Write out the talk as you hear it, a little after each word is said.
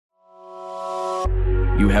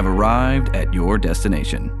You have arrived at your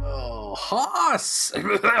destination. Oh, Haas!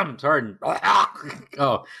 Sorry.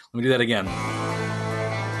 Oh, let me do that again.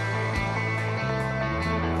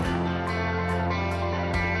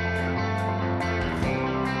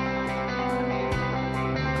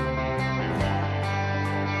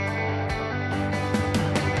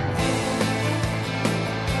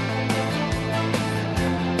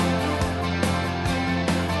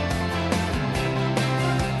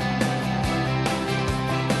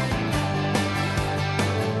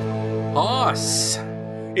 Haas!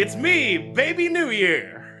 It's me, Baby New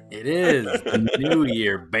Year. It is the new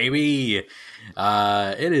year, baby.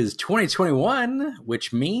 It is 2021,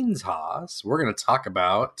 which means, Haas, we're going to talk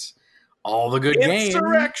about all the good games.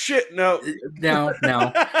 Insurrection. No. No.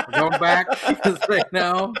 We're going back.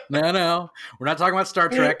 No. We're not talking about Star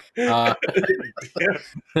Trek. We're not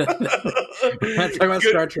talking about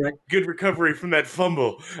Star Trek. Good recovery from that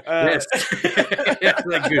fumble. Yes.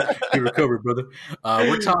 Good recovery, brother.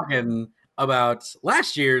 We're talking about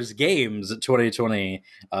last year's games at 2020.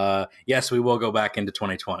 Yes, we will go back into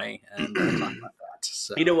 2020 and talk about that.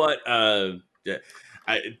 So. You know what?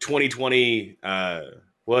 2020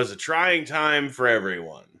 was a trying time for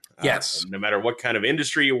everyone. Yes. No matter what kind of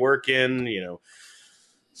industry you work in,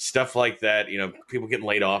 stuff like that, people getting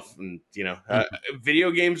laid off and, video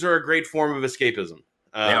games are a great form of escapism.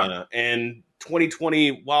 And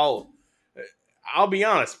 2020, while I'll be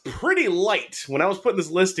honest, pretty light. When I was putting this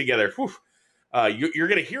list together, you're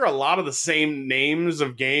going to hear a lot of the same names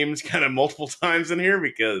of games kind of multiple times in here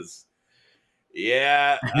because,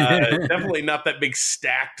 definitely not that big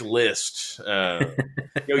stacked list.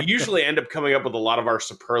 Usually end up coming up with a lot of our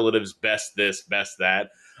superlatives, best this, best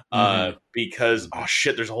that. Because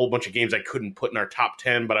there's a whole bunch of games I couldn't put in our top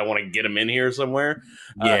 10, but I want to get them in here somewhere.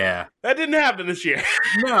 That didn't happen this year.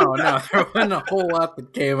 No, there wasn't a whole lot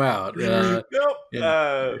that came out. Nope.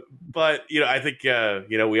 Yeah. But I think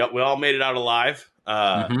we all made it out alive.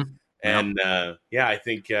 And I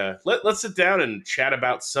think let's sit down and chat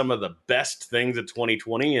about some of the best things of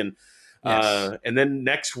 2020, and then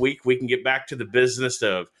next week we can get back to the business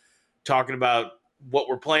of talking about what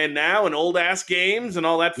we're playing now and old ass games and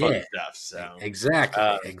all that fun stuff. So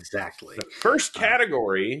exactly. The first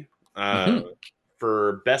category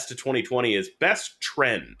for best of 2020 is best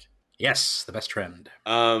trend. Yes, the best trend.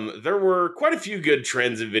 There were quite a few good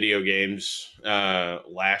trends in video games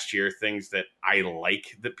last year, things that I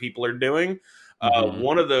like that people are doing.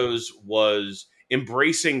 One of those was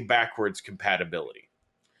embracing backwards compatibility.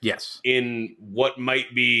 Yes. In what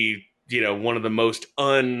might be one of the most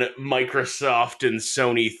un-Microsoft and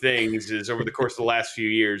Sony things is over the course of the last few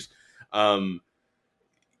years,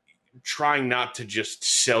 trying not to just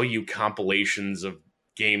sell you compilations of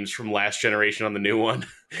games from last generation on the new one.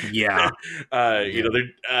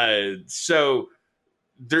 So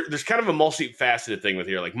there's kind of a multifaceted thing with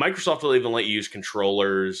here. Like Microsoft will even let you use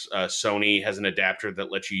controllers. Sony has an adapter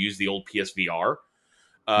that lets you use the old PSVR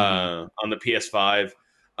on the PS5.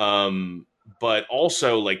 But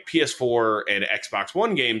also like PS4 and Xbox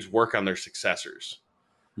One games work on their successors.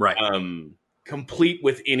 Right. Complete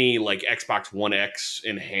with any like Xbox One X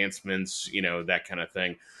enhancements, that kind of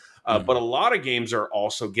thing. But a lot of games are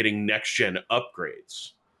also getting next gen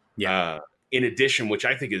upgrades. In addition, which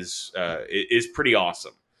I think is pretty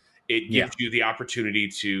awesome. It gives you the opportunity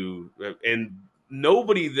to, and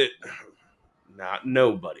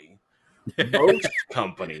most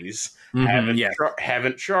companies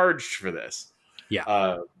haven't charged for this.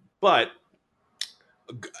 But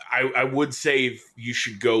I would say you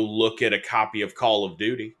should go look at a copy of Call of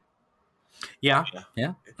Duty.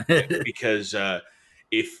 Because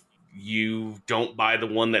if you don't buy the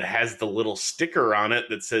one that has the little sticker on it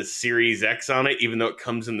that says Series X on it, even though it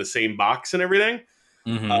comes in the same box and everything,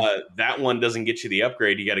 that one doesn't get you the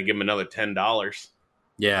upgrade. You got to give them another $10.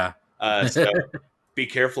 So be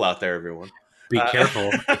careful out there, everyone. Be careful.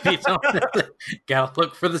 If you don't, gotta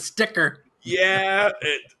look for the sticker.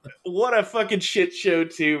 What a fucking shit show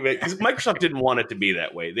too, man. Because Microsoft didn't want it to be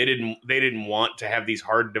that way. They didn't want to have these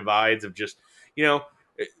hard divides of just,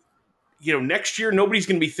 next year nobody's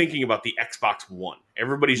going to be thinking about the Xbox One.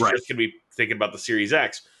 Everybody's just going to be thinking about the Series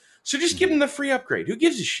X. So just give them the free upgrade. Who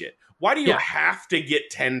gives a shit? Why do you have to get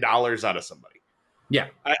 $10 out of somebody? You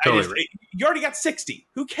already got 60.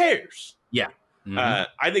 Who cares? I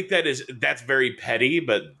think that's very petty,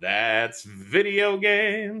 but that's video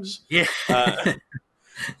games.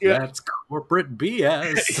 That's corporate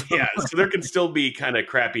BS. So there can still be kind of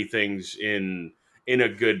crappy things in a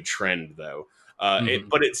good trend, though.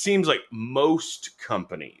 But it seems like most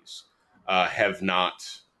companies have not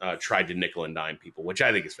tried to nickel and dime people, which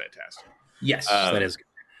I think is fantastic. Yes, that is good.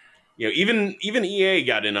 even EA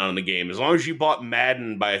got in on the game. As long as you bought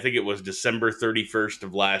Madden by I think it was December 31st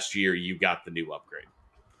of last year, you got the new upgrade,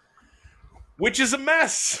 which is a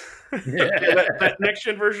mess. that next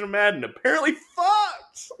gen version of Madden apparently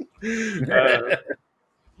fucked.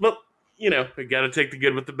 But we got to take the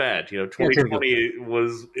good with the bad. 2020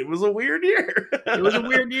 was a weird year. It was a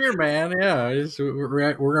weird year, man. Yeah,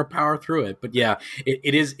 we're gonna power through it. But yeah,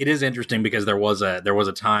 it is interesting because there was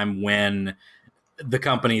a time when the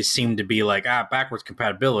companies seemed to be like, backwards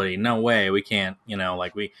compatibility, no way, we can't.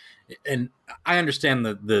 And I understand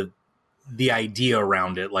the idea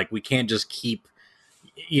around it. Like, we can't just keep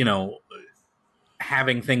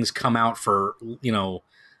having things come out for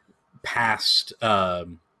past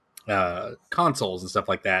consoles and stuff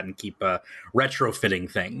like that, and keep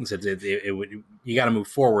retrofitting things. It would, you got to move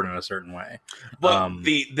forward in a certain way. But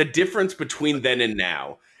the difference between then and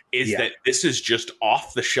now is that this is just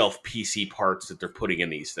off the shelf PC parts that they're putting in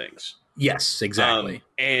these things. Yes, exactly.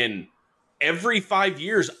 And every 5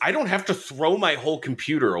 years, I don't have to throw my whole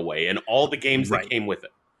computer away and all the games that came with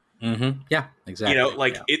it. Mm-hmm. Yeah,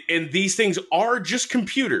 exactly. And these things are just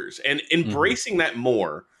computers, and embracing that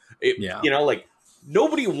more.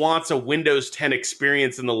 Nobody wants a Windows 10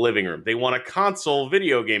 experience in the living room. They want a console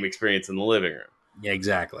video game experience in the living room. Yeah,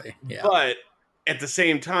 exactly. Yeah. But at the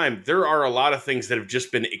same time, there are a lot of things that have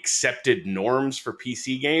just been accepted norms for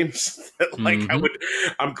PC games.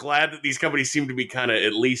 I'm glad that these companies seem to be kind of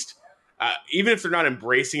at least, even if they're not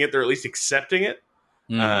embracing it, they're at least accepting it.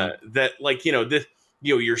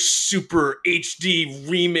 Your super HD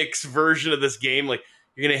remix version of this game, like,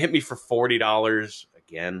 you're gonna hit me for $40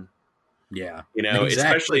 again. Yeah,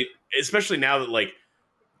 exactly. especially now that like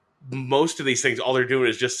most of these things, all they're doing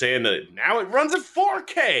is just saying that now it runs at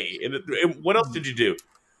 4K. And what else did you do?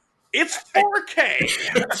 It's 4K.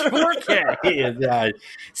 It's 4K.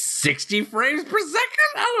 60 frames per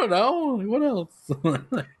second. I don't know what else.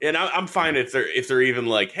 And I'm fine if they're even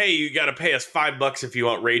like, hey, you got to pay us $5 if you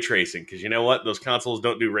want ray tracing, because you know what, those consoles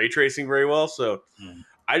don't do ray tracing very well. So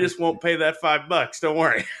I just won't pay that $5. Don't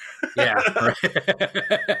worry. Yeah.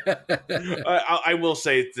 I will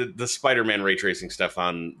say the Spider-Man ray tracing stuff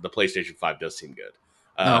on the PlayStation 5 does seem good.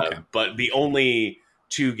 But the only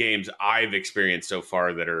two games I've experienced so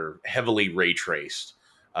far that are heavily ray traced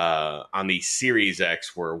on the Series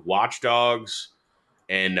X were Watch Dogs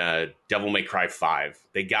and Devil May Cry 5.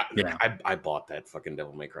 I bought that fucking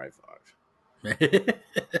Devil May Cry 5.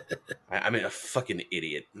 I'm a fucking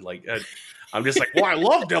idiot. Like, I'm just like, well, I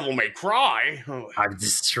love Devil May Cry.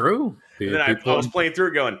 It's true. And then I was playing through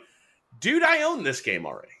it going, dude, I own this game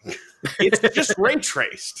already. It's just ray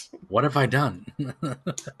traced. What have I done? And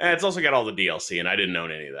it's also got all the DLC, and I didn't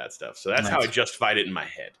own any of that stuff. So that's how I justified it in my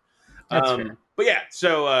head. But yeah,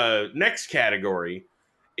 so next category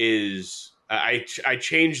is I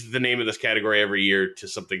changed the name of this category every year to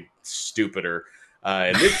something stupider.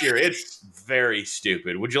 And this year, it's very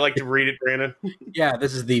stupid. Would you like to read it, Brandon? Yeah,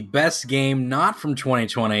 this is the best game not from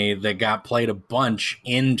 2020 that got played a bunch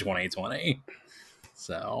in 2020.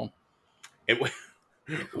 So,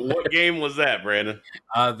 what game was that, Brandon?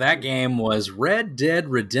 That game was Red Dead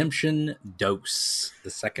Redemption Dos,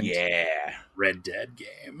 the second Red Dead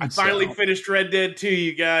game. I finally finished Red Dead 2,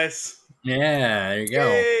 you guys. Yeah, there you go.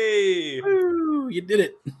 Yay! Woo, you did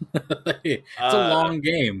it. It's a long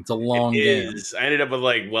game. It's a long game. I ended up with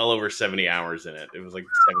like well over 70 hours in it. It was like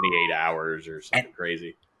 78 hours or something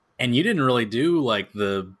crazy. And you didn't really do like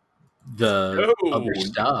the other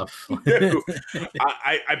stuff. No.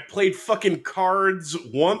 I played fucking cards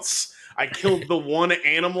once. I killed the one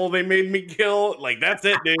animal they made me kill. Like, that's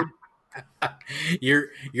it, dude. You're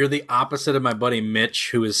the opposite of my buddy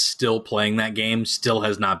Mitch, who is still playing that game, still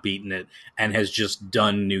has not beaten it, and has just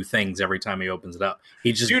done new things every time he opens it up.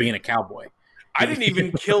 He's just being a cowboy. I didn't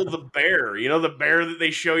even kill the bear. You know, the bear that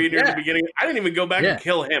they show you near the beginning? I didn't even go back and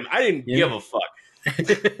kill him. I didn't give a fuck.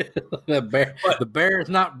 The bear is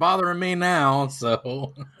not bothering me now,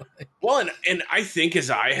 so well, and I think as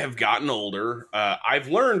I have gotten older, I've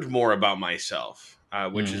learned more about myself,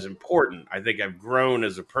 which is important. I think I've grown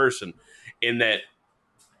as a person in that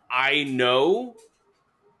I know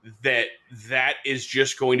that is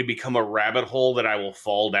just going to become a rabbit hole that I will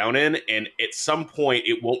fall down in, and at some point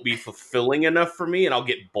it won't be fulfilling enough for me, and I'll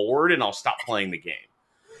get bored and I'll stop playing the game.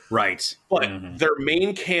 Right. But their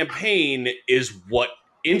main campaign is what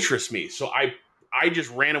interests me. So I just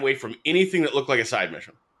ran away from anything that looked like a side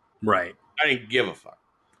mission. Right. I didn't give a fuck.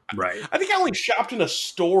 Right. I think I only shopped in a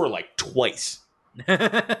store like twice.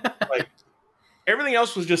 Like, everything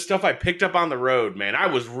else was just stuff I picked up on the road, man. I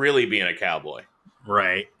was really being a cowboy.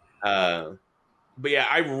 Right. But yeah,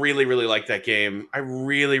 I really, really like that game. I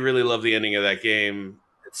really, really love the ending of that game.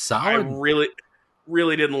 I Solid.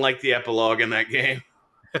 really didn't like the epilogue in that game.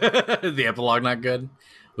 The epilogue not good.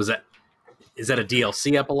 Is that a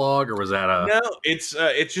DLC epilogue or was that a? No, it's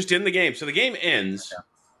just in the game. So the game ends,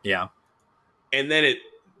 Yeah. and then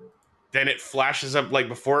it flashes up like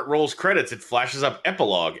before it rolls credits. It flashes up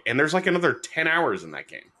epilogue, and there's like another 10 hours in that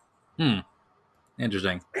game.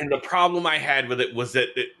 Interesting. And the problem I had with it was that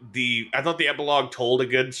I thought the epilogue told a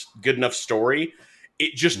good enough story.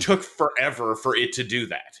 It just took forever for it to do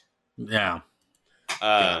that. Yeah.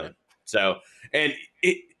 So and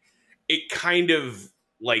it kind of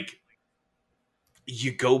like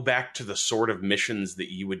you go back to the sort of missions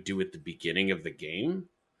that you would do at the beginning of the game.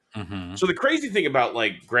 Mm-hmm. So the crazy thing about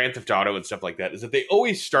like Grand Theft Auto and stuff like that is that they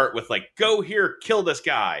always start with like, go here, kill this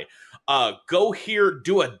guy, go here,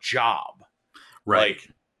 do a job, Right. like,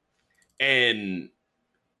 and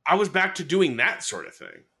I was back to doing that sort of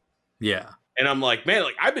thing. Yeah. And I'm like, man,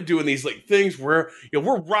 like I've been doing these like things where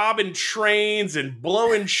we're robbing trains and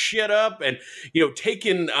blowing shit up, and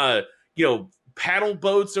taking paddle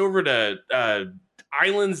boats over to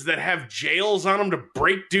islands that have jails on them to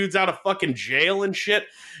break dudes out of fucking jail and shit.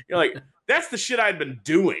 Like that's the shit I'd been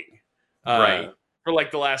doing, Right. for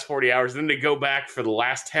like the last 40 hours. And then to go back for the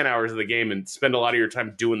last 10 hours of the game and spend a lot of your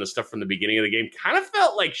time doing the stuff from the beginning of the game kind of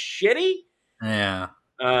felt like shitty. Yeah.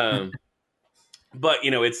 But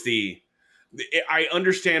I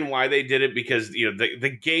understand why they did it, because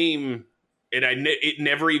the game, it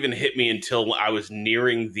never even hit me until I was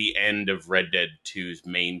nearing the end of Red Dead 2's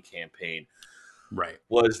main campaign. Right.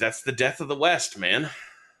 That's the death of the West, man.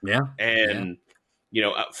 Yeah. And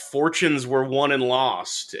fortunes were won and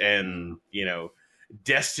lost, and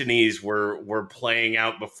destinies were playing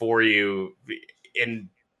out before you, in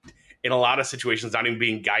a lot of situations not even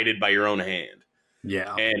being guided by your own hand.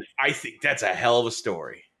 Yeah. And I think that's a hell of a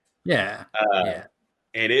story. Yeah.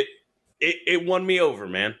 And it won me over,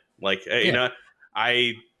 man. Like,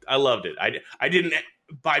 I loved it. I didn't,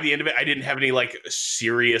 by the end of it, I didn't have any like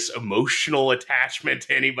serious emotional attachment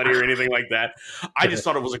to anybody or anything like that. I just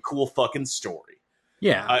thought it was a cool fucking story.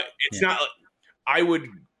 Yeah. It's not, I would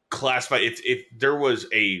classify if there was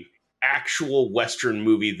a actual Western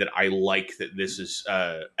movie that I like that this is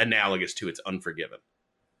analogous to, it's Unforgiven.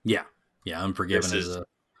 Yeah. Unforgiven is a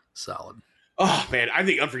solid. Oh man, I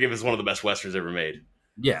think Unforgiven is one of the best Westerns ever made.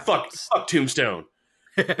 Yeah. Fuck Tombstone.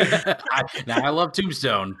 I love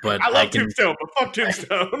Tombstone, but I love Tombstone, but fuck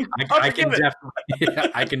Tombstone. I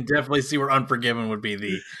can definitely see where Unforgiven would be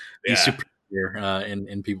the superior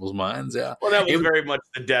in people's minds. Yeah. Well, that was very much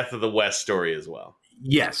the death of the West story as well.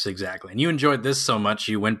 Yes, exactly. And you enjoyed this so much,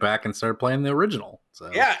 you went back and started playing the original.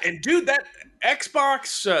 So yeah, and dude, that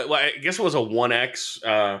Xbox, I guess it was a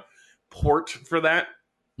 1X port for that.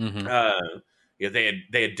 Mm-hmm.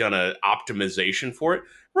 They had done an optimization for it.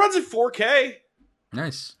 Runs at 4K.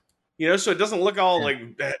 Nice. So it doesn't look all like,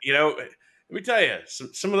 let me tell you,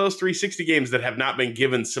 some of those 360 games that have not been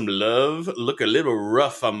given some love look a little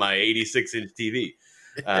rough on my 86-inch TV.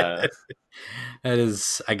 That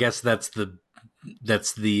is, I guess that's the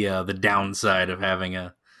downside of having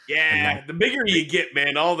a. Yeah, the bigger you get,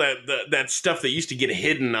 man, all that stuff that used to get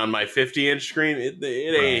hidden on my 50-inch screen, it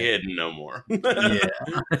ain't hidden no more. Yeah,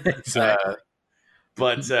 exactly.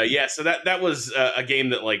 So that was a game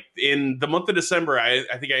that, like, in the month of December, I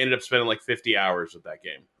think I ended up spending like 50 hours with that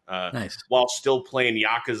game. Nice. While still playing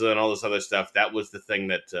Yakuza and all this other stuff. That was the thing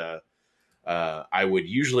that I would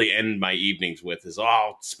usually end my evenings with, is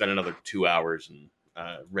I'll spend another 2 hours in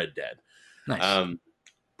Red Dead. Nice.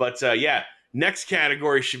 Next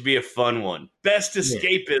category should be a fun one. Best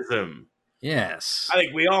escapism. Yes. I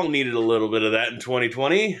think we all needed a little bit of that in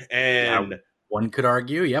 2020, and one could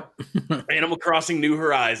argue, yep. Animal Crossing New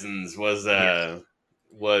Horizons was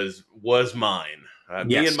mine.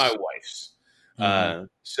 Me and my wife's. Mm-hmm.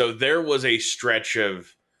 So there was a stretch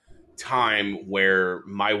of time where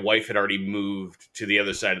my wife had already moved to the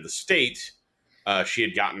other side of the state. She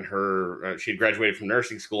had graduated from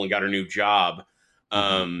nursing school and got her new job.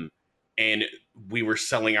 And we were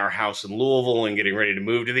selling our house in Louisville and getting ready to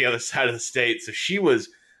move to the other side of the state. So she was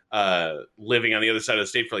living on the other side of the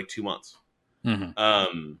state for like 2 months.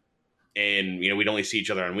 Mm-hmm. And we'd only see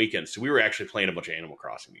each other on weekends. So we were actually playing a bunch of Animal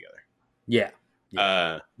Crossing together. Yeah.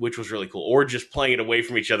 Which was really cool. Or just playing it away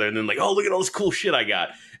from each other and then like, oh, look at all this cool shit I got.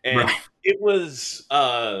 And it was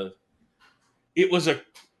a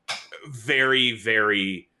very,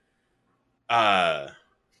 very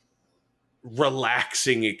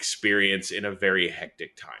relaxing experience in a very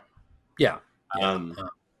hectic time. Yeah.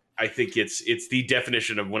 I think it's the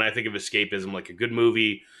definition of, when I think of escapism, like a good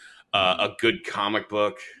movie, a good comic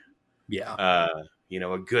book, a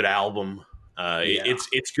good album.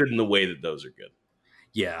 It's good in the way that those are good.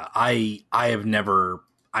 Yeah, I never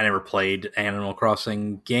played Animal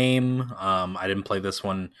Crossing game. I didn't play this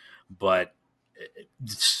one, but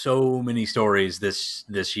so many stories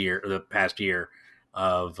this year, the past year,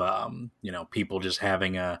 of people just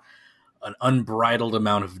having an unbridled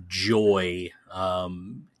amount of joy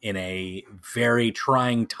in a very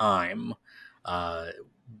trying time.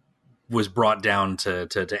 Was brought down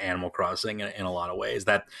to Animal Crossing in a lot of ways.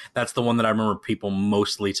 That's the one that I remember people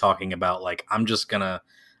mostly talking about. Like, I'm just gonna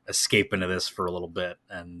escape into this for a little bit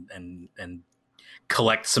and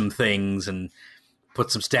collect some things and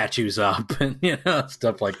put some statues up and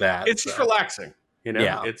stuff like that. It's just So relaxing,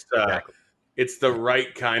 yeah, exactly. It's the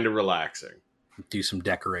right kind of relaxing. Do some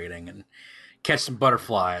decorating and catch some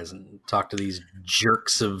butterflies and talk to these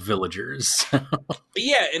jerks of villagers.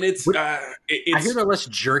 Yeah, and it's I hear they're less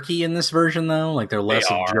jerky in this version though. Like they're less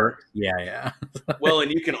of jerk. Yeah. Well,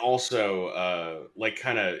 and you can also like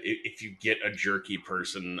kind of if you get a jerky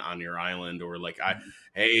person on your island, or like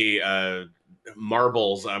hey,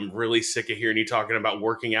 Marbles, I'm really sick of hearing you talking about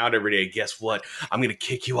working out every day. Guess what? I'm gonna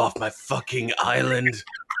kick you off my fucking island.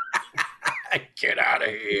 Get out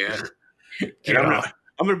of here.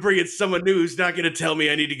 I'm gonna bring in someone new who's not gonna tell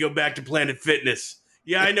me I need to go back to Planet Fitness.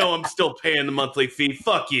 Yeah, I know I'm still paying the monthly fee.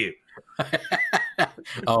 Fuck you.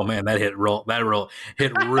 Oh man, that hit real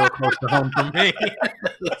close to home for me.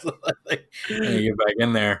 Get back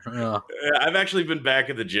in there. Oh. I've actually been back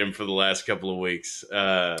at the gym for the last couple of weeks.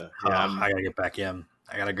 I gotta get back in.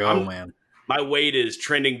 I gotta go, man. My weight is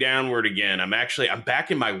trending downward again. I'm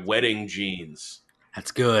back in my wedding jeans.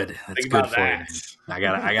 That's good. That's good for you. I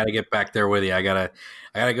gotta get back there with you. I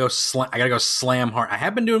gotta go slam hard. I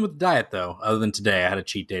have been doing with the diet though. Other than today, I had a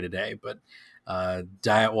cheat day today, but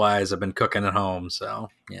diet wise, I've been cooking at home. So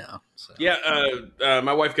yeah.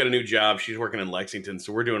 My wife got a new job. She's working in Lexington,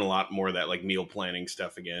 so we're doing a lot more of that like meal planning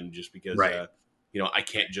stuff again, just because I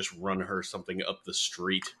can't just run her something up the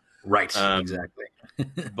street. Right. Exactly.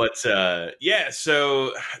 But so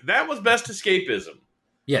that was best escapism.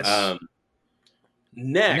 Yes.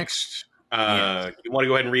 Next, you want to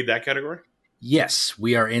go ahead and read that category? Yes,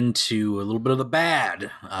 we are into a little bit of the bad.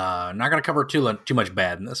 Not going to cover too much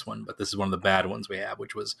bad in this one, but this is one of the bad ones we have,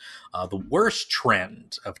 which was the worst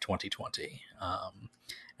trend of 2020.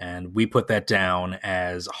 And we put that down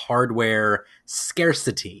as hardware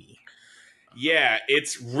scarcity. Yeah,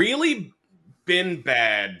 it's really been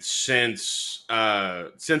bad since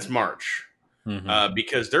March. Mm-hmm.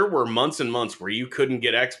 Because there were months and months where you couldn't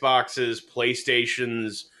get Xboxes,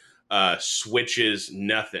 PlayStations, Switches,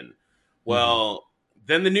 nothing. Well,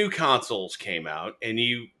 then the new consoles came out, and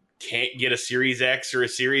you can't get a Series X or a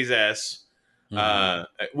Series S,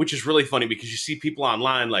 which is really funny because you see people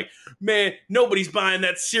online like, man, nobody's buying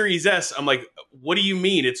that Series S. I'm like, what do you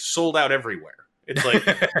mean? It's sold out everywhere. It's like,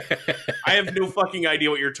 I have no fucking idea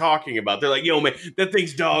what you're talking about. They're like, yo, man, that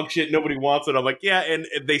thing's dog shit. Nobody wants it. I'm like, yeah, and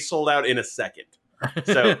they sold out in a second.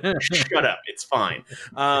 So shut up. It's fine.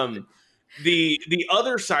 The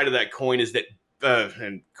other side of that coin is that,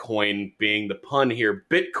 and coin being the pun here,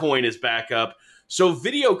 Bitcoin is back up. So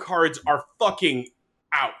video cards are fucking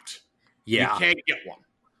out. Yeah. You can't get one.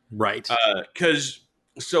 Right.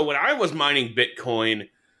 So when I was mining Bitcoin,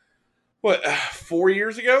 4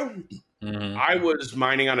 years ago? Mm-hmm. I was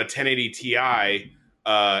mining on a 1080 Ti,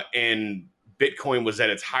 and Bitcoin was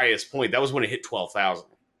at its highest point. That was when it hit 12,000.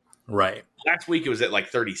 Right. Last week it was at like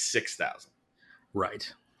 36,000.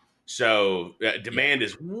 Right. So demand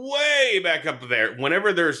is way back up there.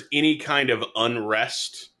 Whenever there's any kind of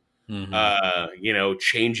unrest,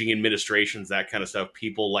 changing administrations, that kind of stuff,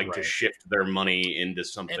 people like to shift their money into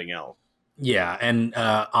something else. Yeah, and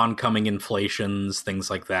oncoming inflations,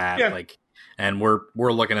 things like that. Yeah. And we're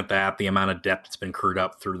looking at that, the amount of debt that's been accrued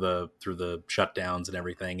up through the shutdowns and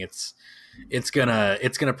everything. It's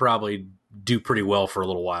gonna probably do pretty well for a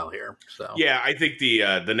little while here. So yeah, I think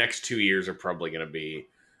the next 2 years are probably going to be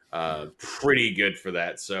pretty good for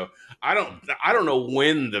that. So I don't know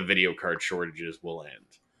when the video card shortages will end.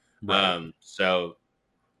 Right.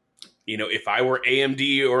 If I were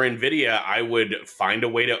AMD or Nvidia, I would find a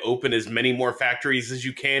way to open as many more factories as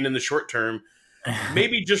you can in the short term.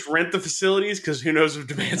 Maybe just rent the facilities, because who knows if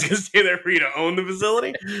demand's going to stay there for you to own the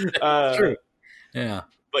facility. True. Yeah.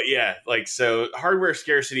 But yeah, so hardware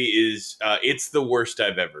scarcity is it's the worst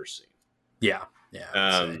I've ever seen. Yeah.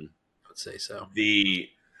 I would say so.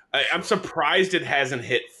 I'm surprised it hasn't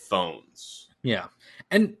hit phones. Yeah.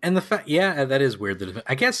 And the fact, that is weird. That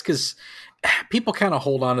I guess because people kind of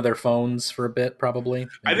hold on to their phones for a bit, probably.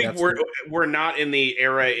 I think we're not in the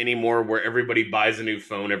era anymore where everybody buys a new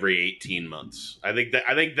phone every 18 months. I think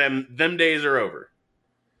them days are over.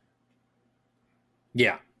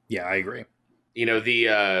 Yeah, I agree. you know,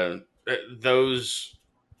 the those,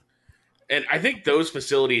 and I think those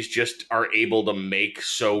facilities just are able to make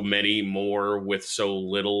so many more with so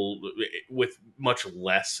little, with much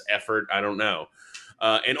less effort. I don't know.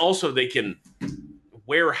 And also they can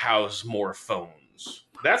warehouse more phones.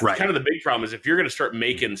 That's Right. kind of the big problem is if you're going to start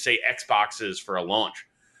making, say, Xboxes for a launch,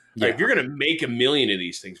 like, if Yeah. you're going to make 1 million of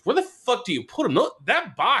these things, where the fuck do you put them?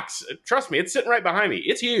 That box, trust me, it's sitting right behind me.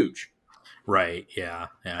 It's huge. Right. Yeah.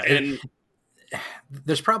 Yeah. And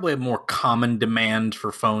There's probably a more common demand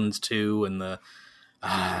for phones too, and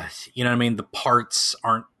you know what I mean. The parts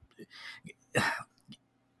aren't,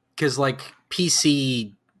 because like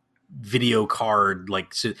PC video card,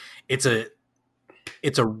 like, so it's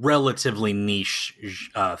a relatively niche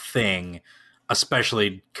thing,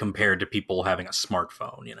 especially compared to people having a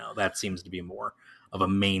smartphone. You know, that seems to be more of a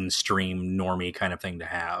mainstream normie kind of thing to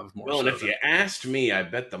have, more well, and so if than. you asked me, I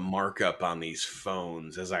bet the markup on these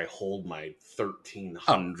phones as I hold my Oh,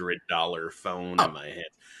 $1,300 phone in oh, my hand,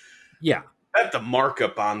 yeah. I bet the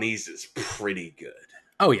markup on these is pretty good.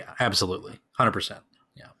 Oh yeah, absolutely, 100%.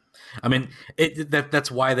 Yeah, I mean, that's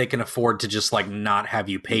why they can afford to just like not have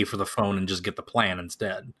you pay for the phone and just get the plan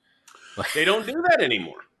instead. Like, They don't do that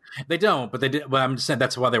anymore. they don't, but they did. But I'm just saying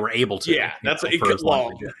that's why they were able to, Yeah, that's for as long as well,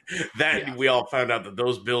 they did. that Yeah, we all found out that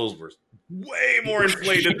those bills were way more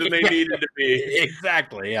inflated than they needed to be.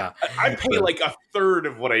 exactly. Yeah. I pay So, like a third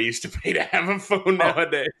of what I used to pay to have a phone oh,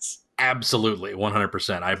 nowadays. absolutely,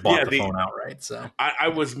 100%. I bought Yeah, the phone outright. So I yeah.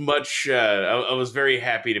 was much. I was very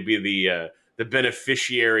happy to be the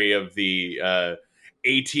beneficiary of the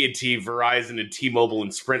AT&T, Verizon, and T-Mobile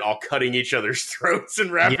and Sprint all cutting each other's throats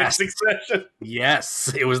in rapid Yes, succession.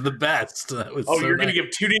 yes, it was the best. That was Oh, so you're going nice. to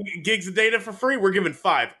give 2 gigs of data for free? We're giving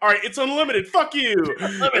 5. All right, it's unlimited. Fuck you.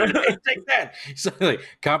 Limited. Hey, take that. So, like,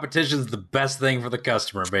 competition's the best thing for the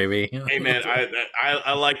customer, baby. Hey man,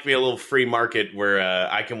 I like me a little free market where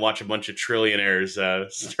I can watch a bunch of trillionaires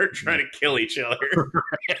start trying to kill each other.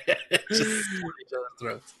 Just slit each other's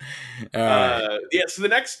throats. All right. Yeah. So the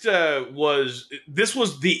next this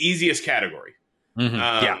was the easiest category. Mm-hmm.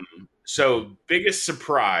 Yeah. So biggest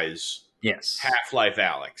surprise, Yes. Half Life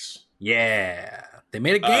Alex. Yeah. They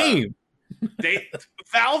made a Uh, game. they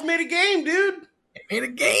Valve made a game, dude. They made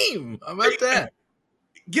a game. How about They, that?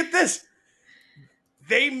 get this.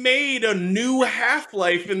 They made a new Half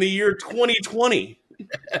Life in the year 2020.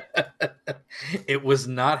 It was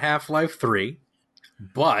not Half-Life 3,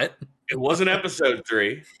 but It wasn't episode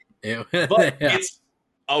 3, it, but yeah. it's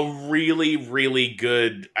a really, really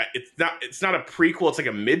good. It's not a prequel. It's like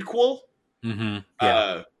a midquel. Mm-hmm.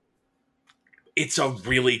 Yeah. It's a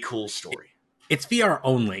really cool story. It's VR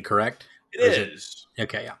only, correct? It Or is.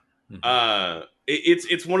 Okay, yeah. Mm-hmm.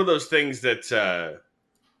 It's one of those things that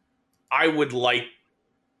I would like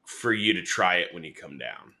for you to try it when you come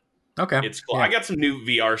down. Okay. It's cool. Yeah. I got some new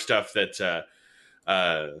VR stuff that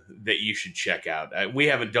that you should check out. We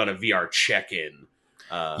haven't done a VR check-in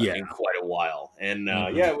in quite a while, and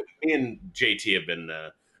Mm-hmm. yeah, me and JT have been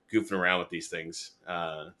goofing around with these things.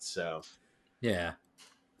 So Yeah.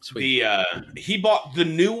 Sweet. he bought the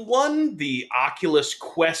new one, the Oculus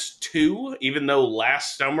Quest 2, even though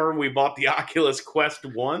last summer we bought the Oculus Quest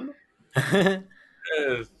 1.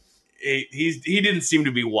 He didn't seem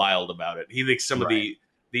to be wild about it. He thinks some of Right.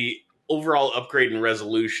 the overall upgrade in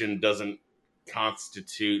resolution doesn't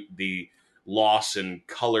constitute the loss in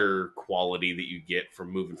color quality that you get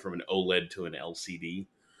from moving from an OLED to an LCD.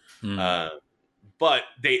 Mm. But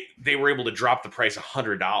they were able to drop the price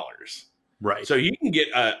 $100. Right. So you can get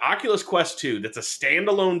an Oculus Quest 2 that's a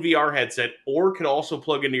standalone VR headset or could also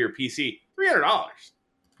plug into your PC. $300.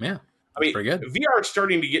 Yeah. I mean, pretty good. VR is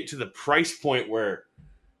starting to get to the price point where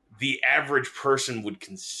the average person would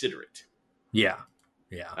consider it. Yeah.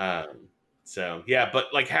 Yeah. So yeah, but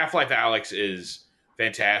like Half-Life Alex is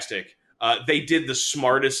fantastic. They did the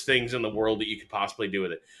smartest things in the world that you could possibly do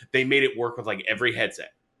with it. They made it work with like every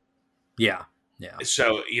headset. Yeah. Yeah.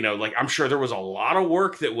 So, you know, like I'm sure there was a lot of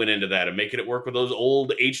work that went into that and making it work with those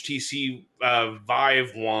old HTC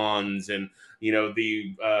Vive wands and, you know,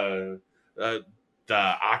 the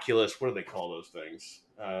Oculus, what do they call those things?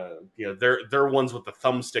 You know, they're ones with the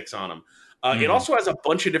thumbsticks on them. It also has a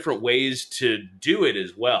bunch of different ways to do it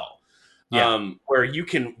as well. Yeah. Where you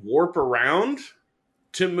can warp around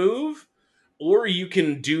to move, or you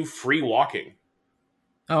can do free walking.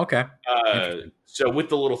 Oh, okay. So with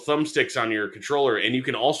the little thumbsticks on your controller, and you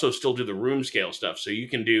can also still do the room scale stuff. So you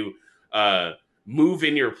can do move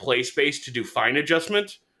in your play space to do fine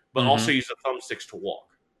adjustment, but also use the thumbsticks to walk.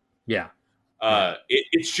 Yeah.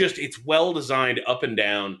 It's well designed up and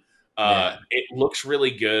down. It looks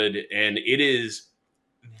really good, and it is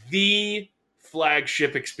the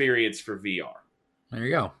flagship experience for VR. There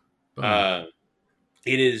you go.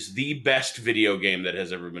 It is the best video game that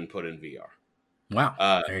has ever been put in VR.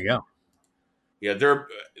 Wow. There you go. Yeah, there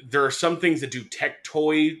are some things that do tech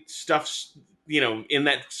toy stuff, in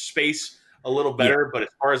that space a little better. But as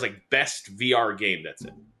far as like best VR game, that's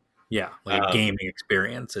it. Yeah, like a gaming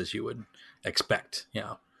experience as you would expect.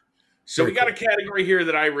 Yeah. So we got a category here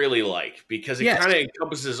that I really like because it kind of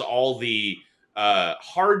encompasses all the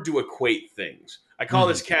hard to equate things. I call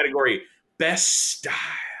this category best style.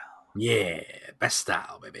 Yeah, best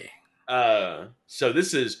style, baby. So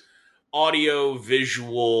this is audio,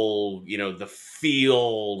 visual, the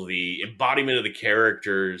feel, the embodiment of the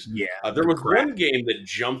characters. Yeah. There was one game that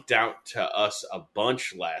jumped out to us a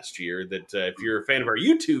bunch last year that if you're a fan of our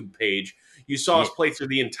YouTube page, you saw us play through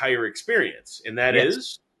the entire experience. And that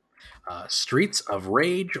is... Streets of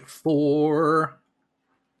Rage 4.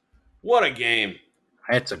 What a game.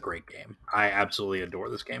 It's a great game. I absolutely adore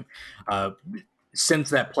this game. Since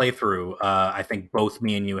that playthrough, I think both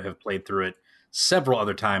me and you have played through it several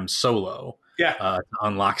other times solo. Yeah. To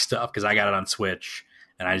unlock stuff, because I got it on Switch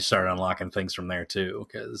and I just started unlocking things from there too.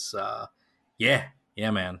 Because yeah,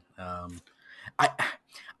 man.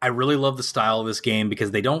 I really love the style of this game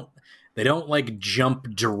because they don't like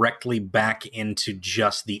jump directly back into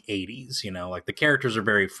just the 80s. Like the characters are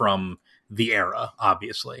very from the era,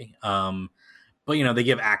 obviously. But they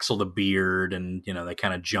give Axel the beard, and they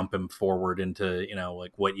kind of jump him forward into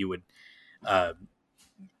like what you would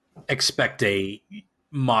expect a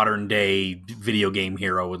modern day video game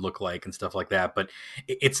hero would look like and stuff like that. But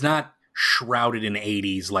it's not shrouded in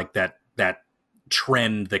 80s like that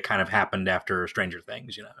trend that kind of happened after Stranger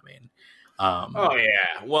Things. You know what I mean? Oh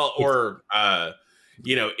yeah. Well, or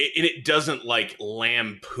it doesn't like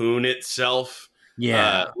lampoon itself.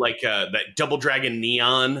 Yeah. Like that Double Dragon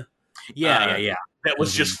Neon. Yeah. That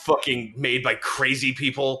was just fucking made by crazy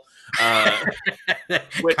people. Kind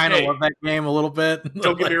of love that game a little bit.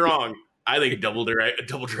 Don't get me wrong. I think Double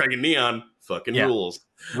Dragon Neon fucking rules.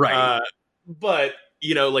 Right. But,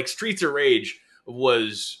 like Streets of Rage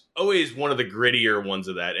was always one of the grittier ones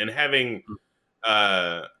of that. And having,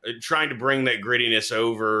 trying to bring that grittiness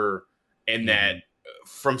over and that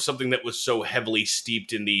from something that was so heavily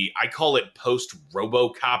steeped in the, I call it post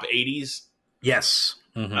RoboCop 80s. Yes.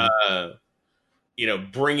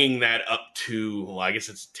 Bringing that up to, well, I guess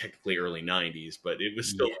it's technically early 90s, but it was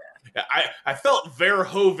still, I felt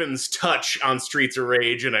Verhoeven's touch on Streets of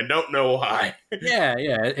Rage, and I don't know why. Yeah,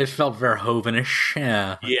 it felt Verhoeven-ish.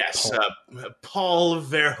 Yeah. Yes, Paul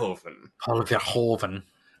Verhoeven. Paul Verhoeven.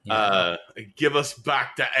 Yeah. Give us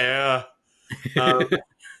back the air.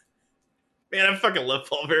 Man, I fucking love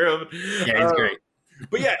Paul Verhoeven. Yeah, he's great.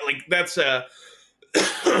 But yeah, like that's a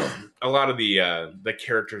lot of the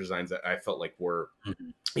character designs that I felt like were,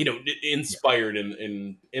 inspired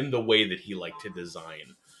in the way that he liked to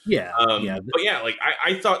design. Yeah. But yeah, like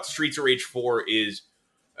I thought Streets of Rage 4 is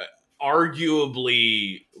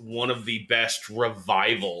arguably one of the best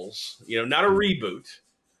revivals, not a reboot.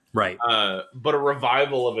 Right. But a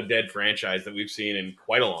revival of a dead franchise that we've seen in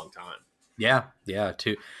quite a long time. Yeah.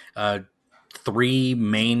 Two, 3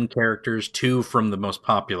 main characters, 2 from the most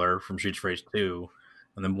popular from Streets of Rage 2,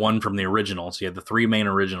 and then 1 from the original. So you had the 3 main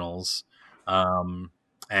originals,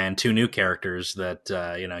 and 2 new characters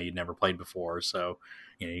that you'd never played before. So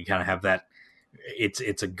you kind of have that.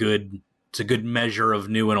 It's a good measure of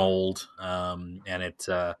new and old, and it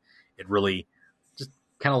really just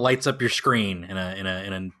kind of lights up your screen in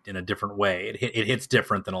a different way. It hits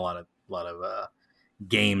different than a lot of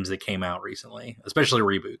games that came out recently, especially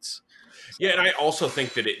reboots. Yeah, and I also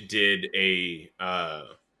think that it did a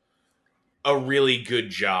really good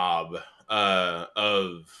job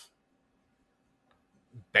of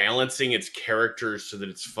balancing its characters so that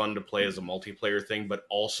it's fun to play as a multiplayer thing, but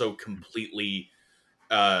also completely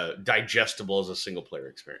digestible as a single player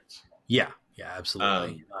experience. Yeah,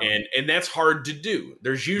 absolutely. And that's hard to do.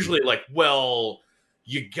 There's usually like, well,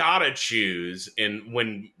 you gotta choose. And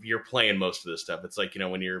when you're playing most of this stuff, it's like,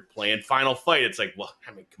 when you're playing Final Fight, it's like, well,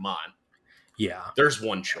 I mean, come on. Yeah. There's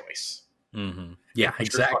one choice. Mm-hmm. Yeah,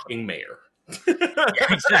 exactly. Fucking mayor. Yeah,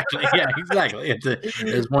 exactly.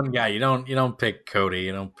 There's one guy. You don't pick Cody.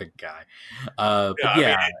 You don't pick Guy. I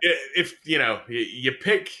mean, if you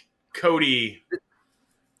pick Cody,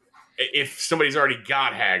 if somebody's already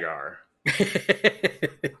got Hagar,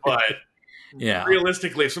 but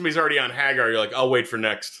realistically, if somebody's already on Hagar, you're like, I'll wait for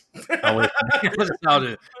next. No,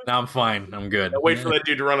 I'm fine. I'm good. I'll wait for that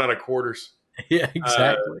dude to run out of quarters. Yeah,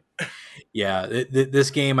 exactly.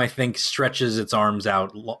 This game, I think, stretches its arms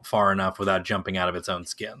out far enough without jumping out of its own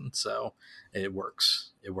skin. So it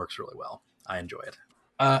works. It works really well. I enjoy it.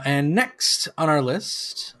 And next on our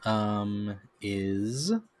list is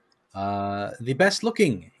the best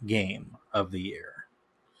looking game of the year.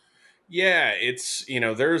 Yeah, it's,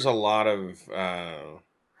 there's a lot of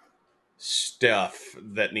stuff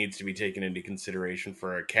that needs to be taken into consideration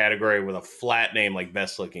for a category with a flat name like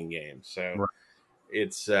best looking game. So Right.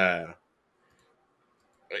 it's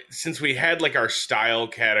since we had like our style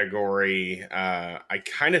category, I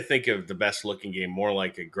kind of think of the best looking game more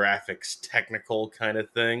like a graphics technical kind of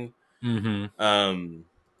thing. Mm-hmm.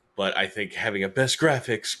 But I think having a best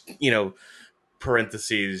graphics,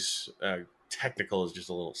 parentheses, technical is just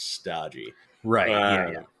a little stodgy. Right. Yeah.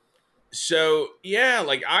 Uh, Yeah. so yeah,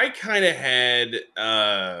 like I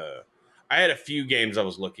had a few games I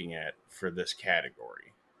was looking at for this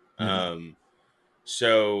category. Mm-hmm. Um,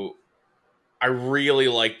 so I really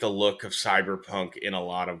like the look of Cyberpunk in a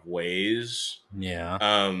lot of ways. Yeah.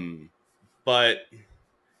 But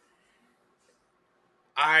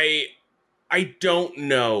I I don't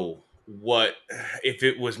know what if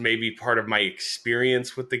it was maybe part of my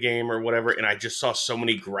experience with the game or whatever, and I just saw so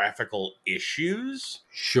many graphical issues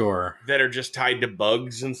Sure. that are just tied to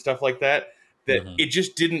bugs and stuff like that that Mm-hmm. it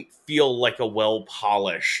just didn't feel like a well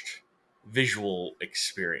polished visual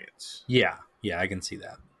experience. Yeah. Yeah. I can see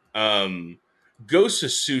that. Um, Ghost of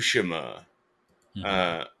Tsushima, Mm-hmm.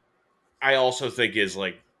 uh, I also think is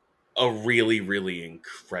like a really, really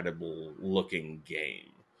incredible looking game.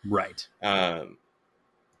 Right. Um,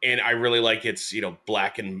 and I really like its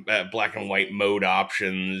black and white mode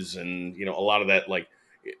options, and a lot of that like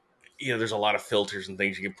there's a lot of filters and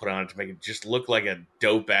things you can put on it to make it just look like a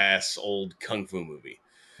dope ass old kung fu movie,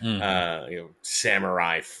 Mm-hmm.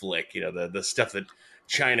 samurai flick, the stuff that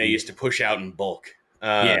China Yeah. used to push out in bulk.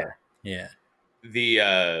 Yeah. Yeah. The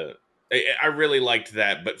I really liked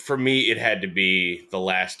that, but for me it had to be The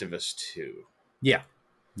Last of Us 2. Yeah.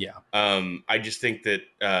 Yeah. I just think that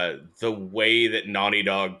the way that Naughty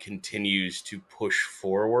Dog continues to push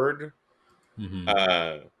forward Mm-hmm.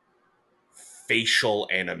 uh, facial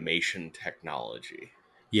animation technology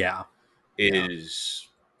Yeah. Yeah. is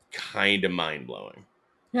kind of mind blowing.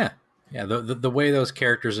 Yeah. Yeah. The way those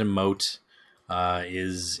characters emote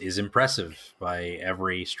is impressive by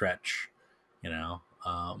every stretch. You know.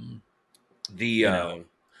 The You know.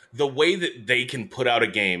 the way that they can put out a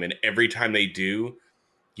game, and every time they do,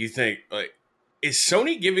 you think like, is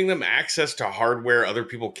Sony giving them access to hardware other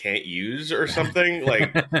people can't use or something?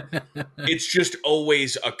 Like, it's just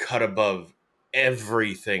always a cut above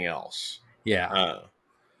everything else. Yeah. Uh,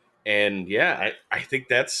 and yeah, I think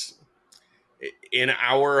that's, in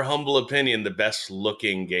our humble opinion, the best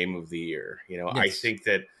looking game of the year. I Yes. think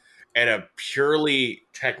that at a purely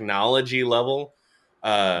technology level,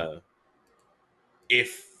 uh,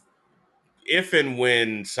 if and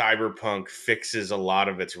when Cyberpunk fixes a lot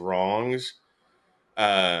of its wrongs,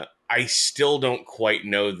 I still don't quite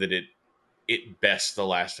know that it bests The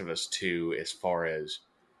Last of Us 2 as far as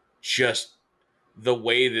just the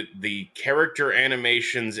way that the character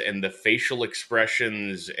animations and the facial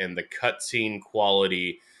expressions and the cutscene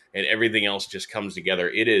quality and everything else just comes together.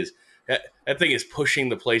 It is that thing is pushing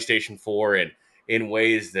the PlayStation 4 in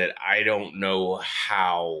ways that I don't know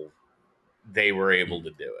how they were able Mhm. to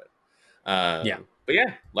do it. Yeah. But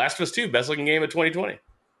yeah, Last of Us 2, best looking game of 2020.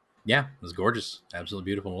 Yeah. It was gorgeous. Absolutely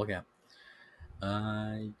beautiful to look at.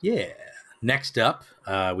 Yeah. Next up,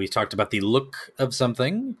 we talked about the look of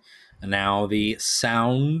something, and now the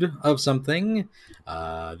sound of something.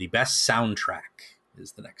 The best soundtrack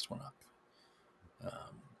is the next one up.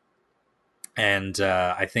 And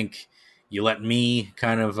I think you let me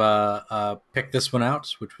kind of pick this one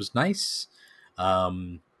out, which was nice.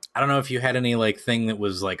 I don't know if you had any like thing that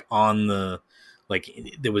was like on the like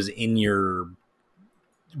that was in your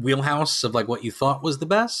wheelhouse of like what you thought was the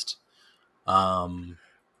best. Um,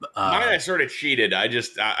 Mine, uh, I sort of cheated. I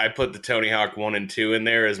put the Tony Hawk 1 and 2 in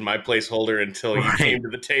there as my placeholder until you right, came to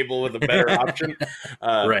the table with a better option.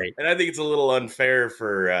 right, And I think it's a little unfair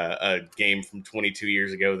for a game from 22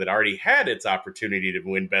 years ago that already had its opportunity to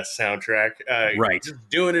win Best Soundtrack, right. just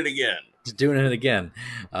doing it again. Just doing it again.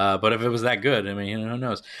 But if it was that good, I mean, who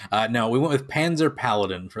knows? No, we went with Panzer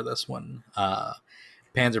Paladin for this one.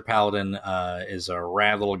 Panzer Paladin is a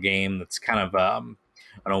rad little game that's kind of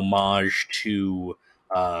an homage to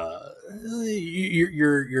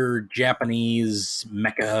your Japanese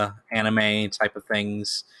mecha anime type of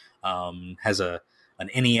things. Has an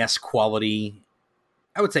NES quality,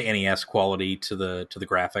 I would say NES quality to the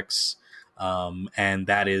graphics, and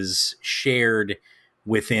that is shared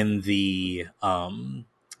within within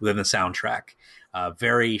the soundtrack.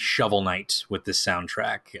 Very Shovel Knight with this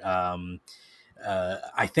soundtrack.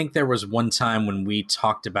 I think there was one time when we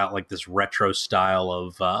talked about like this retro style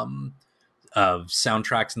of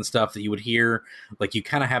soundtracks and stuff that you would hear. Like you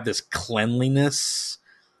kind of have this cleanliness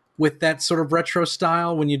with that sort of retro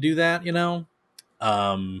style when you do that, you know.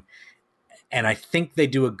 Um, and I think they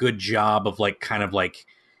do a good job of like kind of like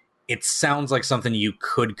it sounds like something you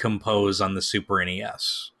could compose on the Super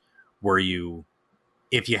NES, where you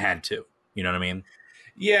if you had to, you know what I mean?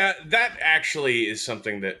 Yeah, that actually is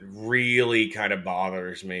something that really kind of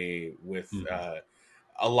bothers me with Mm-hmm.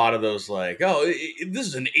 a lot of those, like, oh, this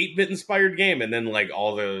is an 8-bit inspired game, and then like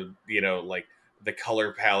all the, like the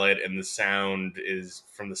color palette and the sound is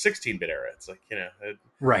from the 16-bit era. It's like,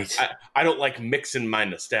 Right. I don't like mixing my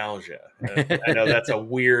nostalgia. I know that's a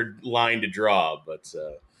weird line to draw, but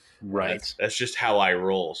Right. that's just how I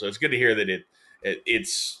roll. So it's good to hear that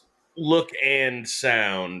it's look and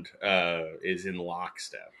sound is in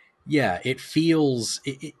lockstep. Yeah, it feels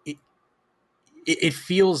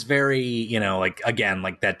very, you know, like again,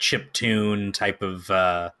 like that chip tune type of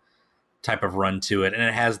run to it, and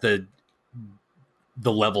it has the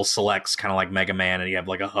level selects kind of like Mega Man, and you have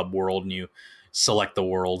like a hub world, and you select the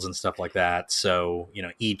worlds and stuff like that. So you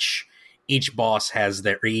know each boss has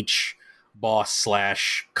their each boss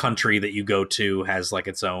slash country that you go to has like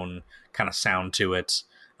its own kind of sound to it.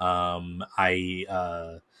 I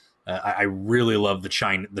really love the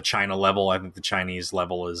China level. I think the Chinese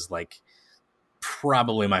level is like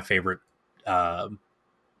probably my favorite uh,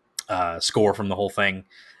 score from the whole thing.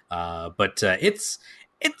 But if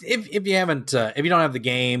you haven't if you don't have the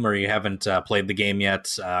game or you haven't played the game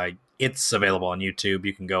yet, it's available on YouTube.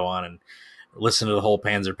 You can go on and listen to the whole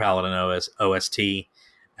Panzer Paladin OST,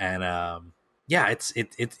 and yeah,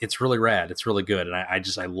 it's really rad. It's really good, and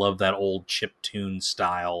I love that old chip tune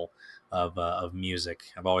style of music.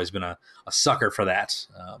 I've always been a sucker for that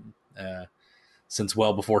since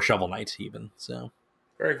well before Shovel Knight, even. So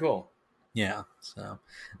Very cool. yeah, so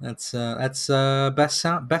that's best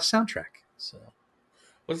soundtrack. So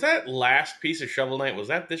Was that last piece of Shovel Knight? Was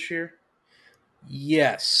that this year?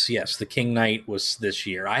 yes, the King Knight was this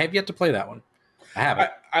year. I have yet to play that one. I have I,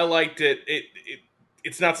 it. I liked it.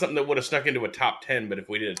 It's not something that would have snuck into a top 10, but if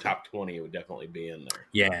we did a top 20, it would definitely be in there.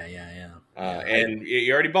 Yeah. And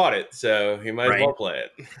you already bought it, so you might as Right. well play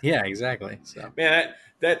it. Yeah, exactly. So Man,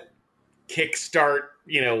 that kickstart,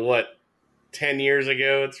 10 years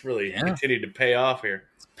ago, it's really yeah, continued to pay off here.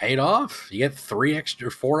 it's paid off. You get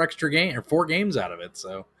four extra game or 4 games out of it.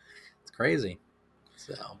 So it's crazy.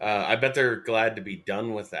 So I bet they're glad to be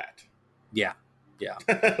done with that. yeah. Like,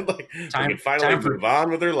 they can Time finally time for move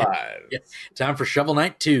on with their lives. yeah, time for Shovel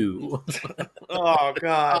Knight 2. Oh,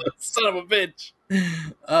 God. Son of a bitch.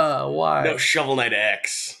 Why? No, Shovel Knight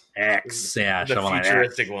X. X. Yeah, The Shovel Knight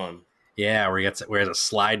futuristic X. one. Yeah, where he has a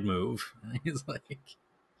slide move. He's like,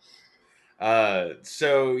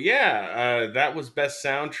 So yeah, that was best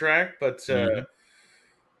soundtrack, but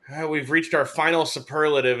we've reached our final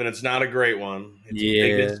superlative, and it's not a great one. It's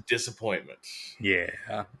biggest disappointment. Yeah.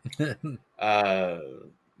 Uh,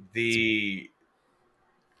 the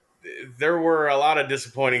there were a lot of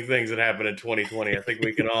disappointing things that happened in 2020. I think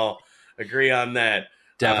we can all agree on that.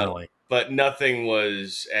 Definitely. But nothing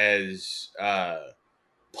was as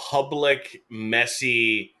public,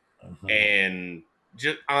 messy, and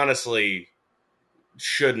just honestly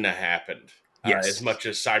shouldn't have happened. Yes. As much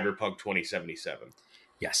as Cyberpunk 2077.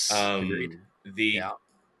 Yes. Agreed. Yeah.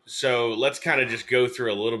 So let's kind of just go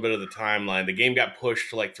through a little bit of the timeline. The game got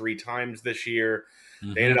pushed like 3 times this year.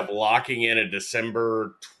 They ended up locking in a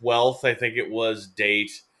December 12th, I think it was, date.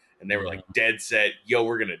 And they were like dead set, yo,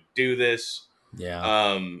 we're going to do this.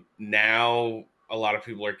 Yeah. Now a lot of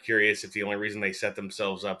people are curious if the only reason they set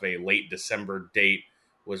themselves up a late December date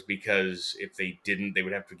was because if they didn't, they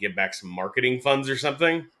would have to give back some marketing funds or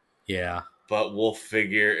something. Yeah. But we'll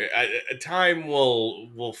figure. Time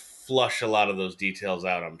will flush a lot of those details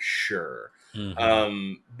out, I'm sure.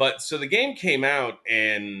 But so the game came out,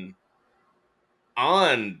 and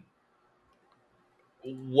on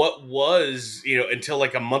what was, until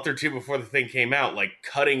like a month or two before the thing came out, like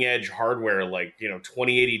cutting edge hardware, like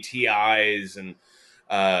 2080 Ti's and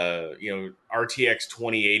RTX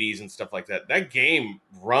 2080s and stuff like that. That game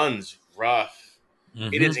runs rough.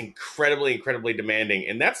 It is incredibly, incredibly demanding,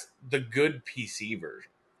 and that's the good PC version.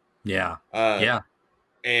 Yeah.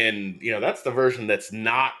 And that's the version that's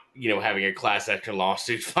not having a class action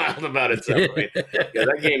lawsuit filed about itself. I mean,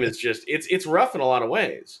 that game is just it's rough in a lot of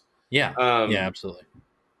ways. Yeah. Absolutely.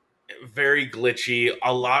 Very glitchy,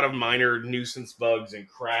 a lot of minor nuisance bugs and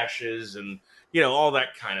crashes, and all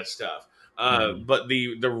that kind of stuff. But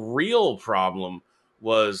the real problem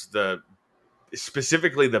was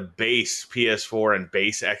specifically the base PS4 and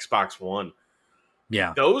base Xbox One.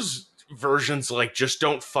 Yeah. Those versions like just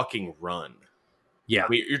don't fucking run. Yeah. I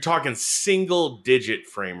mean, you're talking single digit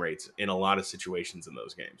frame rates in a lot of situations in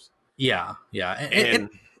those games. Yeah. Yeah. And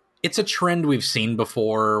It's a trend we've seen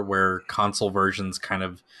before where console versions kind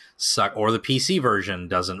of suck, or the PC version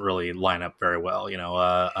doesn't really line up very well. You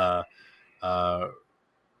know,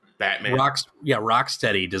 Batman.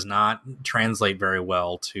 Rocksteady does not translate very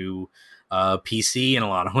well to PC in a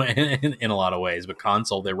lot of in a lot of ways, but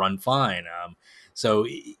console they run fine. So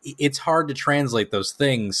it's hard to translate those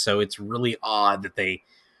things. So it's really odd that they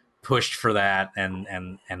pushed for that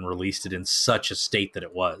and released it in such a state that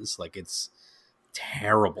it was. Like, it's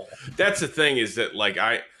terrible. That's the thing, is that like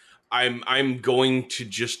I'm going to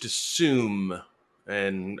just assume,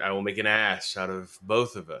 and I will make an ass out of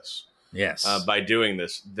both of us. Yes. By doing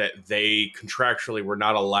this, that they contractually were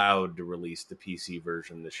not allowed to release the PC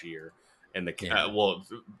version this year, and the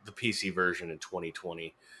the PC version in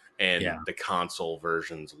 2020, and the console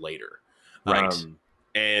versions later. Right.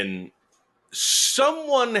 And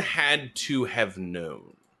someone had to have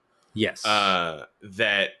known, yes,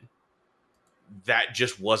 that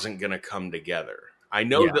just wasn't going to come together. I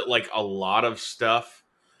know that like a lot of stuff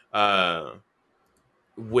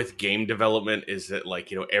with game development is that,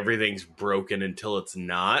 like, you know, everything's broken until it's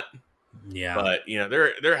not. Yeah. But, you know,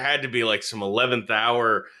 there had to be like some 11th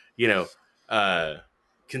hour, you know,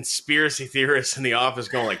 conspiracy theorists in the office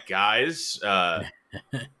going like, guys, have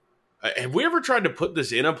we ever tried to put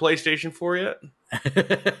this in a PlayStation 4 yet?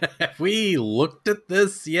 Have we looked at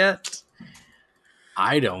this yet?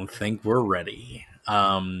 I don't think we're ready.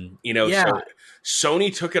 You know, so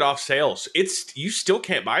Sony took it off sales. You still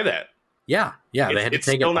can't buy that. Yeah, they had to take it off. It's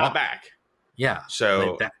still not back. Yeah.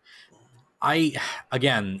 So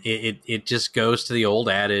it just goes to the old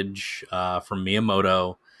adage from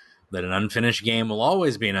Miyamoto that an unfinished game will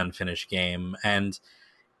always be an unfinished game. And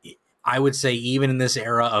I would say even in this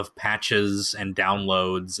era of patches and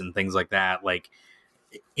downloads and things like that, like,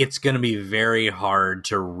 it's going to be very hard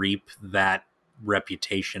to reap that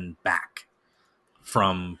reputation back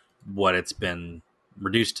from what it's been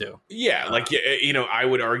reduced to. Yeah, like, you know, I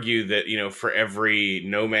would argue that, you know, for every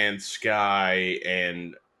No Man's Sky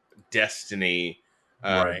and Destiny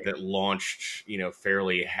that launched, you know,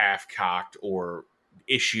 fairly half-cocked or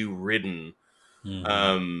issue-ridden,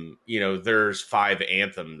 you know, there's 5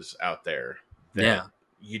 anthems out there that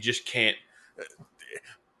you just can't.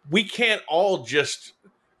 We can't all just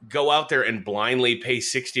go out there and blindly pay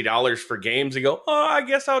 $60 for games and go, oh, I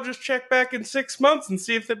guess I'll just check back in 6 months and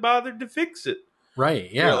see if they bothered to fix it.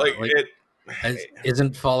 Right. Yeah. You know, like,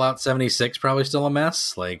 isn't Fallout 76 probably still a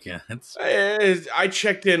mess? Like, I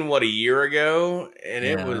checked in a year ago, and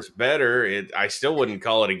it was better. I still wouldn't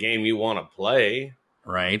call it a game you want to play.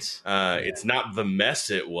 Right. It's not the mess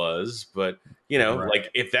it was, but, you know, like,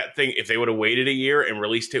 if they would have waited a year and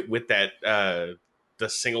released it with that the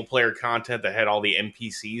single player content that had all the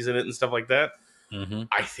NPCs in it and stuff like that,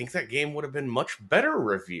 I think that game would have been much better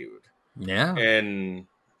reviewed. Yeah. And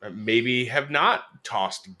maybe have not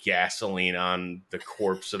tossed gasoline on the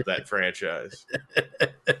corpse of that franchise.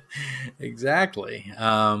 Exactly.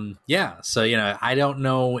 So, you know, I don't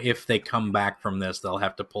know if they come back from this. They'll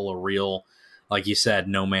have to pull a real, like you said,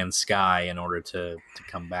 No Man's Sky in order to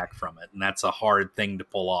come back from it. And that's a hard thing to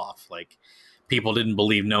pull off. Like, people didn't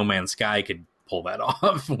believe No Man's Sky could pull that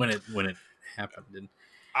off when it happened. And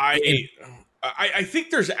I think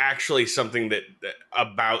there's actually something that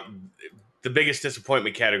about the biggest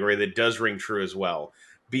disappointment category that does ring true as well,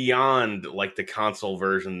 beyond like the console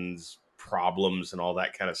versions problems and all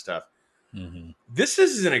that kind of stuff. This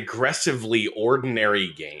is an aggressively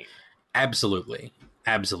ordinary game. Absolutely.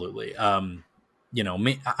 You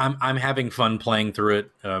know, I'm having fun playing through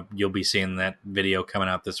it. You'll be seeing that video coming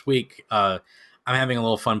out this week. I'm having a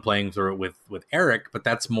little fun playing through it with Eric, but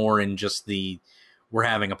that's more in just we're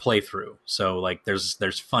having a playthrough. So like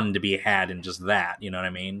there's fun to be had in just that, you know what I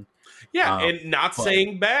mean? Yeah, and not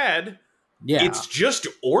saying bad. Yeah. It's just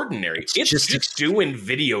ordinary. It's just doing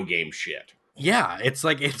video game shit. Yeah, it's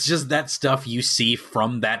just that stuff you see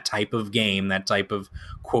from that type of game, that type of,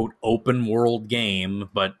 quote, open world game,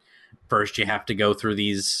 but first you have to go through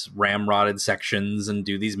these ramrodded sections and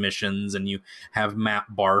do these missions, and you have map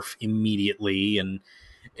barf immediately, and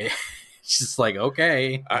it's just like,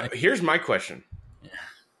 okay. Here's my question.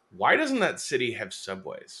 Why doesn't that city have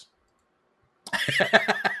subways?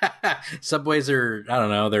 Subways are, I don't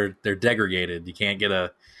know, they're degraded. You can't get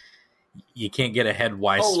a head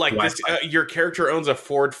wise. Oh, like this, your character owns a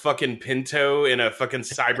Ford fucking Pinto in a fucking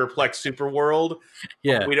cyberplex super world.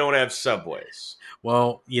 Yeah, we don't have subways.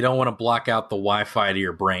 Well, you don't want to block out the Wi-Fi to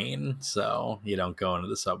your brain, so you don't go into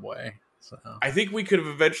the subway. So I think we could have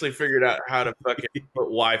eventually figured out how to fucking put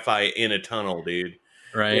Wi-Fi in a tunnel, dude.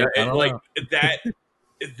 right, You know, I don't like know.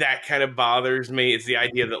 that kind of bothers me. It's the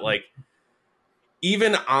idea that like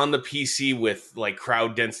even on the PC with like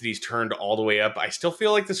crowd densities turned all the way up, I still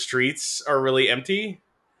feel like the streets are really empty.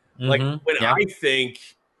 Like when Yeah. I think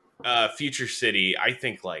Future City, I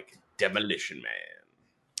think like Demolition Man.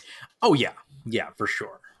 Oh yeah, yeah, for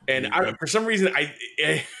sure. And for some reason,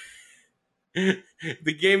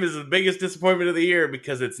 the game is the biggest disappointment of the year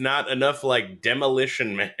because it's not enough like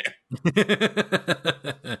Demolition Man.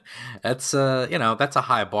 That's that's a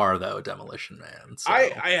high bar though, Demolition Man. So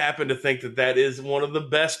I happen to think that is one of the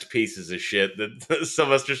best pieces of shit that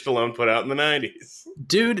Sylvester Stallone put out in the 90s.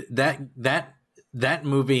 dude, that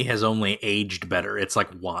movie has only aged better. It's like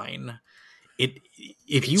wine. It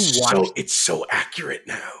if you watch It's so accurate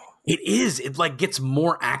now. it is. It like gets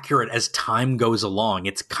more accurate as time goes along.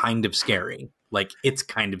 It's kind of scary. Like it's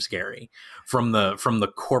kind of scary from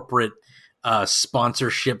the corporate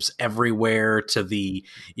sponsorships everywhere to the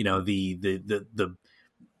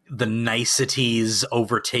the niceties Oh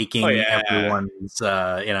overtaking yeah. everyone's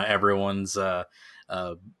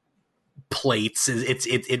plates.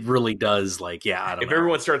 It really does. Like, yeah, I don't If know.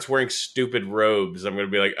 everyone starts wearing stupid robes, I'm going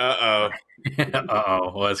to be like, uh-oh.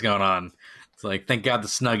 Uh-oh, what's going on? It's like, thank God the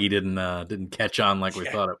Snuggie didn't catch on like we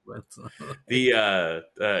thought it would. The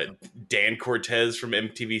Dan Cortez from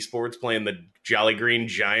MTV Sports playing the Jolly Green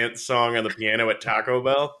Giant song on the piano at Taco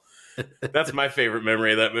Bell. That's my favorite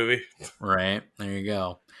memory of that movie. Right, there you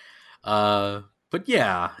go. But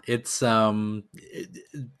yeah, it's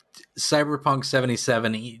Cyberpunk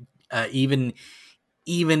 77, even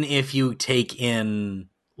if you take in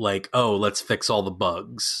like, oh, let's fix all the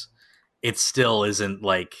bugs, it still isn't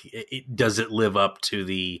like does it live up to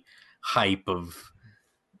the hype of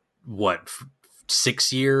what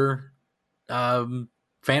 6 year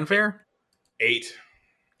fanfare? 8.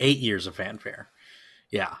 8 years of fanfare.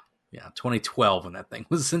 Yeah. 2012 when that thing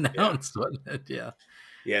was announced, Yeah. wasn't it? Yeah.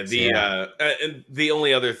 Yeah, So, yeah. and the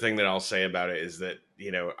only other thing that I'll say about it is that,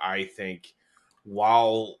 I think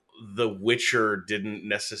while The Witcher didn't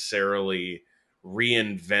necessarily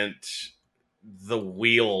reinvent the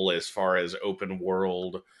wheel as far as open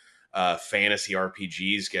world fantasy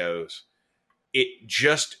RPGs goes, it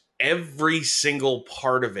just every single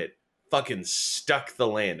part of it fucking stuck the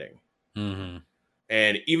landing. Mm-hmm.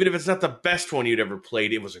 And even if it's not the best one you'd ever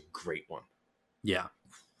played, it was a great one. Yeah.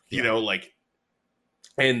 Like,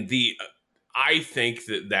 and I think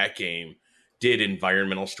that game did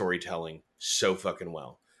environmental storytelling so fucking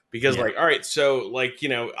well. Because, like, all right, so, like,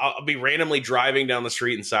 I'll be randomly driving down the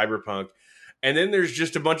street in Cyberpunk, and then there's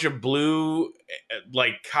just a bunch of blue,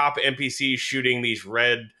 like, cop NPCs shooting these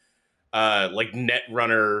red, like, net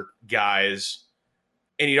runner guys,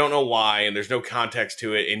 and you don't know why, and there's no context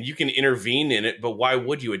to it, and you can intervene in it, but why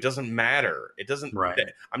would you? It doesn't matter. It doesn't, Right.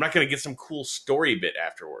 I'm not going to get some cool story bit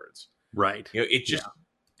afterwards. Right.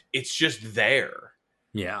 It's just there.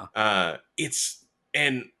 Yeah.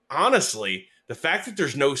 And honestly, the fact that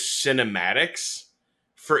there's no cinematics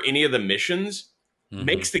for any of the missions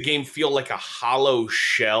makes the game feel like a hollow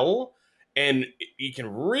shell. And you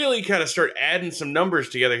can really kind of start adding some numbers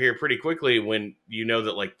together here pretty quickly when you know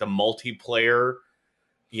that like the multiplayer,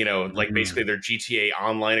 like basically their GTA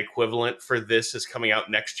Online equivalent for this is coming out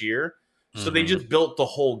next year. So they just built the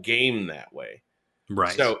whole game that way.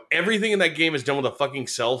 Right. So everything in that game is done with a fucking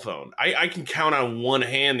cell phone. I can count on one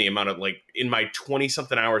hand the amount of like in my 20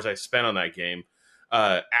 something hours I spent on that game,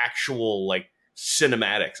 actual like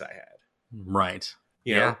cinematics I had. Right.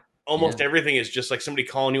 You know, almost everything is just like somebody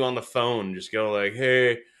calling you on the phone, just go like,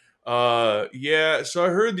 hey, yeah, so I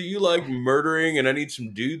heard that you like murdering and I need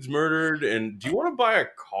some dudes murdered. And do you want to buy a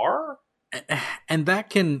car? And that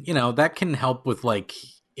can help with like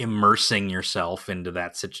immersing yourself into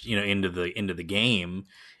that into the game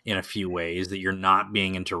in a few ways that you're not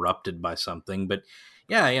being interrupted by something. But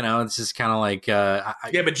yeah, it's just kind of like but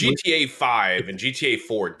GTA 5 and GTA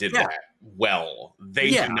 4 did that well. They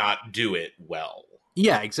did not do it well.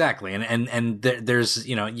 Yeah, exactly. And there's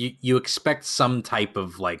you expect some type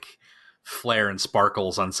of like flair and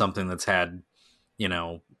sparkles on something that's had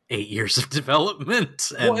 8 years of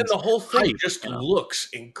development. And the whole thing just looks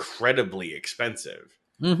incredibly expensive.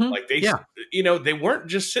 Like they weren't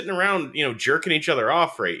just sitting around, jerking each other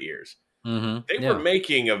off for 8 years. They were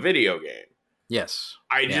making a video game. Yes.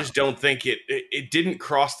 I just don't think it didn't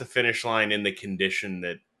cross the finish line in the condition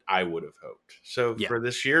that I would have hoped. So for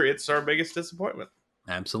this year, it's our biggest disappointment.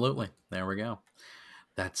 Absolutely. There we go.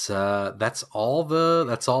 That's all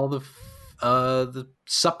the the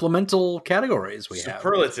supplemental categories we have.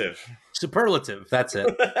 Superlative, that's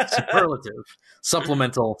it. Superlative,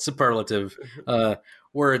 supplemental, superlative.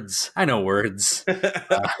 Words, I know words.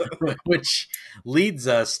 Which leads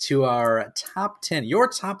us to our top 10, your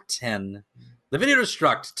top 10, the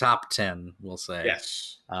VideoDestruct top 10, we'll say.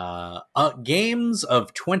 Yes. Games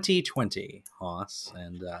of 2020, Hoss,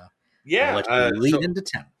 and yeah, I'll let you lead into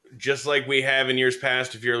 10. Just like we have in years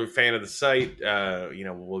past, if you're a fan of the site,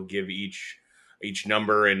 we'll give each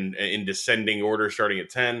number in descending order, starting at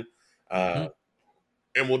 10. And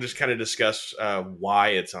we'll just kind of discuss why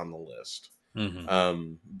it's on the list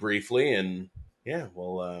briefly, and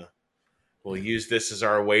we'll use this as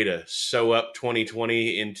our way to sew up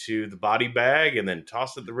 2020 into the body bag and then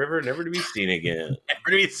toss it in the river, never to be seen again. Never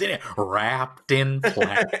to be seen, wrapped in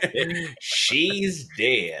plastic. She's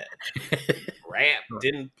dead, wrapped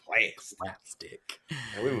in plastic.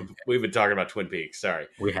 We've been talking about Twin Peaks. Sorry,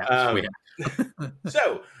 we have.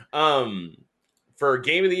 So, for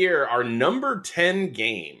Game of the Year, our number 10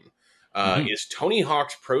 game is Tony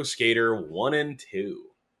Hawk's Pro Skater 1 and 2.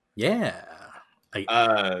 Yeah.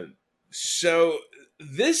 So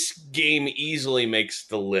this game easily makes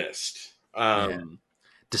the list.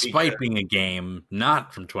 Despite being a game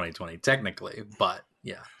not from 2020, technically, but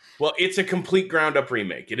yeah. Well, it's a complete ground-up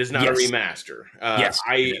remake. It is not a remaster. Yes.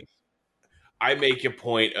 I make a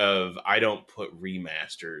point of I don't put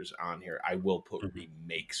remasters on here. I will put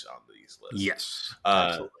remakes on these lists. Yes,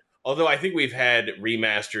 absolutely. Although I think we've had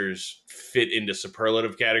remasters fit into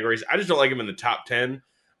superlative categories. I just don't like them in the top 10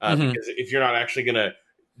 because if you're not actually going to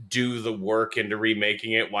do the work into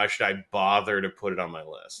remaking it, why should I bother to put it on my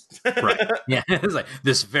list? Right. Yeah. It's like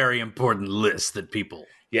this very important list that people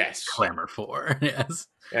clamor for. Yes.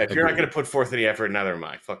 Yeah, if you're not going to put forth any effort, neither am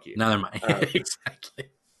I. Fuck you. Neither am I. Exactly.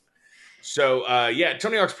 So,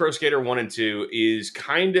 Tony Hawk's Pro Skater 1 and 2 is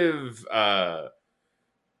kind of,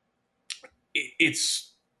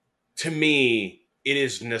 it's, to me, it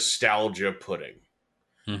is nostalgia pudding.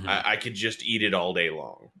 I could just eat it all day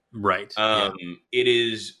long. Right. It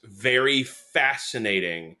is very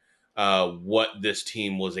fascinating what this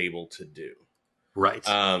team was able to do. Right.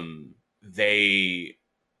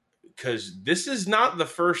 Because this is not the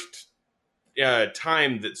first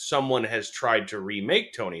time that someone has tried to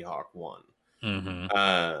remake Tony Hawk 1.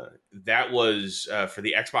 That was for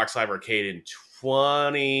the Xbox Live Arcade in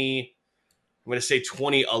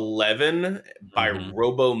 2011 by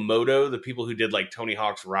Robomoto, the people who did like Tony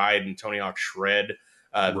Hawk's Ride and Tony Hawk's Shred,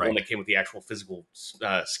 the one that came with the actual physical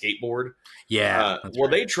skateboard. Yeah.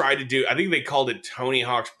 They tried to do, I think they called it Tony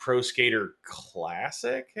Hawk's Pro Skater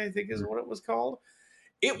Classic, I think is what it was called.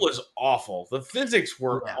 It was awful. The physics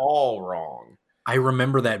were all wrong. I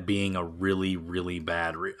remember that being a really, really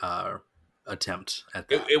bad attempt at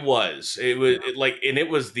that. It was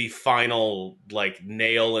the final like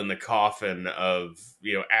nail in the coffin of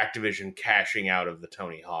Activision cashing out of the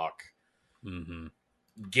Tony Hawk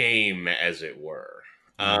game, as it were.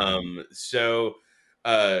 So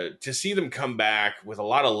to see them come back with a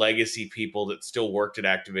lot of legacy people that still worked at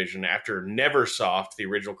Activision after Neversoft, the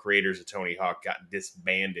original creators of Tony Hawk, got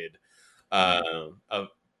disbanded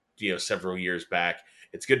several years back.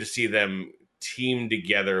 It's good to see them team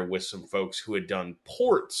together with some folks who had done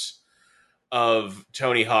ports of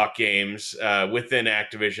Tony Hawk games within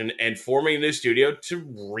Activision and forming a new studio to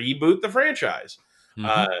reboot the franchise.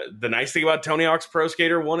 The nice thing about Tony Hawk's Pro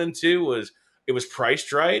Skater 1 and 2 was it was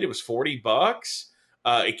priced right. It was $40.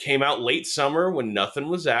 It came out late summer when nothing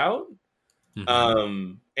was out.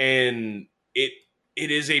 And it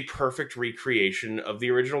is a perfect recreation of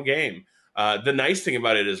the original game. The nice thing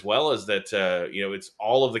about it as well is that, it's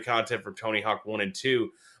all of the content from Tony Hawk 1 and 2,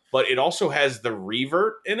 but it also has the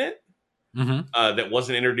revert in it that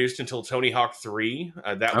wasn't introduced until Tony Hawk 3.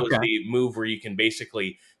 That was the move where you can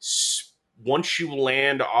basically, once you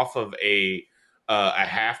land off of a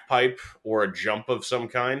half pipe or a jump of some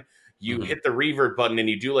kind, you hit the revert button and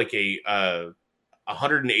you do like a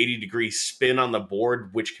 180-degree spin on the board,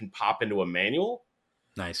 which can pop into a manual.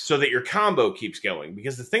 Nice. So that your combo keeps going.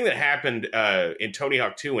 Because the thing that happened in Tony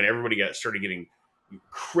Hawk 2 when everybody started getting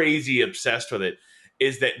crazy obsessed with it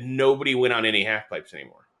is that nobody went on any half pipes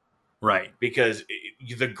anymore. Right. Because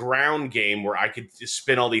the ground game where I could just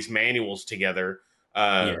spin all these manuals together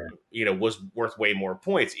was worth way more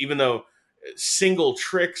points. Even though single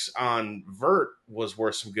tricks on vert was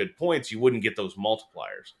worth some good points, you wouldn't get those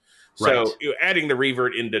multipliers. So adding the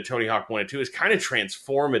revert into Tony Hawk 1 and 2 is kind of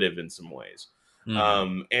transformative in some ways.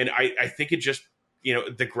 And I think it just,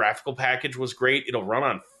 the graphical package was great. It'll run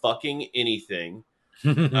on fucking anything.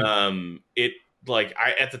 At the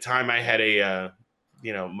time I had a,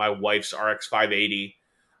 my wife's RX 580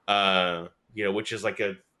 which is like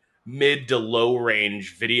a mid to low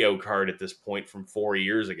range video card at this point from 4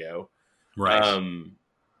 years ago. Right.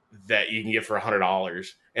 That you can get for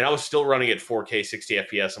 $100, and I was still running at 4K 60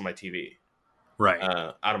 FPS on my TV, Right.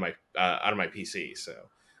 out of my PC. So,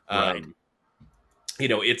 Right.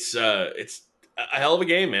 it's a hell of a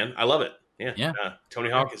game, man. I love it. Yeah. Yeah. Tony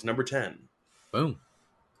Hawk is number 10. Boom.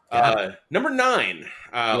 Got Number 9,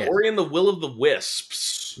 Yes. Ori and the Will of the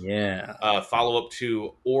Wisps. Yeah. Follow up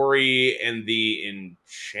to Ori and the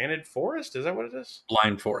Enchanted Forest. Is that what it is?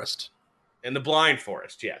 Blind Forest. And the Blind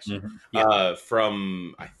Forest, yes. Mhm. Yeah.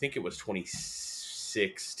 From I think it was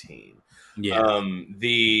 2016. Yeah.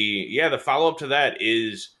 The follow up to that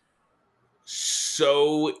is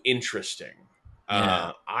so interesting.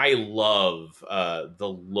 Yeah. I love the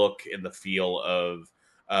look and the feel of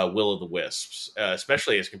Will of the Wisps,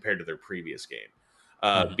 especially as compared to their previous game,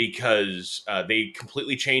 because they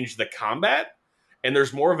completely changed the combat, and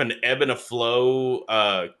there's more of an ebb and a flow.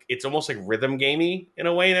 It's almost like rhythm gamey in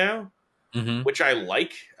a way now. Mm-hmm. Which I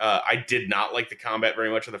like. I did not like the combat very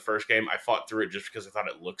much in the first game. I fought through it just because I thought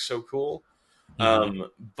it looked so cool.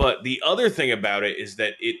 But the other thing about it is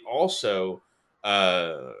that it also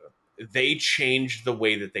they changed the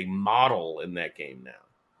way that they model in that game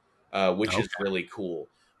now, which is really cool.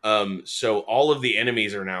 So all of the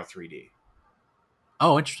enemies are now 3D.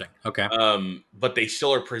 Oh, interesting. Okay. But they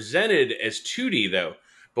still are presented as 2D though.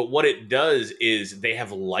 But what it does is they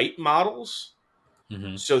have light models.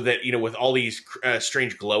 Mm-hmm. So that, with all these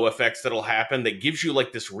strange glow effects that'll happen, that gives you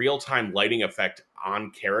like this real-time lighting effect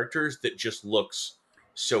on characters that just looks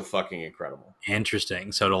so fucking incredible.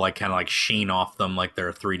 Interesting. So to like kind of like sheen off them like they're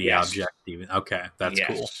a 3D object even. Okay, that's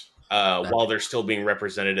cool. While they're still being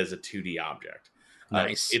represented as a 2D object.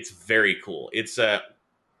 Nice. It's very cool. It's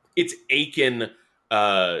akin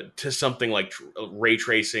to something like ray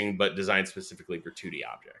tracing, but designed specifically for 2D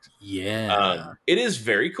objects. Yeah. It is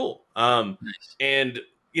very cool. Nice. And,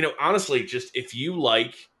 honestly, just if you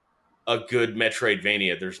like a good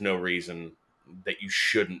Metroidvania, there's no reason that you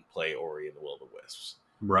shouldn't play Ori and the Will of the Wisps.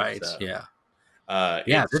 Right. So, yeah.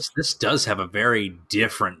 This does have a very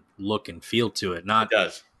different look and feel to it. Not it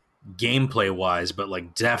does. Gameplay wise, but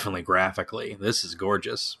like definitely graphically. This is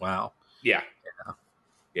gorgeous. Wow. Yeah.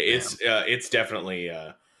 It's definitely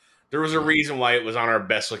there was a reason why it was on our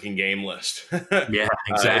best looking game list. Yeah,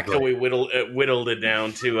 exactly. Until we whittled it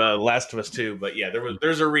down to Last of Us 2, but yeah,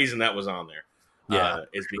 there's a reason that was on there. Yeah,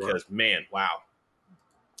 is because man, wow,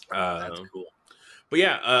 that's cool. But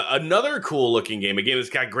yeah, another cool looking game, a game that's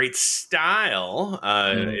got great style,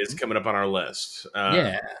 is coming up on our list.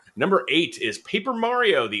 Number 8 is Paper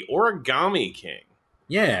Mario: The Origami King.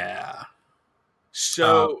 Yeah.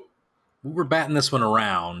 So we were batting this one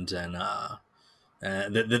around, and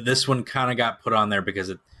this one kind of got put on there because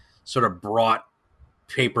it sort of brought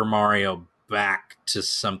Paper Mario back to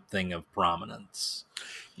something of prominence.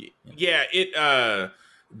 Yeah,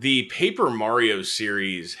 the Paper Mario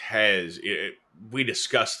series has. We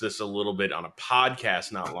discussed this a little bit on a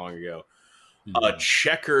podcast not long ago. A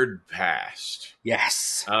checkered past.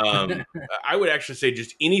 Yes. I would actually say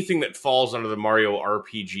just anything that falls under the Mario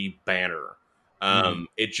RPG banner.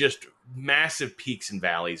 It just massive peaks and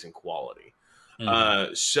valleys in quality.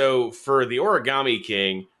 So for the Origami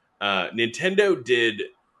King, Nintendo did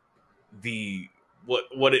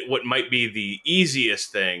what might be the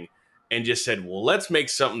easiest thing, and just said, "Well, let's make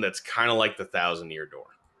something that's kind of like the Thousand Year Door."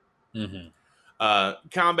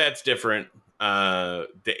 Combat's different.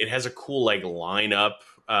 It has a cool like lineup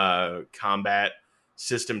combat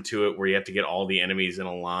system to it, where you have to get all the enemies in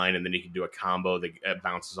a line, and then you can do a combo that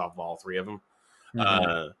bounces off of all three of them.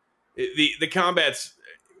 The combat's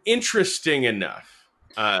interesting enough.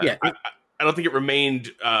 I don't think it remained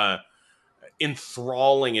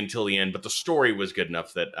enthralling until the end, but the story was good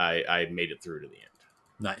enough that I made it through to the end.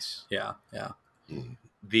 Nice. Yeah.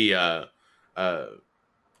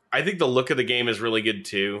 I think the look of the game is really good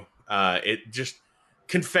too. It just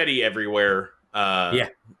confetti everywhere. Like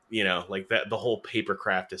that. The whole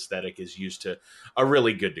papercraft aesthetic is used to a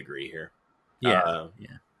really good degree here.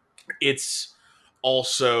 It's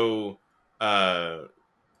also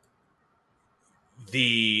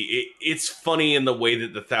it's funny in the way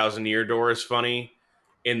that the Thousand Year Door is funny,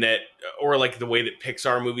 in that, or like the way that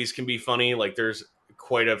Pixar movies can be funny. Like there's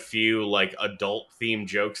quite a few like adult themed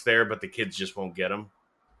jokes there, but the kids just won't get them.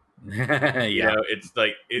 It's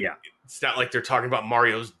like it's not like they're talking about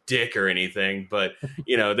Mario's dick or anything, but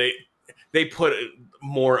they put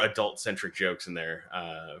more adult centric jokes in there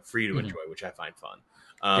for you to enjoy, which I find fun.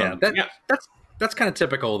 That's kind of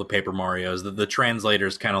typical of the Paper Marios. The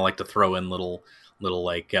translators kind of like to throw in little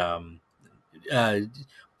like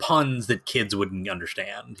puns that kids wouldn't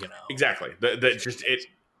understand. Exactly.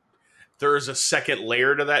 There's a second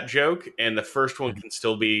layer to that joke, and the first one can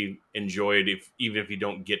still be enjoyed even if you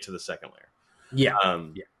don't get to the second layer. Yeah,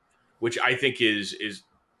 Which I think is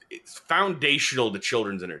it's foundational to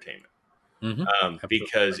children's entertainment.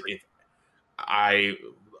 Because if I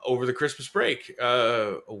over the Christmas break,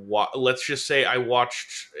 let's just say I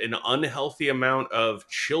watched an unhealthy amount of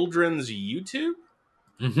children's YouTube.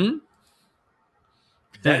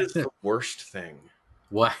 That is the worst thing.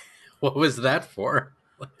 What was that for?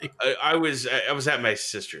 I was at my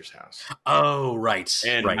sister's house. Oh, right.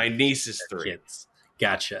 And right. my niece is 3. Kids.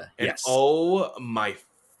 Gotcha. And yes. oh my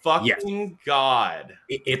fucking God.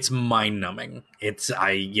 It's mind numbing. Thank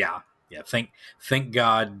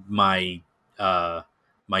God my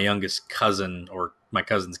youngest cousin, or my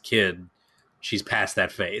cousin's kid, she's past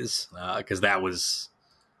that phase, because that was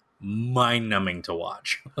mind numbing to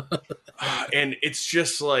watch. And it's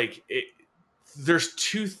just like there's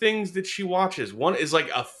 2 things that she watches. One is like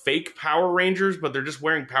a fake Power Rangers, but they're just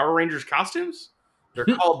wearing Power Rangers costumes. They're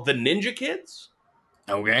called the Ninja Kids.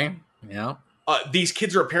 Okay. Yeah. These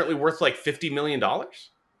kids are apparently worth like $50 million.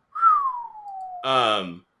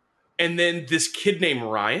 And then this kid named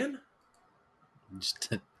Ryan.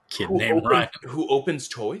 Just a kid named Ryan. Who opens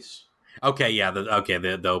toys. Okay, yeah.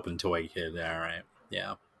 The open toy kid. All right.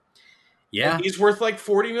 Yeah. Yeah. And he's worth like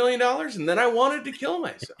 $40 million, and then I wanted to kill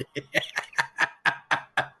myself.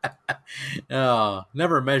 Oh,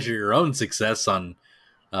 never measure your own success on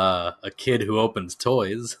a kid who opens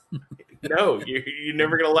toys. No, you're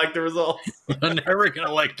never going to like the results. You're never going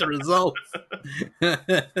to like the results.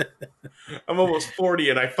 I'm almost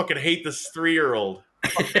 40, and I fucking hate this 3-year-old.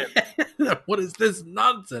 What is this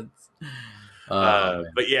nonsense?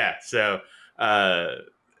 But yeah, so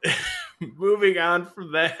moving on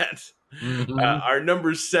from that, our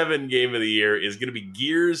number 7 game of the year is going to be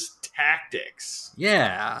Gears Tactics.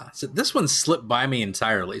 Yeah, so this one slipped by me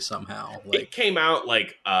entirely somehow. It came out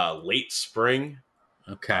like late spring.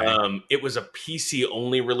 Okay. It was a PC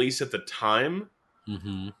only release at the time.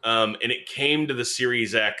 And it came to the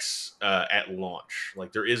Series X at launch.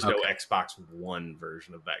 Like there is no Xbox One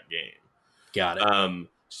version of that game. Got it.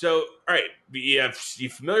 So, all right, you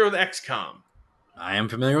familiar with XCOM? I am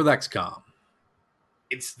familiar with XCOM.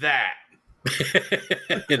 It's that.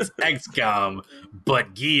 It's XCOM,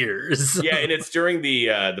 but Gears. Yeah, and it's during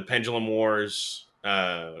the Pendulum Wars.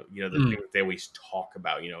 The thing that they always talk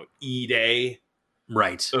about. E-Day,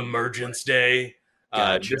 right? Emergence Day.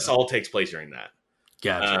 Gotcha. This all takes place during that.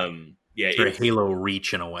 Gotcha. Yeah, it's Halo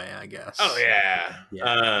Reach in a way, I guess. Oh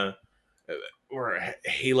yeah. Or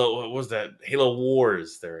Halo. What was that? Halo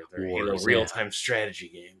Wars. Their Halo real-time strategy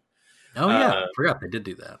game. Oh yeah, I forgot they did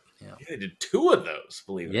do that. Yeah, they did 2 of those.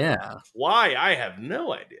 Believe it. Yeah. Why? I have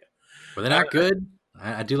no idea. Were they not good?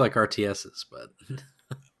 I do like RTSs, but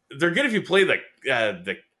they're good if you play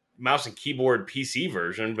the mouse and keyboard PC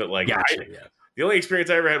version. But like, the only experience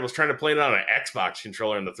I ever had was trying to play it on an Xbox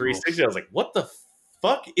controller in the 360. I was like, what the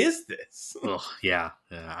fuck is this? Yeah.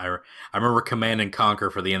 I remember Command and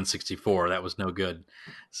Conquer for the N64. That was no good.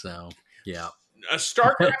 So yeah, a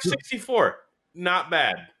StarCraft 64, not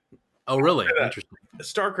bad. Oh really? Interesting.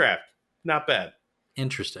 StarCraft, not bad.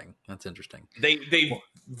 Interesting. That's interesting. They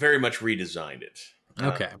very much redesigned it.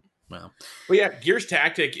 Okay. Well, but yeah, Gears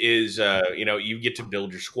Tactic is you get to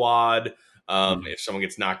build your squad. If someone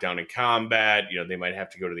gets knocked down in combat, they might have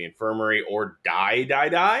to go to the infirmary or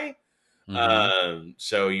die.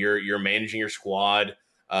 So you're managing your squad,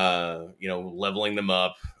 leveling them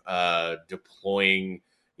up, deploying,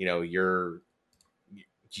 your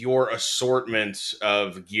assortment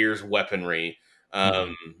of Gears weaponry.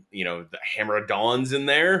 The Hammer of Dawn's in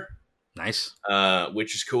there. Nice.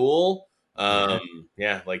 Which is cool. It's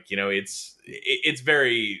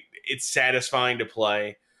satisfying to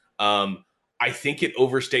play. I think it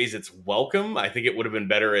overstays its welcome. I think it would have been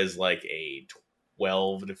better as like a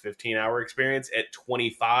 12 to 15 hour experience. At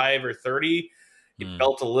 25 or 30, it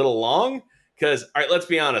felt a little long. Because, all right, let's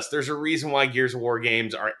be honest. There's a reason why Gears of War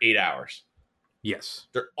games are 8 hours. Yes.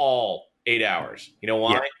 They're all 8 hours. You know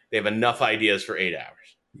why? Yeah. They have enough ideas for 8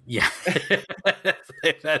 hours. Yeah.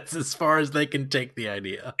 That's as far as they can take the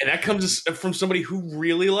idea. And that comes from somebody who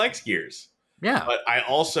really likes Gears. Yeah. But I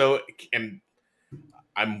also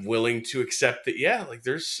I'm willing to accept that,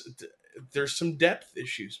 there's some depth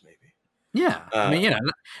issues maybe. Yeah.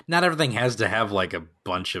 Not everything has to have like a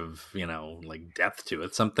bunch of, like depth to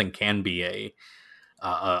it. Something can be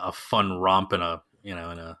a fun romp in a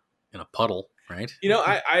puddle, right?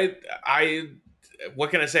 I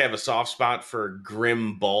what can I say? I have a soft spot for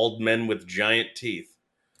grim bald men with giant teeth.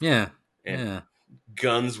 Yeah. And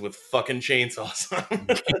guns with fucking chainsaws on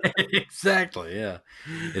them. Exactly. Yeah,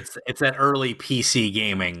 it's that early PC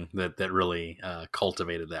gaming that really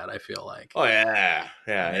cultivated that. I feel like. Oh yeah,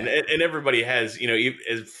 yeah, and everybody has, you know,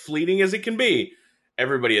 as fleeting as it can be,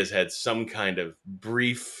 everybody has had some kind of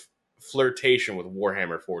brief flirtation with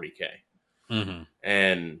Warhammer 40K, Mm-hmm.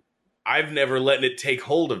 and I've never let it take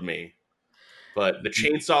hold of me. But the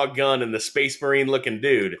chainsaw gun and the Space Marine looking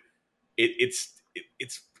dude, it's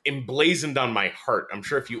emblazoned on my heart. I'm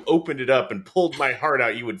sure if you opened it up and pulled my heart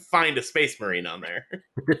out, you would find a Space Marine on there.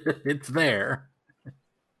 It's there.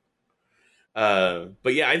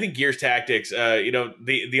 But yeah, I think Gears Tactics. You know,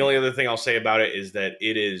 the only other thing I'll say about it is that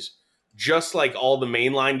it is just like all the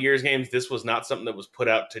mainline Gears games. This was not something that was put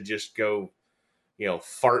out to just go, you know,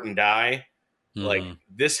 fart and die. Like Mm-hmm.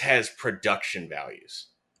 this has production values.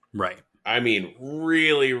 Right. I mean,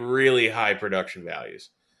 really, really high production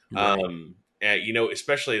values. Right. You know,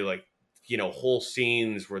 especially like, you know, whole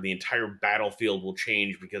scenes where the entire battlefield will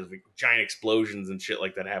change because of giant explosions and shit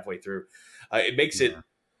like that halfway through. It makes it Yeah.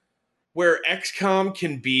 where XCOM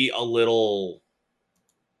can be a little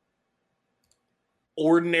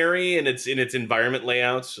ordinary in its environment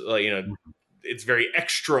layouts. You know, it's very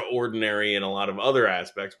extraordinary in a lot of other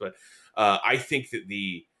aspects, but I think that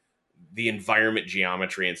the environment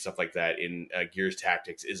geometry and stuff like that in Gears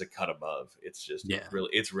Tactics is a cut above. It's just Yeah.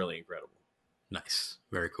 it's really incredible. Nice.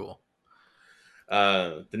 Very cool.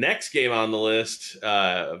 The next game on the list,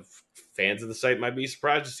 fans of the site might be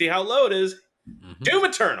surprised to see how low it is. Mm-hmm. Doom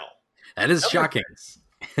Eternal. That is Number shocking.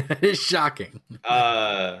 That is shocking.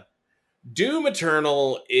 Doom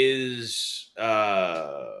Eternal is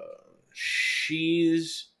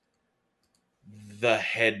she's the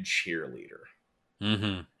head cheerleader.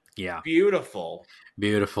 Mm-hmm. Yeah. Beautiful,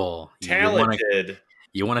 Beautiful. talented.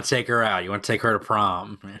 You want to take her out. You want to take her to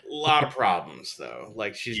prom. A lot of problems though.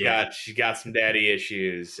 Like she's got some daddy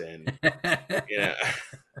issues, and you know,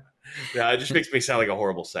 it just makes me sound like a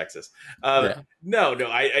horrible sexist. Yeah. No,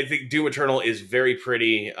 I think Doom Eternal is very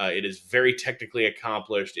pretty. It is very technically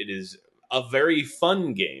accomplished. It is a very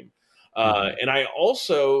fun game, and I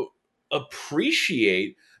also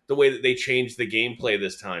appreciate the way that they changed the gameplay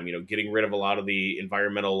this time. You know, getting rid of a lot of the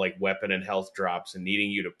environmental like weapon and health drops, and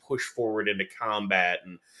needing you to push forward into combat,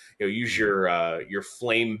 and you know, use your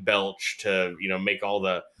flame belch to, you know, make all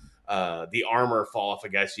the armor fall off a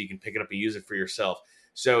guy so you can pick it up and use it for yourself.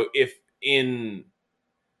 So if in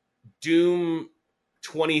Doom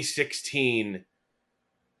 2016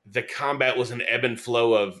 the combat was an ebb and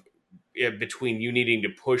flow of between you needing to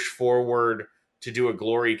push forward to do a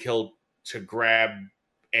glory kill to grab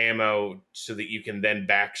ammo so that you can then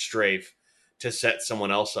back strafe to set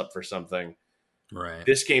someone else up for something. Right.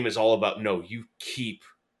 This game is all about, no, you keep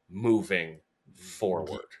moving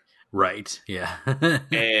forward. Right. Yeah.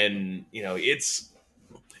 And, you know,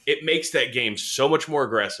 it makes that game so much more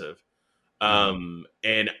aggressive.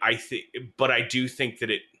 And I do think that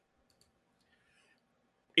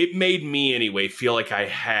it made me anyway feel like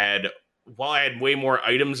while I had way more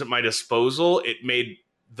items at my disposal, it made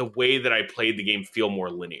the way that I played the game feel more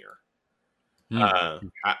linear.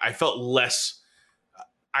 I felt less.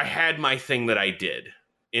 I had my thing that I did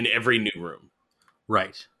in every new room.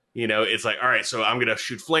 Right. You know, it's like, all right, so I'm going to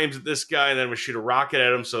shoot flames at this guy, and then I'm going to shoot a rocket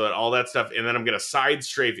at him, so that all that stuff, and then I'm going to side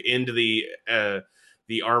strafe into the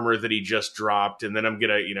armor that he just dropped, and then I'm going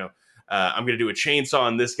to, you know, I'm going to do a chainsaw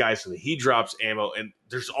on this guy so that he drops ammo, and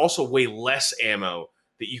there's also way less ammo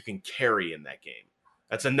that you can carry in that game.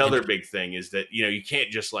 That's another big thing, is that, you know, you can't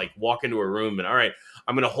just like walk into a room and, all right,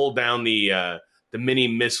 I'm going to hold down the mini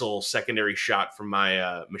missile secondary shot from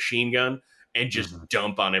my machine gun and just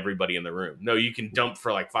dump on everybody in the room. No, you can dump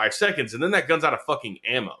for like 5 seconds, and then that gun's out of fucking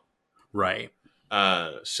ammo. Right.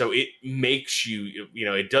 So it makes you, you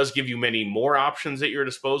know, it does give you many more options at your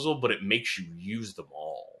disposal, but it makes you use them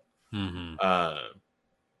all.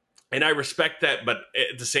 And I respect that, but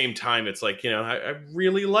at the same time, it's like, you know, I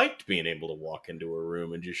really liked being able to walk into a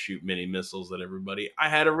room and just shoot mini missiles at everybody. I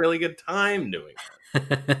had a really good time doing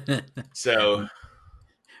that. So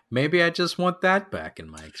maybe I just want that back in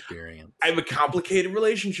my experience. I have a complicated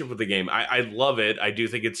relationship with the game. I love it. I do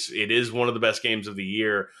think it is one of the best games of the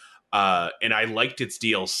year. And I liked its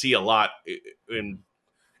DLC a lot. And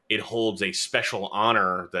it holds a special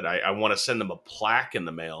honor that I want to send them a plaque in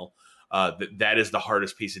the mail. That is the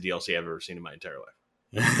hardest piece of DLC I've ever seen in my entire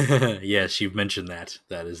life. Yes, you've mentioned that.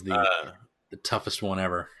 That is the toughest one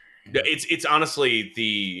ever. It's honestly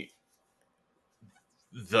the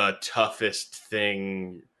toughest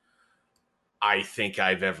thing I think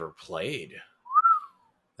I've ever played.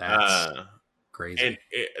 That's crazy.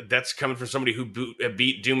 That's coming from somebody who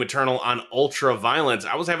beat Doom Eternal on ultra violence.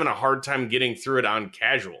 I was having a hard time getting through it on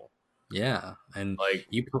casual. Yeah, and Like,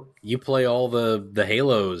 you play all the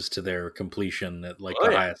Halos to their completion at like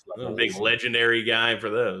the highest I'm a levels. big legendary guy for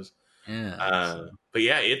those. Yeah, But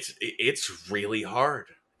yeah, it's really hard.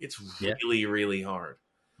 It's really really hard.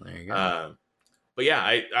 there you go. But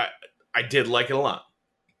yeah, I did like it a lot.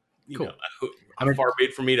 Cool. Far be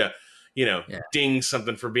it for me to, yeah. ding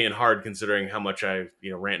something for being hard, considering how much I,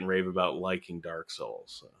 rant and rave about liking Dark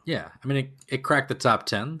Souls. So. Yeah, I mean, it cracked the top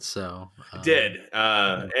 10, so It did,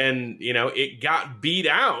 and it got beat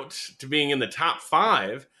out to being in the top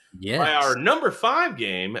 5 by our number 5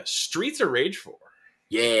 game, Streets of Rage 4.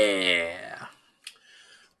 Yeah,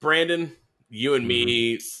 Brandon, you and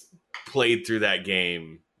me played through that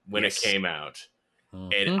game when it came out.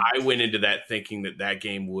 And I went into that thinking that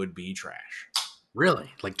game would be trash.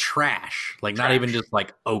 Really? Like trash? Like not even just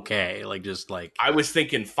like okay, like just like I was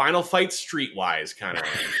thinking Final Fight Streetwise kind of.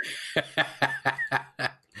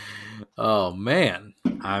 Oh man.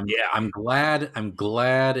 I'm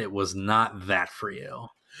glad it was not that for you.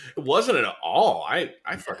 It wasn't at all. I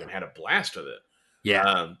fucking had a blast with it.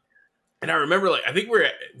 Yeah. And I remember I think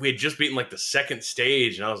we had just beaten the second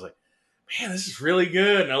stage, and I was like, man, this is really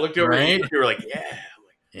good. And I looked over at you, and you were like, yeah.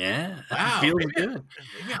 Yeah, wow, feels good.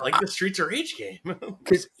 Maybe I like the Streets of Rage game.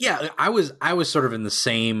 Because I was sort of in the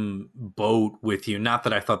same boat with you. Not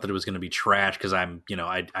that I thought that it was going to be trash, because I'm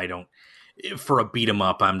I don't, for a beat 'em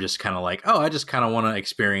up, I'm just kind of like, oh, I just kind of want to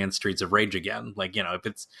experience Streets of Rage again. Like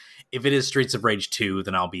if it is Streets of Rage 2,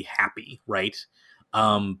 then I'll be happy, right?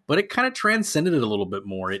 But it kind of transcended it a little bit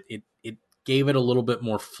more. It gave it a little bit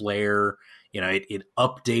more flair. It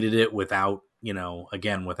updated it without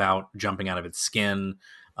again without jumping out of its skin.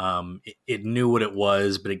 It knew what it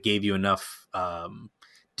was, but it gave you enough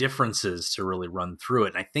differences to really run through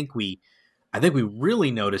it. And I think we really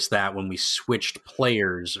noticed that when we switched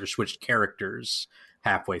players or switched characters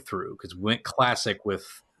halfway through, because we went classic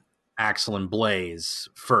with Axel and Blaze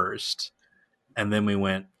first, and then we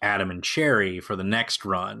went Adam and Cherry for the next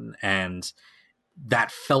run, and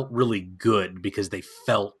that felt really good because they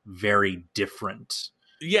felt very different.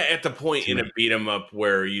 Yeah, at the point in a beat 'em up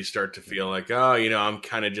where you start to feel like, oh, I'm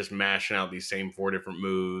kind of just mashing out these same 4 different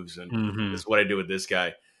moves, and this is what I do with this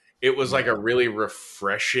guy. It was like a really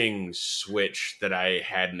refreshing switch that I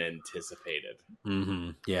hadn't anticipated.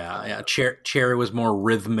 Yeah. Cherry was more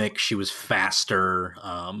rhythmic. She was faster.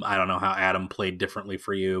 I don't know how Adam played differently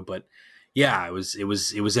for you, but yeah, it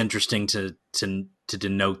was interesting to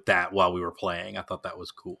denote that while we were playing. I thought that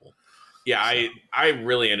was cool. Yeah, so. I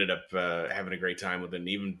really ended up having a great time with it,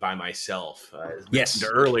 even by myself. As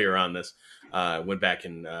mentioned earlier on this, went back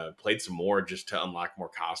and played some more just to unlock more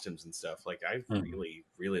costumes and stuff. Like, I really,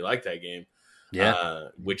 really liked that game. Yeah.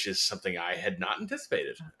 Which is something I had not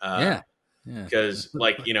anticipated. Yeah. Because,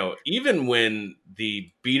 even when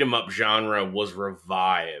the beat 'em up genre was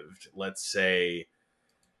revived, let's say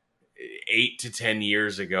 8 to 10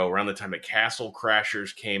 years ago, around the time that Castle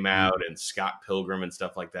Crashers came out and Scott Pilgrim and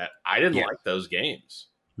stuff like that, I didn't like those games.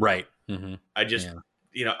 Right. I just,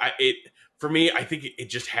 for me, I think it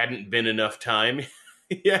just hadn't been enough time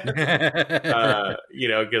yet.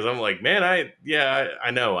 Because I'm like, man, I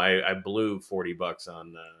know I blew $40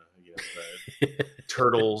 on, the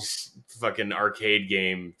Turtles fucking arcade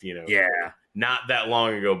game, not that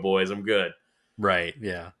long ago, boys. I'm good. Right.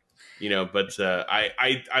 Yeah. But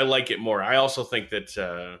I like it more. I also think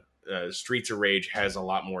that Streets of Rage has a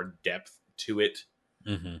lot more depth to it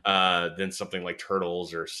than something like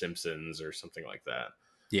Turtles or Simpsons or something like that.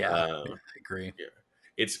 Yeah, I agree. Yeah.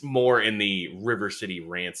 It's more in the River City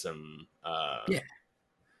Ransom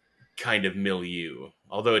kind of milieu,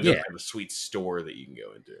 although it does have a sweet store that you can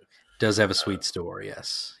go into. Does have a sweet store,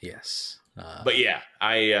 yes. But yeah,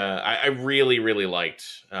 I really, really liked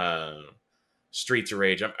Streets of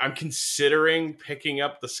Rage. I'm considering picking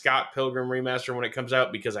up the Scott Pilgrim remaster when it comes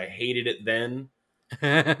out because I hated it then.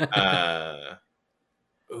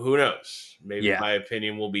 Who knows? Maybe my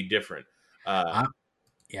opinion will be different.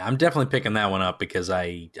 I'm definitely picking that one up because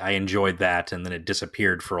I enjoyed that, and then it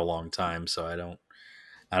disappeared for a long time, so I don't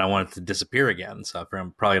want it to disappear again. So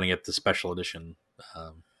I'm probably gonna get the special edition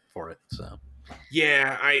for it. So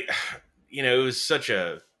yeah, it was such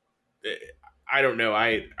a, I don't know.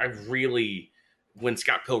 I really, when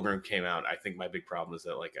Scott Pilgrim came out, I think my big problem is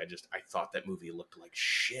that I thought that movie looked like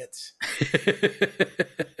shit.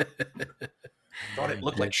 Thought it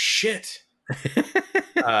looked like shit.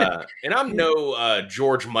 And I'm no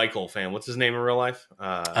George Michael fan. What's his name in real life?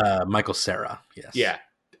 Michael Cera. Yes. Yeah.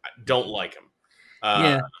 Don't like him.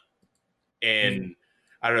 And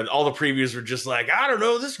I don't know. All the previews were just like, I don't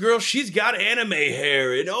know, this girl, she's got anime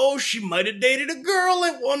hair, and oh, she might have dated a girl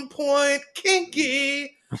at one point,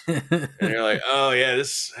 kinky. And you're like, oh yeah,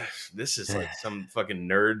 this is like some fucking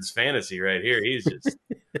nerd's fantasy right here. He's just,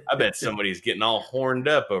 I bet somebody's getting all horned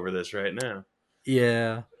up over this right now.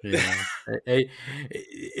 Yeah.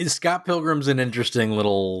 Scott Pilgrim's an interesting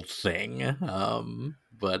little thing,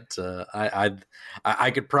 but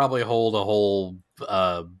I could probably hold a whole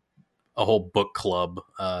book club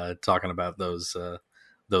talking about those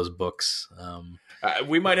books.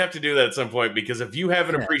 We might have to do that at some point, because if you have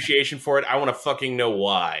an appreciation for it, I want to fucking know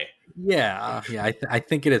why. Yeah, I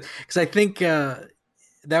think it is, because I think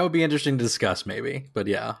that would be interesting to discuss, maybe. But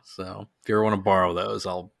yeah, so if you ever want to borrow those,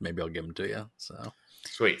 I'll give them to you. So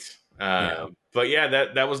sweet. But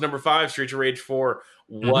yeah, that was number 5, Streets of Rage 4.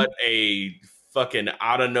 What a fucking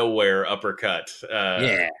out of nowhere uppercut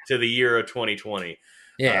to the year of 2020.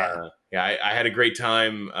 I had a great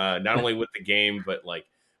time, not only with the game, but like,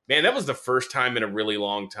 man, that was the first time in a really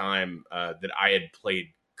long time that I had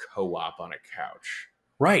played co-op on a couch.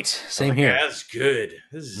 Right, same here. That's good.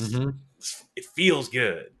 This is, it feels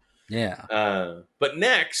good. Yeah. But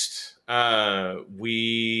next, we're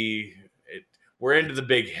into the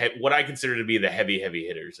big, what I consider to be the heavy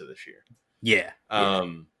hitters of this year. Yeah.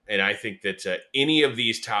 And I think that any of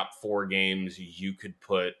these top 4 games you could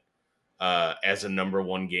put as a number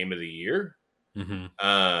 1 game of the year, and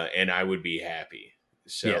I would be happy.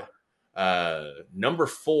 So, number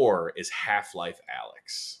 4 is Half-Life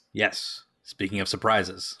Alyx. Yes. Speaking of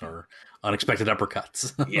surprises or unexpected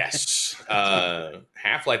uppercuts. Yes.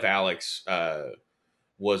 Half-Life Alyx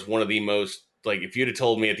was one of the most, like, if you'd have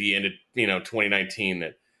told me at the end of 2019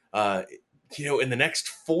 that in the next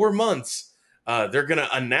 4 months they're going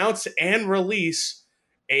to announce and release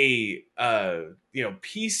a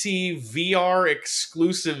PC VR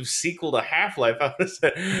exclusive sequel to Half-Life, I would have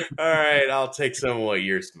said, all right, I'll take some of what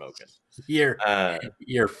you're smoking. You're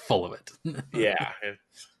full of it. Yeah.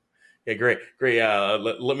 Yeah, great.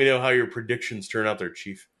 Let me know how your predictions turn out there,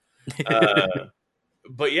 Chief.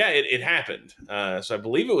 But yeah, it happened. So I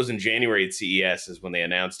believe it was in January at CES is when they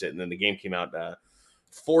announced it, and then the game came out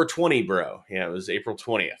 4/20, bro. Yeah, it was April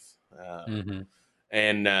 20th.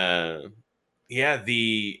 And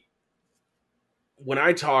when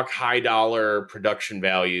I talk high dollar production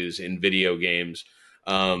values in video games,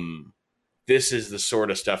 this is the sort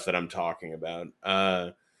of stuff that I'm talking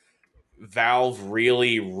about. Valve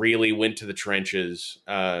really, really went to the trenches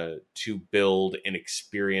to build an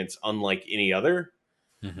experience unlike any other,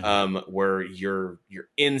 where you're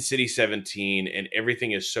in City 17 and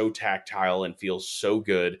everything is so tactile and feels so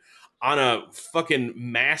good on a fucking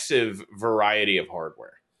massive variety of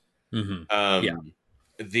hardware.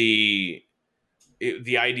 The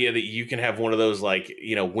idea that you can have one of those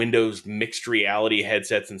Windows mixed reality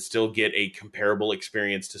headsets and still get a comparable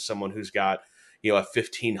experience to someone who's got a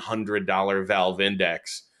 $1,500 Valve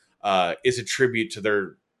Index is a tribute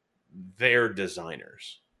to their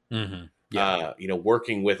designers.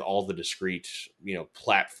 Working with all the discrete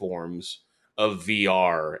platforms of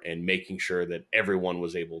VR and making sure that everyone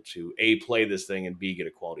was able to A, play this thing, and B, get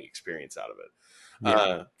a quality experience out of it.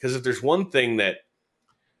 Because if there's one thing that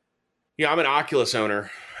I'm an Oculus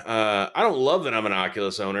owner. I don't love that I'm an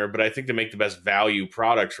Oculus owner, but I think they make the best value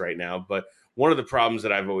products right now. But one of the problems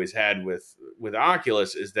that I've always had with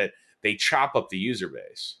Oculus is that they chop up the user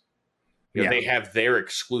base. They have their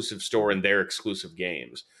exclusive store and their exclusive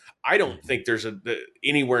games. I don't think there's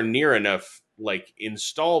anywhere near enough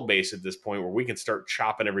install base at this point where we can start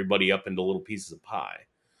chopping everybody up into little pieces of pie.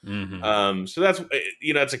 So that's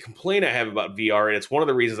it's a complaint I have about VR, and it's one of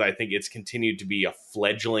the reasons I think it's continued to be a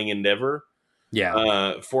fledgling endeavor.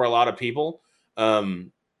 For a lot of people.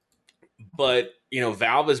 But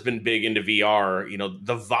Valve has been big into VR.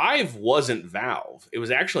 The Vive wasn't Valve; it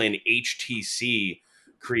was actually an HTC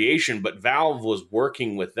creation, but Valve was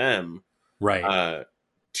working with them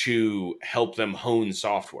to help them hone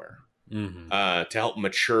software. To help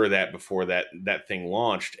mature that before that thing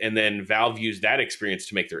launched. And then Valve used that experience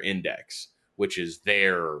to make their Index, which is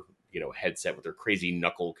their headset with their crazy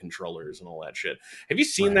knuckle controllers and all that shit. Have you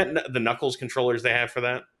seen the Knuckles controllers they have for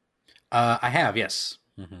that? I have, yes.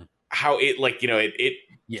 How it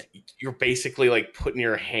you're basically putting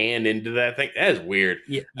your hand into that thing. That is weird.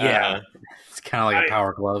 It's kind of like a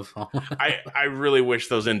power glove. I really wish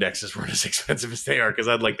those Indexes weren't as expensive as they are, because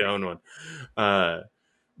I'd like to own one.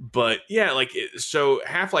 But yeah, so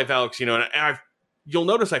Half-Life Alyx, and you'll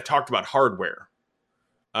notice I've talked about hardware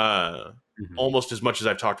almost as much as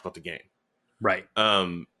I've talked about the game. Right.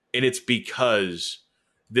 And it's because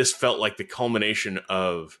this felt like the culmination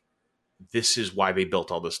of, this is why they built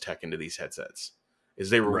all this tech into these headsets. is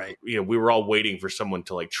they were, Right. we were all waiting for someone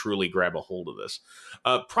to like truly grab a hold of this.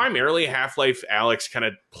 Primarily, Half-Life Alyx kind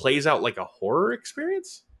of plays out like a horror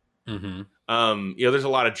experience. Mm-hmm. There's a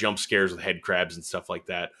lot of jump scares with head crabs and stuff like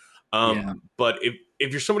that. Yeah. But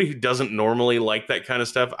if you're somebody who doesn't normally like that kind of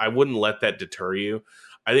stuff, I wouldn't let that deter you.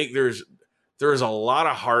 I think there's a lot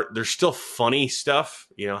of heart. There's still funny stuff.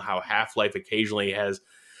 How Half-Life occasionally has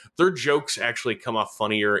their jokes actually come off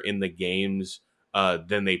funnier in the games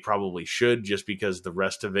than they probably should, just because the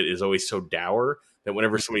rest of it is always so dour that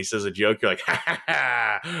whenever somebody says a joke, you're like, ha ha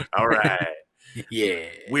ha, all right. Yeah.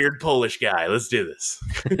 Weird Polish guy. Let's do this.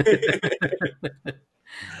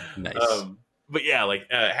 Nice. But yeah,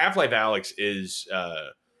 like Half-Life Alyx is,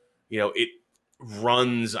 it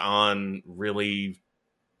runs on really,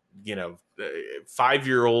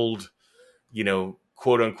 5-year-old,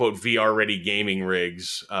 quote unquote VR ready gaming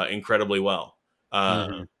rigs incredibly well.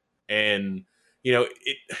 Mm-hmm. And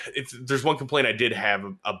there's one complaint I did have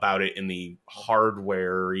about it in the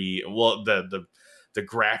hardware-y, well, the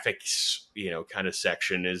graphics, kind of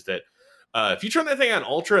section is that if you turn that thing on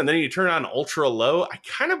ultra and then you turn it on ultra low, I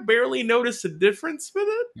kind of barely notice a difference with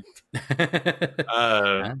it.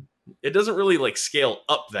 It doesn't really like scale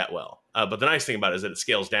up that well. But the nice thing about it is that it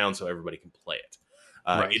scales down so everybody can play it.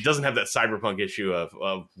 Right. It doesn't have that cyberpunk issue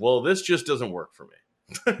of well, this just doesn't work for me.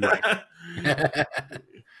 Right.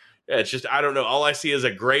 Yeah, it's just, I don't know. All I see is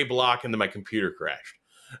a gray block and then my computer crashed.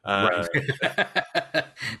 Right.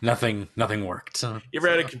 Nothing worked. You ever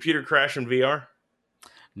had a computer crash in VR?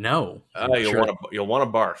 No. You'll want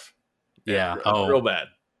to barf. Yeah. Real bad.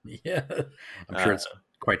 Yeah. I'm sure it's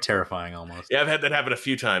quite terrifying almost. Yeah, I've had that happen a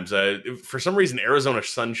few times. For some reason, Arizona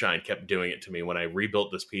Sunshine kept doing it to me when I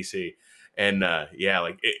rebuilt this PC. And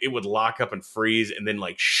like it would lock up and freeze and then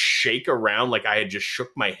like shake around like I had just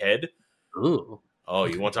shook my head. Ooh. Oh,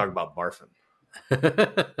 you want to talk about barfing.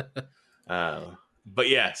 But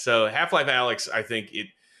yeah, so Half-Life Alyx, I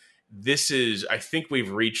think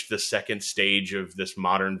we've reached the second stage of this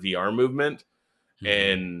modern VR movement. Mm-hmm.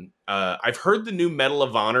 And I've heard the new Medal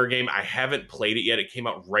of Honor game. I haven't played it yet. It came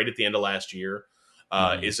out right at the end of last year.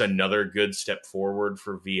 Is another good step forward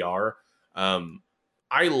for VR.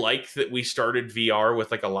 I like that we started VR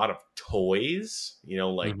with like a lot of toys,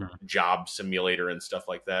 like Job Simulator and stuff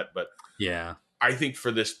like that. But yeah, I think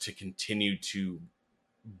for this to continue to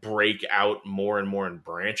break out more and more and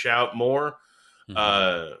branch out more,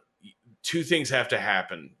 two things have to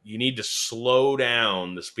happen. You need to slow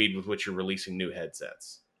down the speed with which you're releasing new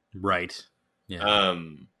headsets. Right. Yeah.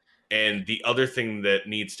 And the other thing that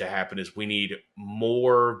needs to happen is we need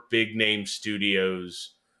more big name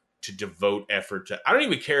studios to devote effort to. I don't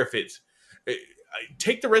even care if it's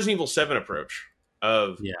take the Resident Evil 7 approach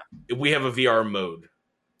of we have a VR mode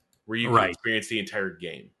where you can experience the entire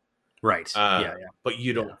game. Right. But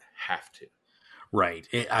you don't have to. Right.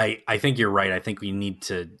 I think you're right. I think you need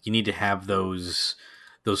to have those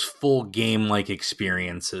full game like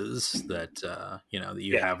experiences that that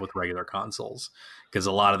you have with regular consoles, because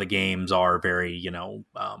a lot of the games are very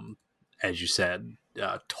as you said,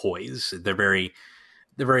 toys. They're very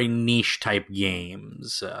niche type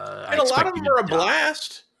games. And a lot of them are a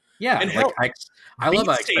blast. Yeah, and I love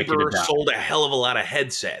Beat Saber sold a hell of a lot of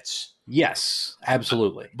headsets. Yes,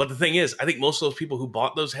 absolutely. But the thing is, I think most of those people who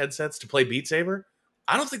bought those headsets to play Beat Saber,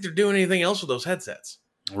 I don't think they're doing anything else with those headsets.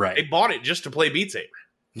 Right. They bought it just to play Beat Saber.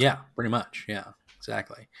 Yeah, pretty much. Yeah,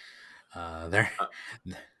 exactly. They're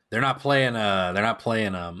not playing.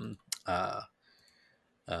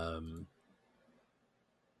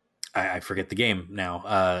 I forget the game now.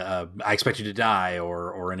 I Expect You to Die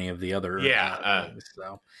or any of the other. Things,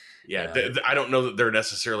 so I don't know that they're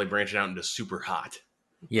necessarily branching out into Super Hot.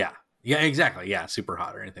 Yeah, exactly. Yeah, Super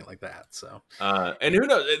Hot or anything like that. So and who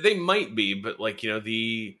knows? They might be, but like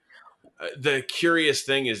the curious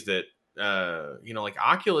thing is that like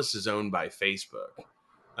Oculus is owned by Facebook.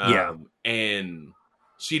 And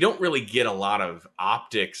so you don't really get a lot of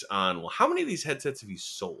optics on, well, how many of these headsets have you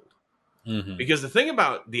sold? Mm-hmm. Because the thing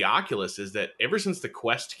about the Oculus is that ever since the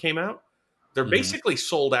Quest came out, they're basically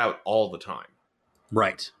sold out all the time.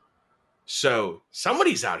 Right. So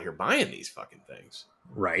somebody's out here buying these fucking things.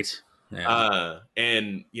 Right. Yeah.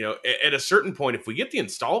 And at a certain point, if we get the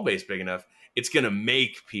install base big enough, it's going to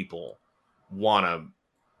make people want to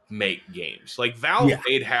make games. Like Valve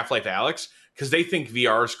made Half-Life Alyx because they think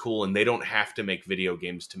VR is cool and they don't have to make video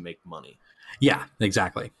games to make money. Yeah,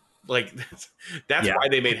 exactly. Like that's why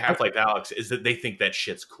they made Half-Life Alyx, is that they think that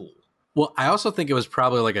shit's cool. Well, I also think it was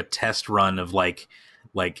probably like a test run of like,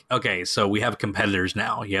 okay, so we have competitors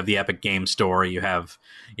now. You have the Epic Game Store, you have,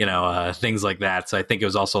 things like that. So I think it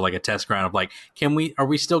was also like a test ground of like, are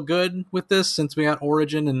we still good with this since we got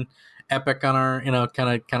Origin Epic on our,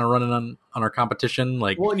 kind of running on our competition.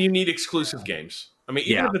 Like, Well, and you need exclusive games. I mean,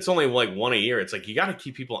 even yeah. if it's only like one a year, it's like you got to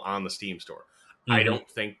keep people on the Steam store. I Mm-hmm. don't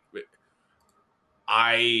think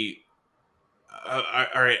I.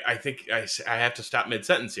 All right, I think I have to stop mid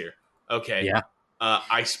sentence here. Okay, Yeah.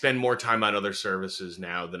 I spend more time on other services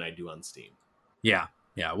now than I do on Steam. Yeah.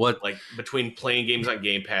 Yeah. What? Like between playing games on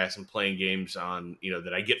Game Pass and playing games on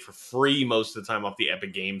that I get for free most of the time off the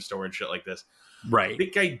Epic Game Store and shit like this. I Right.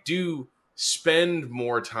 think I do spend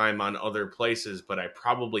more time on other places, but I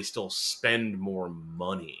probably still spend more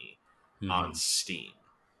money on Mm-hmm. Steam.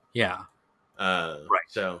 Yeah. Right.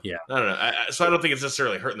 So Yeah. I don't know. So I don't think it's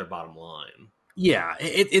necessarily hurting their bottom line. Yeah,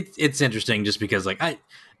 it's interesting just because, like,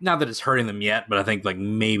 not that it's hurting them yet, but I think, like,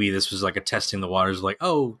 maybe this was like a testing the waters, like,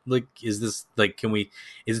 oh, like, is this, like,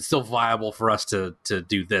 is it still viable for us to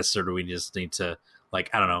do this, or do we just need to, like,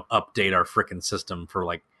 I don't know, update our frickin' system for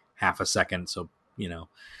like half a second, so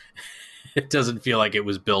it doesn't feel like it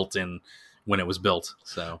was built in when it was built.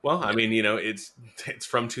 So, Well, I mean, it's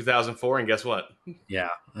from 2004, and guess what?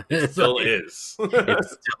 yeah, It still is. It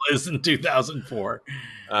still is in 2004.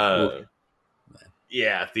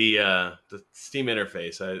 Yeah, the Steam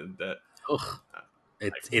interface. Ugh,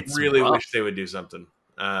 I it's really rough. wish they would do something.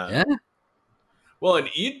 Yeah. Well, and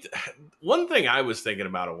one thing I was thinking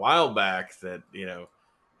about a while back that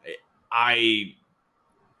I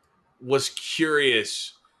was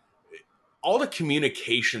curious. All the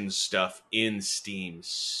communications stuff in Steam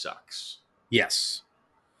sucks. Yes.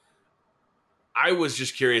 I was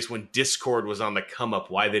just curious when Discord was on the come up,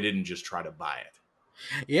 why they didn't just try to buy it.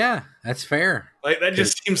 Yeah, that's fair. Like that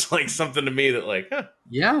just seems like something to me that like, huh.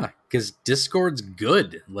 Yeah, because Discord's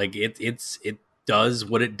good. Like it does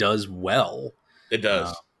what it does well. It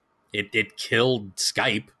does. It killed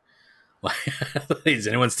Skype. Is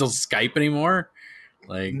anyone still Skype anymore?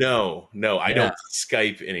 Like No, I don't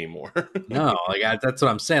Skype anymore. no, like that's what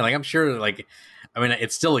I'm saying. Like I'm sure, like I mean,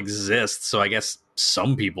 it still exists, so I guess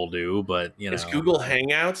some people do, but Is Google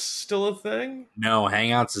Hangouts still a thing? No,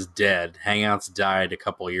 Hangouts is dead. Hangouts died a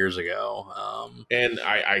couple years ago. And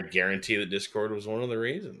I guarantee that Discord was one of the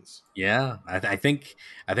reasons. Yeah, I think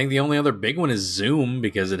the only other big one is Zoom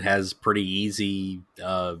because it has pretty easy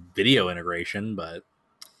video integration. But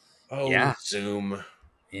yeah, Zoom.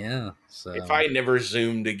 Yeah. So if I never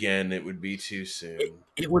Zoomed again, it would be too soon.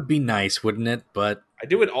 It would be nice, wouldn't it? But I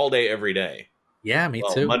do it all day, every day. Yeah, me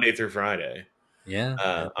too. Monday through Friday.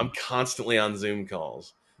 Yeah. I'm constantly on Zoom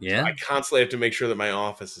calls. Yeah. So I constantly have to make sure that my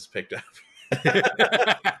office is picked up.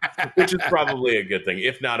 Which is probably a good thing.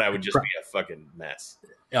 If not, I would just be a fucking mess.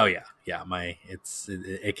 Oh yeah. Yeah.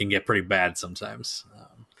 It can get pretty bad sometimes.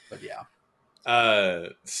 But yeah.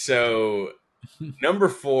 So number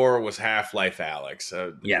 4 was Half-Life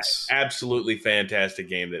Alyx. Yes. Absolutely fantastic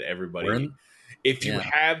game that everybody... If you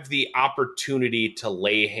have the opportunity to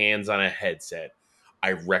lay hands on a headset,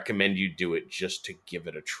 I recommend you do it just to give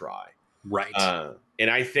it a try. Right. And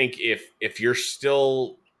I think if you're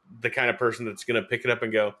still the kind of person that's going to pick it up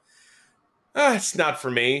and go, it's not for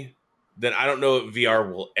me, then I don't know what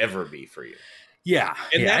VR will ever be for you. Yeah.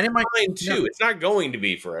 And that's fine too. No. It's not going to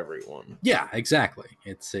be for everyone. Yeah, exactly.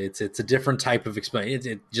 It's a different type of experience.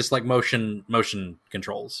 It just like motion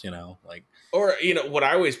controls, like. Or, what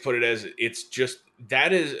I always put it as, it's just,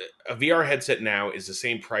 that is, a VR headset now is the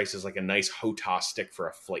same price as like a nice HOTAS stick for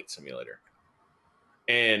a flight simulator.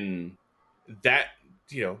 And that,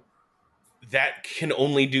 that can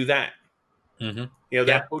only do that. Mm-hmm.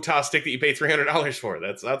 That HOTAS stick that you pay $300 for,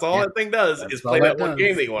 that's all that thing does, is play that one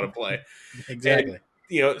game that you want to play. Exactly.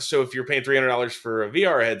 And, so if you're paying $300 for a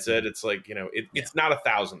VR headset, it's like, it's not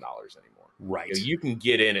 $1,000 anymore. Right. You can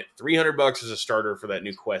get in at $300 as a starter for that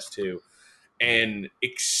new Quest 2. And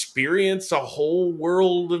experience a whole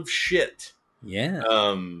world of shit. Yeah.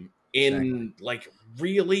 In like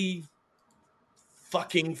really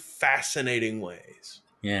fucking fascinating ways.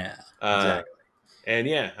 Yeah. Exactly. And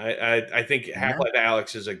I think Half-Life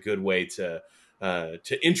Alyx is a good way to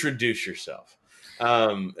introduce yourself.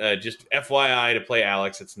 Just FYI, to play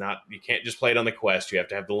Alyx, you can't just play it on the Quest. You have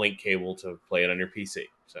to have the link cable to play it on your PC.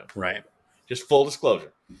 So right. Just full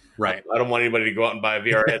disclosure. Right. I don't want anybody to go out and buy a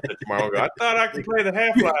VR headset tomorrow and go, I thought I could play the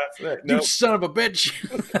Half-Life. No. You son of a bitch.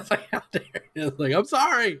 It's like, I'm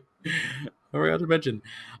sorry. I forgot to mention.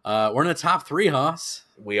 We're in the top 3, Hoss.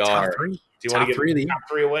 We are. Top 3. Do you want to get the top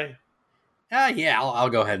 3 away? Yeah, I'll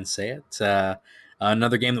go ahead and say it.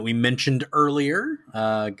 Another game that we mentioned earlier.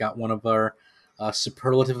 Got one of our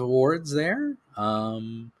superlative awards there.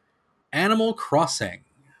 Animal Crossing.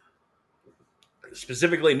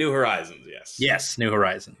 Specifically New Horizons, yes. Yes, New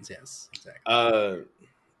Horizons, yes. Exactly.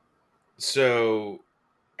 So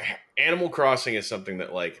Animal Crossing is something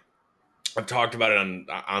that, like, I've talked about it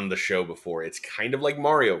on the show before. It's kind of like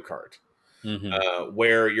Mario Kart, Mm-hmm.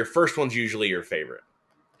 where your first one's usually your favorite.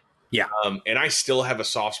 Yeah. And I still have a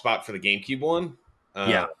soft spot for the GameCube one. Uh,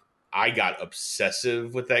 Yeah. I got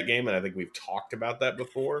obsessive with that game, and I think we've talked about that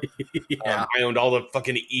before. Yeah. I owned all the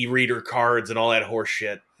fucking e-reader cards and all that horse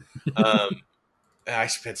shit. Um, I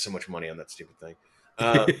spent so much money on that stupid thing.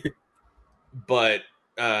 But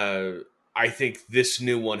I think this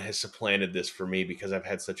new one has supplanted this for me because I've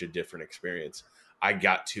had such a different experience. I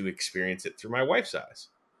got to experience it through my wife's eyes.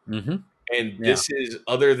 Mm-hmm. And Yeah. this is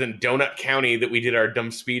other than Donut County that we did our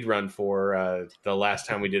dumb speed run for the last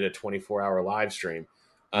time we did a 24-hour live stream.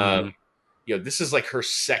 Mm-hmm. This is like her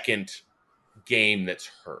second game that's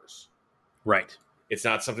hers. Right. It's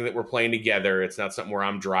not something that we're playing together. It's not something where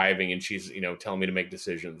I'm driving and she's telling me to make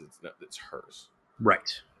decisions. It's hers.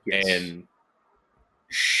 Right. Yes. And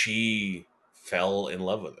she fell in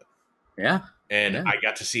love with it. Yeah. And Yeah. I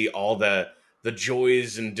got to see all the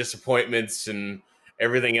joys and disappointments and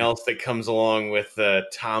everything else that comes along with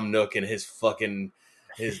Tom Nook and his thug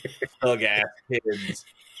ass kids.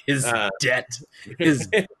 His Uh, his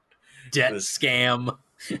debt this- scam.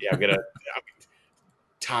 yeah,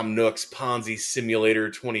 Tom Nook's Ponzi Simulator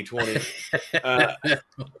 2020.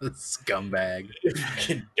 Scumbag.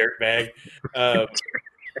 Fucking dirtbag.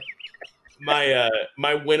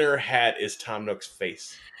 My winter hat is Tom Nook's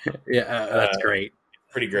face. Yeah, that's great.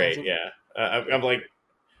 Pretty great, yeah. I'm like,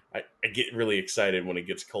 I get really excited when it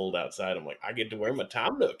gets cold outside. I'm like, I get to wear my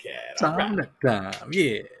Tom Nook hat. Time,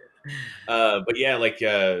 yeah. But yeah, like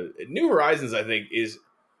New Horizons, I think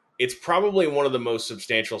it's probably one of the most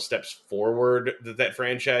substantial steps forward that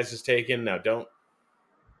franchise has taken. Now, don't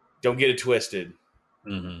get it twisted.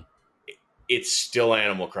 Mm-hmm. It's still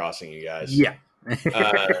Animal Crossing, you guys. Yeah.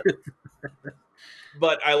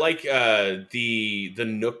 But I like the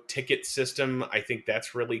Nook ticket system. I think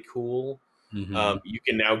that's really cool. Mm-hmm. You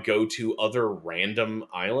can now go to other random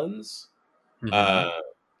islands. Mm-hmm.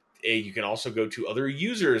 You can also go to other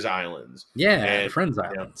users' islands. Yeah, and, friends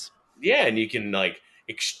islands. Yeah, and you can like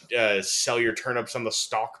sell your turnips on the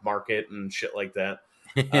stock market and shit like that.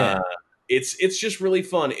 Yeah. It's just really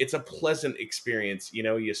fun. It's a pleasant experience.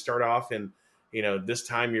 You start off and this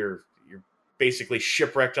time you're basically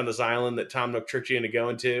shipwrecked on this island that Tom Nook tricked you into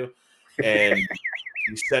going to, and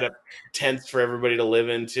you set up tents for everybody to live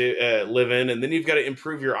in, and then you've got to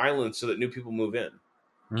improve your island so that new people move in.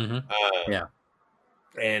 Mm-hmm. Yeah.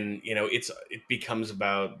 And it becomes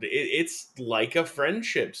about it's like a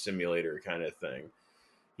friendship simulator kind of thing.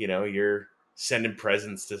 You're sending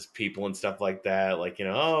presents to people and stuff like that. Like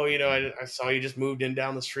I saw you just moved in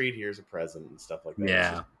down the street. Here's a present and stuff like that.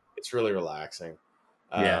 Yeah. It's really relaxing.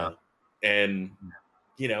 Yeah. And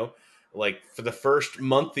like for the first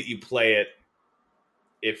month that you play it,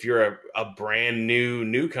 if you're a brand new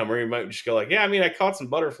newcomer, you might just go like, yeah, I mean, I caught some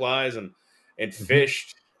butterflies and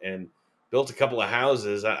fished and built a couple of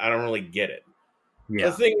houses. I don't really get it. Yeah.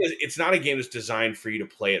 The thing is, it's not a game that's designed for you to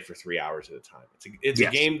play it for 3 hours at a time. It's Yes.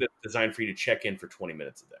 a game that's designed for you to check in for 20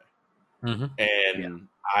 minutes a day. Mm-hmm. And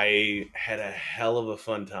I had a hell of a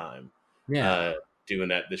fun time doing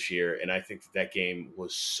that this year. And I think that game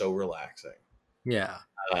was so relaxing. Yeah.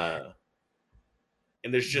 And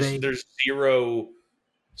there's zero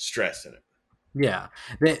stress in it. Yeah,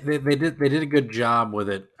 they did a good job with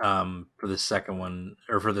it for the second one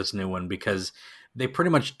or for this new one, because they pretty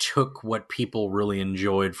much took what people really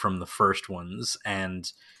enjoyed from the first ones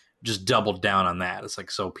and just doubled down on that. It's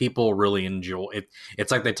like, so people really enjoy it.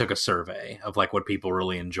 It's like they took a survey of like what people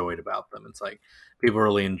really enjoyed about them. It's like people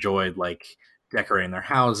really enjoyed like decorating their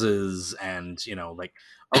houses, and like,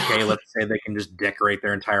 okay, let's say they can just decorate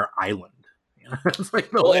their entire island. It's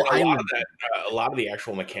like the whole island. A lot of the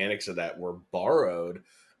actual mechanics of that were borrowed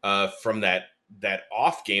from that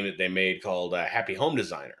off game that they made called Happy Home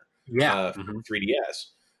Designer. For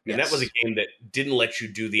 3DS. And that was a game that didn't let you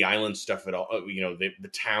do the island stuff at all. The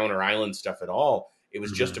town or island stuff at all. It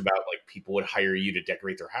was just about like people would hire you to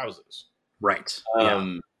decorate their houses. Right.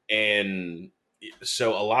 And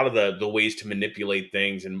so a lot of the ways to manipulate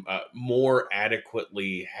things and more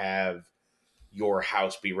adequately have your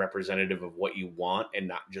house be representative of what you want and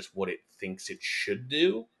not just what it thinks it should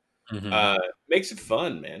do, makes it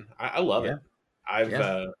fun, man. I love it. I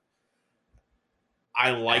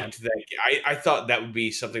liked that. I thought that would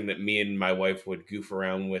be something that me and my wife would goof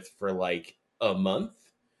around with for like a month,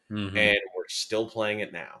 and we're still playing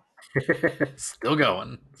it now. Still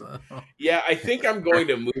going. So. Yeah, I think I'm going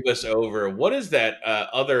to move us over. What is that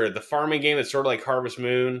the farming game that's sort of like Harvest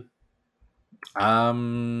Moon?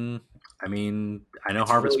 I mean, I know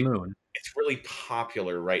Harvest Moon. It's really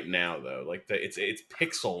popular right now, though. Like it's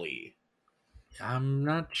pixely. I'm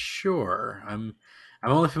not sure. I'm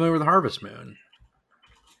only familiar with Harvest Moon.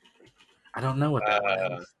 I don't know what that one is Uh,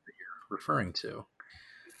 that you're referring to.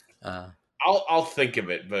 I'll think of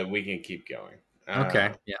it, but we can keep going.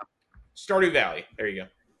 Okay, yeah. Stardew Valley. There you go.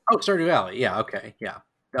 Oh, Stardew Valley. Yeah. Okay. Yeah.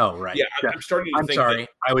 Oh, right. Yeah, I'm starting to I'm think that.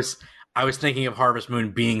 sorry. I was thinking of Harvest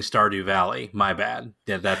Moon being Stardew Valley. My bad.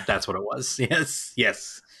 Yeah, that's what it was. Yes.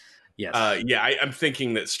 Yes. Yes. Yeah, I'm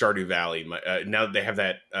thinking that Stardew Valley. Now that they have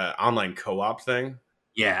that online co-op thing,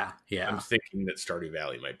 Yeah. I'm Yeah. thinking that Stardew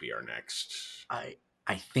Valley might be our next I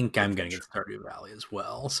I think I'm gonna get adventure. Stardew Valley as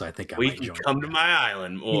well. So I think I We might can join come you to guys. my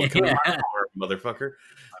island. Well, come to Yeah. my I farm, motherfucker.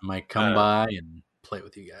 might come Uh, by and play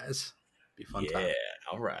with you guys. Be a fun yeah, time.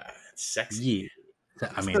 all right, sexy.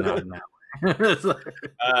 Yeah. I mean, not in that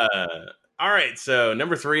way. All right, so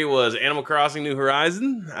number 3 was Animal Crossing: New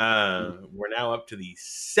Horizon. We're now up to the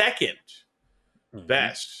second Mhm.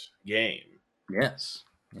 best game Yes.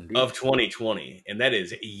 Indeed. of 2020, and that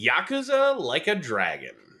is Yakuza Like a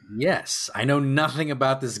Dragon. Yes, I know nothing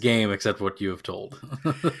about this game except what you have told.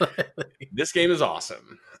 This game is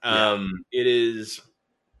awesome. Yeah. It is.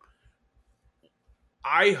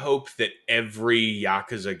 I hope that every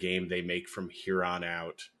Yakuza game they make from here on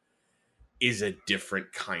out is a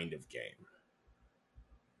different kind of game.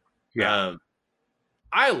 Yeah. Um,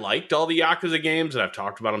 I liked all the Yakuza games, and I've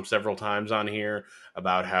talked about them several times on here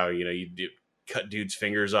about how cut dudes'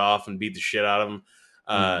 fingers off and beat the shit out of them,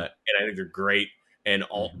 Mm-hmm. and I think they're great. And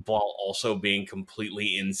Mm-hmm. while also being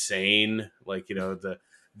completely insane, like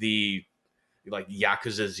the like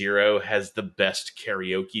Yakuza 0 has the best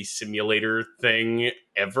karaoke simulator thing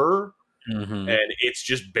ever. Mm-hmm. And it's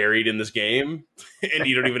just buried in this game, and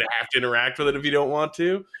you don't even have to interact with it if you don't want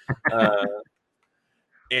to. Uh,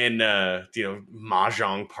 and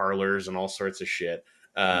mahjong parlors and all sorts of shit.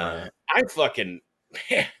 Right. I fucking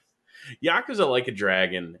Yakuza Like a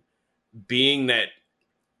Dragon, being that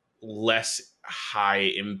less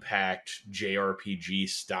high impact JRPG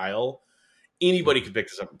style, anybody could pick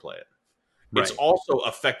this up and play it. It's Right. also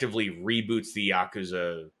effectively reboots the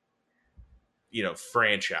Yakuza,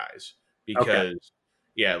 franchise Okay. because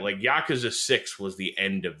like Yakuza 6 was the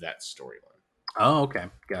end of that storyline. Oh, okay.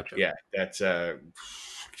 Gotcha. Yeah, that's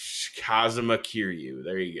Kazuma Kiryu.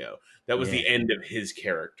 There you go. That was Yeah. the end of his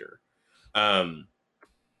character.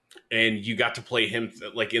 And you got to play him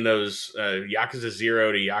like in those Yakuza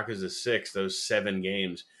 0 to Yakuza 6, those 7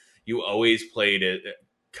 games. You always played it.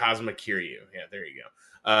 Kazuma Kiryu. Yeah, there you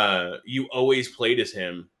go. You always played as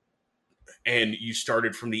him, and you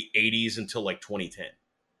started from the 80s until like 2010.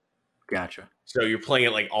 Gotcha. So you're playing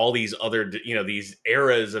it like all these other, these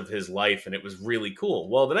eras of his life, and it was really cool.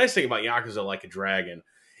 Well, the nice thing about Yakuza Like a Dragon,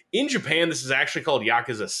 in Japan, this is actually called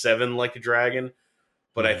Yakuza 7 Like a Dragon,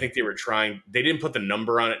 but I Mm-hmm. think they didn't put the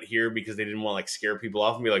number on it here because they didn't want to like scare people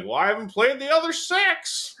off and be like, well, I haven't played the other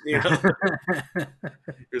 6.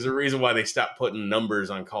 There's a reason why they stopped putting numbers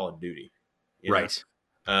on Call of Duty. Right.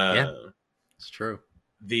 Yeah, Uh, it's true.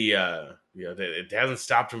 it hasn't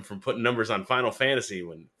stopped them from putting numbers on Final Fantasy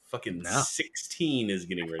when fucking No, 16 is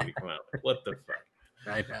getting ready to come out. Like, what the fuck?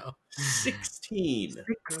 I know. 16.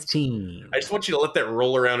 16. I just want you to let that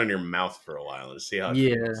roll around in your mouth for a while and see how it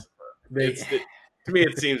Yeah. feels. They. To me,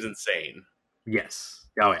 it seems insane. Yes.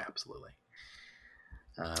 Oh, yeah, absolutely.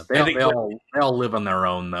 They I all, think, they all they all live on their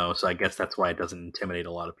own though, so I guess that's why it doesn't intimidate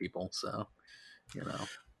a lot of people. So, you know.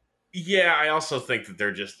 yeah, I also think that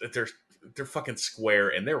they're fucking Square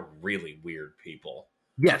and they're really weird people.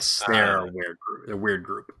 Yes, they're a weird group. They're a weird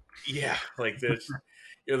group. Yeah, like this,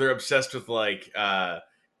 they're obsessed with like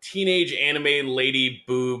teenage anime lady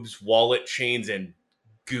boobs, wallet chains, and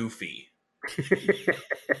Goofy.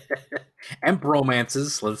 And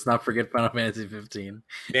bromances. Let's not forget Final Fantasy 15.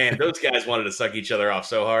 Man, those guys wanted to suck each other off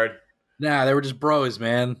so hard. Nah, they were just bros,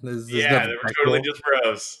 man. There's Yeah, nothing they were sexual. totally just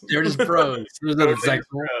bros. They're just bros. There's nothing Totally just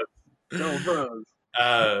sexual. No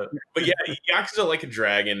bros. But yeah, Yakuza Like a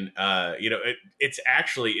Dragon, it's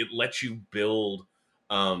actually, it lets you build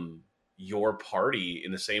your party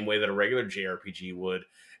in the same way that a regular JRPG would.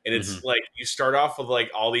 And it's like you start off with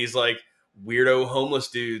like all these like weirdo homeless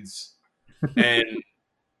dudes, and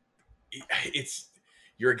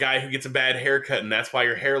you're a guy who gets a bad haircut, and that's why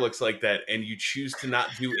your hair looks like that, and you choose to not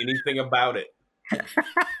do anything about it. And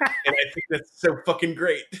I think that's so fucking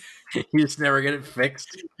great. You just never get it fixed.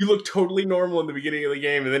 You look totally normal in the beginning of the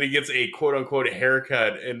game, and then he gets a quote unquote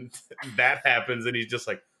haircut, and that happens, and he's just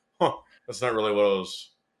like, huh, that's not really what I was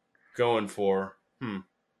going for.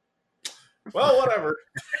 Well, whatever.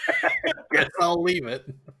 Guess I'll leave it.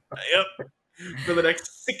 Yep. For the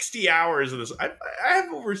next 60 hours of this. I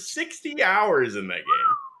have over 60 hours in that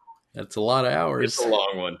game. That's a lot of hours. It's a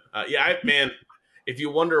long one. Man, if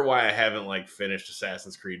you wonder why I haven't like finished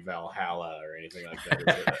Assassin's Creed Valhalla or anything like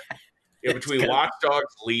that, it's, between Watch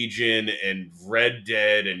Dogs Legion and Red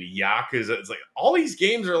Dead and Yakuza, it's like all these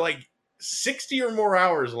games are like 60 or more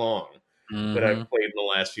hours long that I've played in the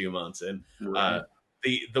last few months, and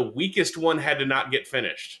the weakest one had to not get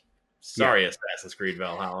finished. Sorry, Assassin's Creed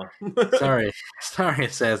Valhalla. sorry,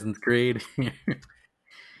 Assassin's Creed.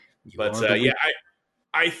 But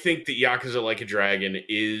I think that Yakuza Like a Dragon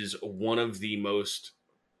is one of the most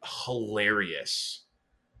hilarious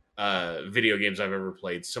video games I've ever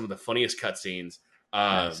played. Some of the funniest cutscenes.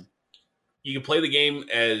 Nice. You can play the game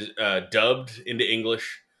as dubbed into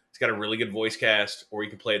English. It's got a really good voice cast, or you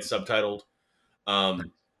can play it subtitled.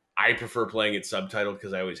 I prefer playing it subtitled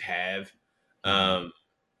because I always have. But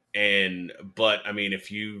I mean,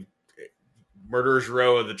 if you Murderers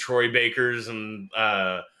Row of the Troy Bakers and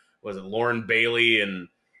was it Lauren Bailey and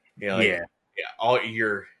all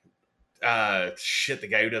your the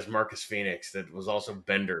guy who does Marcus Phoenix that was also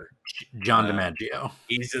Bender, John DiMaggio.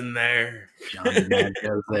 He's in there. John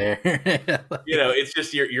DiMaggio's there. It's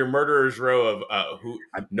just your Murderers Row of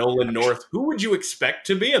Nolan North. Who would you expect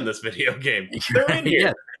to be in this video game? They're in here.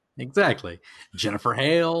 Yeah, exactly. Jennifer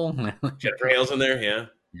Hale. Jennifer Hale's in there. Yeah.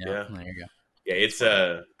 There you go. Yeah, it's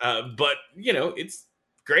but it's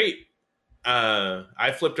great.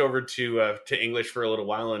 I flipped over to English for a little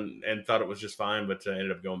while and thought it was just fine, but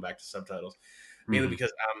ended up going back to subtitles mainly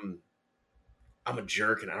because I'm a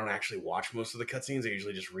jerk and I don't actually watch most of the cutscenes. I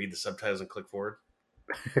usually just read the subtitles and click forward.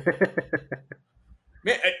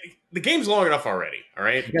 Man, the game's long enough already. All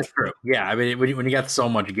right, that's true. Yeah, I mean, when you got so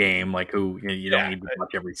much game, like you don't need to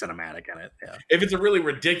watch every cinematic in it. Yeah. If it's a really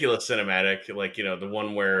ridiculous cinematic, like the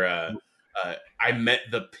one where I met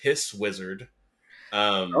the piss wizard.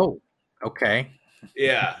 Okay.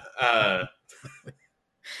 Yeah.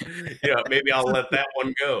 Maybe I'll let that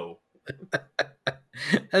one go.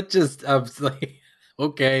 That just I was like,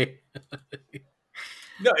 okay.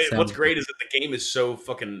 No, what's great is that the game is so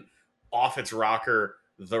fucking off its rocker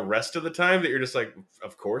the rest of the time that you're just like,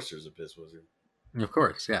 of course there's a piss wizard. Of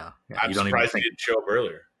course, yeah. I'm you don't surprised even he didn't show up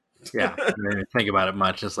earlier. Yeah, you don't even think about it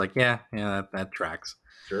much. Just like, that tracks.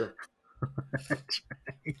 Sure.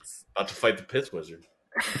 About to fight the piss wizard.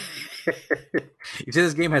 You see,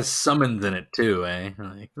 this game has summons in it too, eh?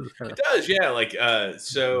 It does, yeah. Like,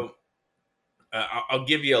 I'll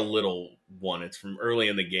give you a little one. It's from early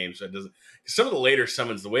in the game, so it doesn't. Some of the later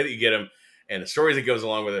summons, the way that you get them, and the stories that goes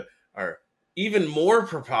along with it, are even more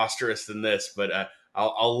preposterous than this. But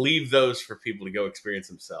I'll leave those for people to go experience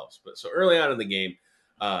themselves. But so early on in the game,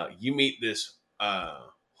 you meet this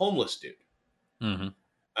homeless dude,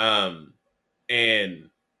 and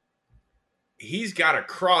he's got a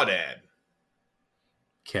crawdad.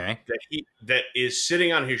 Okay. That is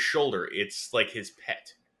sitting on his shoulder. It's like his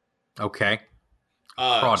pet. Okay.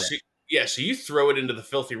 So you throw it into the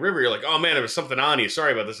filthy river. You're like, oh man, there was something on you.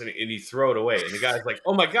 Sorry about this, and you throw it away. And the guy's like,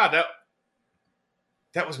 oh my god,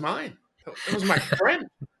 that was mine. That was my friend.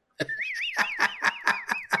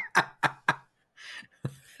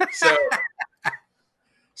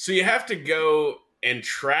 So you have to go and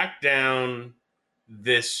track down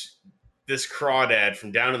this crawdad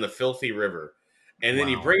from down in the filthy river, and then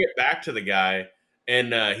you bring it back to the guy,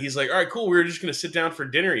 and he's like, all right, cool, we're just going to sit down for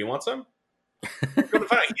dinner. You want some? He's going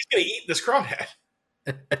to eat this crawdad.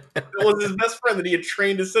 It was his best friend that he had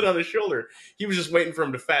trained to sit on his shoulder. He was just waiting for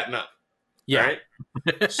him to fatten up. Yeah.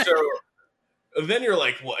 Right? So then you're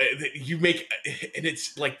like, well, you make, and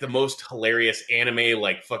it's like the most hilarious anime,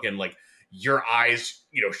 like fucking like your eyes,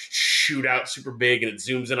 shoot out super big and it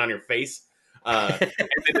zooms in on your face. And then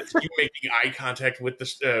it's you making eye contact with the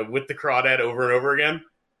crawdad over and over again.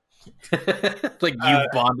 Like you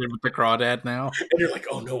bonded with the crawdad now, and you're like,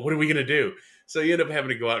 oh no, what are we gonna do? So you end up having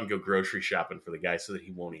to go out and go grocery shopping for the guy so that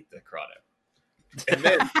he won't eat the crawdad. And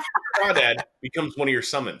then the crawdad becomes one of your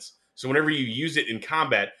summons. So whenever you use it in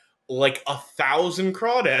combat, like 1,000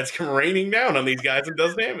 crawdads come raining down on these guys and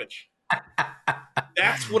does damage.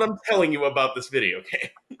 That's what I'm telling you about this video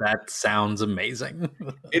game. That sounds amazing.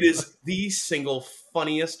 It is the single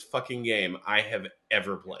funniest fucking game I have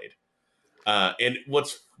ever played. And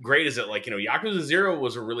what's great is that, like, Yakuza 0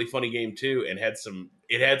 was a really funny game too, and had some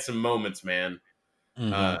moments, man.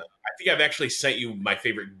 I think I've actually sent you my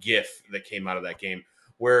favorite GIF that came out of that game,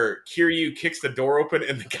 where Kiryu kicks the door open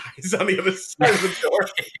and the guy's on the other side of the door.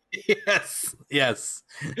 Yes.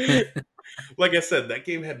 Like I said, that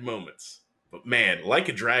game had moments. But man, Like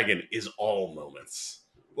a Dragon is all moments.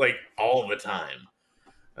 Like, all the time.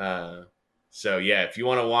 So yeah, if you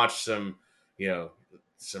want to watch some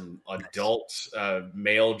adult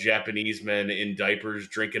male Japanese men in diapers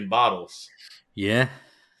drinking bottles. Yeah.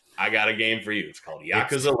 I got a game for you. It's called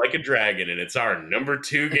Yakuza Like a Dragon, and it's our number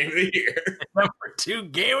 2 game of the year. Number 2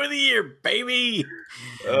 game of the year, baby.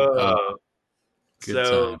 Uh, Good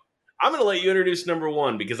so time. I'm going to let you introduce number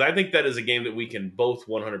 1 because I think that is a game that we can both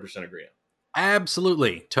 100% agree on.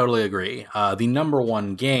 Absolutely. Totally agree. The number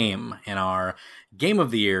 1 game in our Game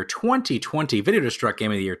of the Year 2020, VideoDestruct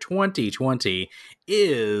Game of the Year 2020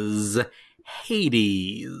 is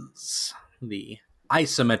Hades, the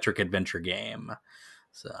isometric adventure game.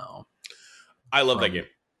 So I love that game.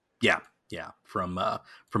 Yeah. From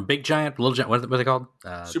Big Giant, Little Giant, what are they called?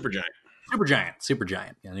 Super Giant. Super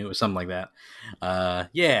Giant. I knew it was something like that.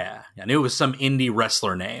 Yeah. I knew it was some indie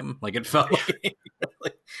wrestler name. Like it felt like.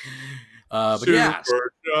 But yeah,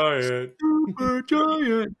 Giant. Super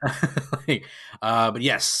Giant. But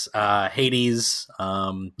yes, Hades.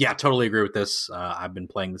 Yeah, totally agree with this. I've been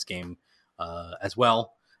playing this game as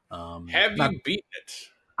well. Have you beaten it?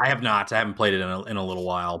 I have not. I haven't played it in a little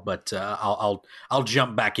while, but I'll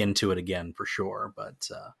jump back into it again for sure. But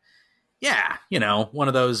yeah, one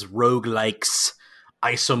of those roguelikes,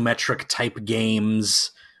 isometric type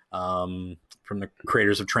games from the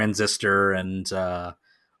creators of Transistor and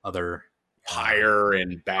other Pyre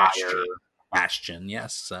and Bastion. Bastion,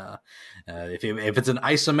 yes. If it's an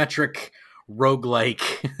isometric roguelike,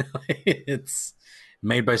 it's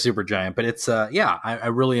made by Supergiant, but it's I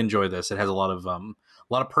really enjoy this. It has a lot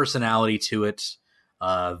of personality to it.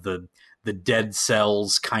 The dead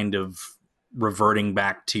cells kind of reverting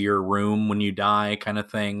back to your room when you die, kind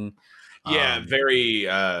of thing. Yeah, very.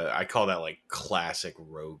 I call that like classic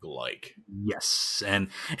roguelike. Yes, and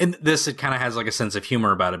this, it kind of has like a sense of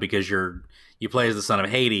humor about it because you play as the son of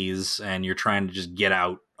Hades and you're trying to just get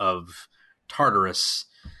out of Tartarus,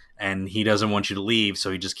 and he doesn't want you to leave,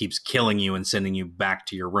 so he just keeps killing you and sending you back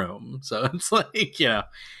to your room. So it's like,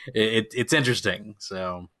 it's interesting.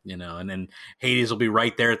 So, and then Hades will be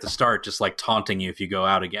right there at the start, just like taunting you if you go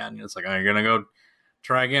out again. It's like, oh, you're gonna go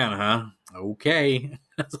try again, huh? Okay.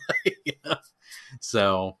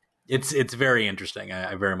 So it's very interesting.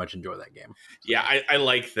 I very much enjoy that game. Yeah, I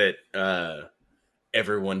like that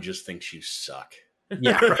everyone just thinks you suck.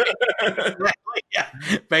 Yeah, right. Yeah,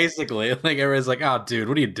 basically, like everyone's like, "Oh, dude,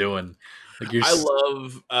 what are you doing?" Like I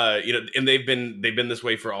love, and they've been this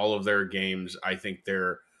way for all of their games. I think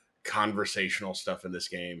their conversational stuff in this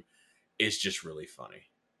game is just really funny.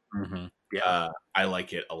 Mm-hmm. Yeah, I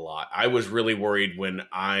like it a lot. I was really worried when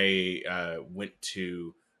I went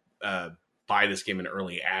to buy this game in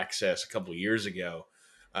early access a couple of years ago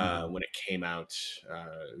when it came out.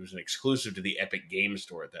 It was an exclusive to the Epic Game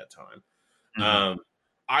Store at that time. Mm-hmm.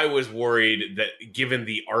 I was worried that given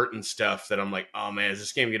the art and stuff that I'm like, oh man, is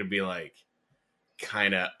this game going to be like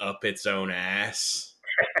kind of up its own ass?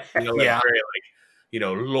 Like yeah, very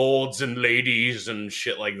like, lords and ladies and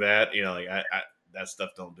shit like that. Like I that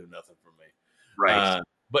stuff don't do nothing for me. right.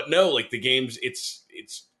 But no, like the game's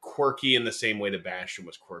it's quirky in the same way that Bastion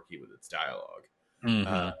was quirky with its dialogue.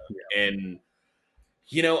 Mm-hmm. And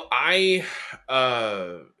I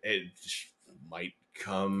it might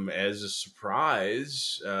come as a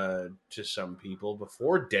surprise to some people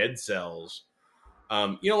before Dead Cells.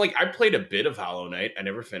 Like I played a bit of Hollow Knight. I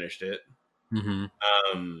never finished it. Mm-hmm.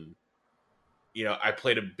 I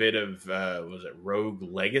played a bit of was it Rogue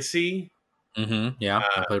Legacy? Mm-hmm. Yeah,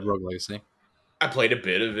 I played Rogue Legacy. I played a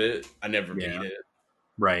bit of it. I never beat it.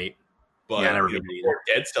 Right. But I never beat it either.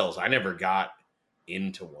 Dead Cells, I never got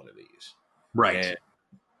into one of these. Right.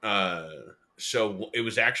 And, so it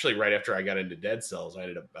was actually right after I got into Dead Cells, I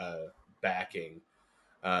ended up backing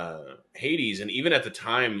Hades. And even at the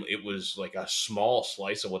time, it was like a small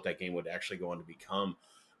slice of what that game would actually go on to become.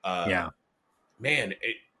 Man,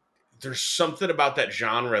 there's something about that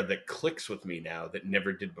genre that clicks with me now that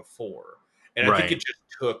never did before. And I think it just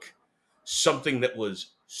took something that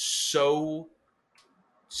was so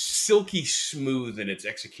silky smooth in its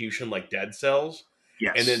execution like Dead Cells.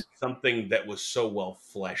 Yes. And then something that was so well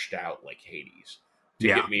fleshed out like Hades to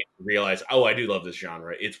get me to realize, oh, I do love this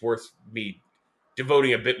genre. It's worth me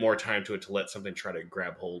devoting a bit more time to it to let something try to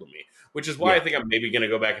grab hold of me, which is why I think I'm maybe going to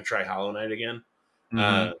go back and try Hollow Knight again.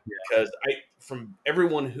 Because from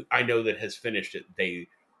everyone who I know that has finished it, they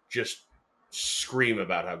just scream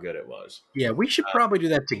about how good it was. Yeah, we should probably do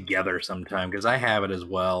that together sometime because I have it as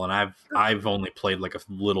well, and I've only played like a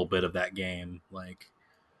little bit of that game. Like,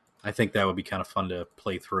 I think that would be kind of fun to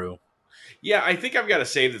play through. Yeah, I think I've got a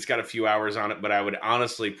save that's got a few hours on it, but I would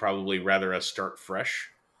honestly probably rather us start fresh.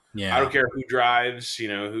 Yeah, I don't care who drives,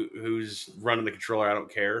 who's running the controller. I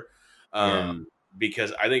don't care.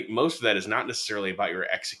 Because I think most of that is not necessarily about your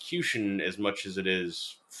execution as much as it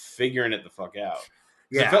is figuring it the fuck out.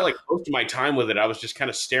 Yeah. I felt like most of my time with it, I was just kind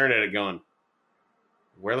of staring at it going,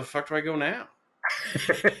 where the fuck do I go now?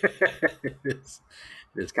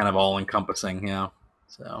 It's kind of all encompassing,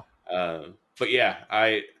 So, but yeah,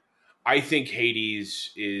 I think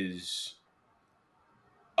Hades is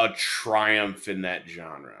a triumph in that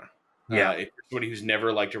genre. yeah, If you're somebody who's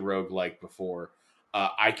never liked a roguelike before,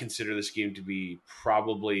 I consider this game to be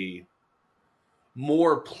probably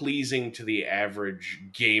more pleasing to the average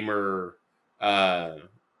gamer uh,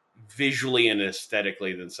 visually and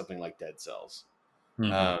aesthetically than something like Dead Cells.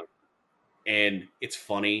 mm-hmm. And it's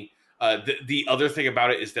funny. The other thing about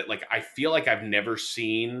it is that like I feel like I've never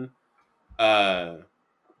seen or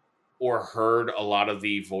heard a lot of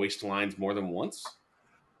the voiced lines more than once.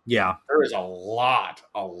 Yeah. There is a lot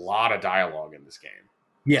of dialogue in this game.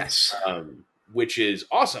 Yes. Which is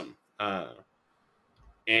awesome.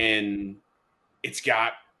 And it's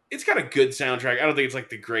got a good soundtrack. I don't think it's like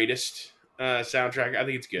the greatest soundtrack. I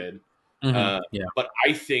think it's good. Yeah. But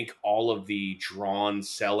I think all of the drawn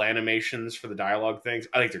cell animations for the dialogue things,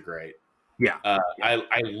 I think they're great. Yeah. I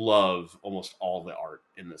love almost all the art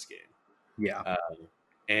in this game. Yeah.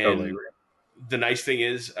 And Totally agree. the nice thing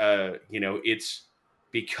is, it's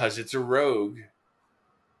because it's a rogue,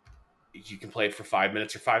 you can play it for 5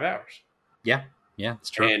 minutes or 5 hours. Yeah. Yeah, it's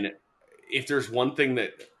true. And if there's one thing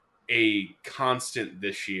that a constant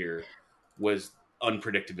this year was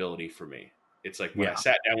unpredictability for me. It's like when I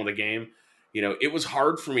sat down with a game, it was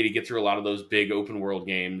hard for me to get through a lot of those big open world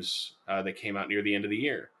games that came out near the end of the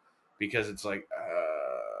year because it's like,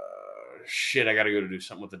 shit, I got to go to do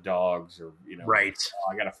something with the dogs or, right.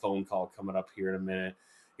 I got a phone call coming up here in a minute.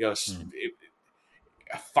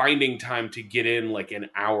 Finding time to get in like an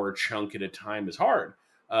hour chunk at a time is hard.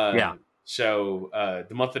 So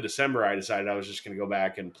the month of December, I decided I was just going to go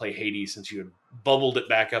back and play Hades since you had bubbled it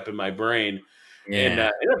back up in my brain. Yeah. And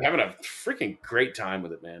ended up having a freaking great time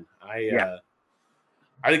with it, man. I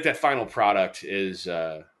think that final product is,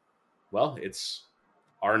 it's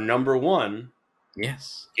our number one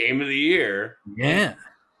game of the year. Yeah.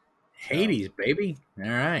 Hades, baby. All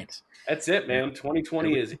right. That's it, man.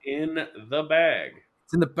 2020 is in the bag.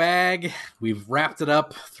 It's in the bag. We've wrapped it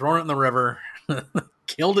up, thrown it in the river,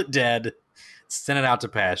 killed it dead, sent it out to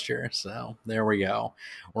pasture. So there we go.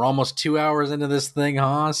 We're almost 2 hours into this thing,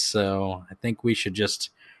 Haas. So I think we should just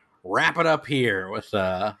wrap it up here with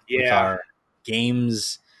our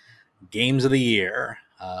games of the year.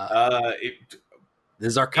 This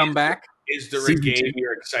is our comeback. Is there a game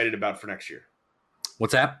you're excited about for next year?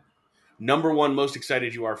 What's that? Number one most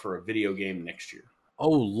excited you are for a video game next year? Oh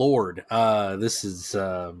Lord, this is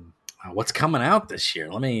what's coming out this year.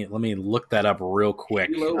 Let me look that up real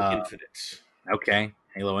quick. Halo Infinite. Okay,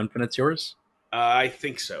 Halo Infinite's yours? I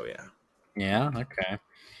think so. Yeah. Yeah. Okay.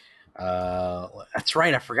 That's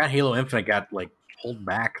right. I forgot Halo Infinite got pulled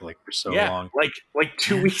back for so long. Like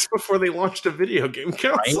 2 weeks before they launched a video game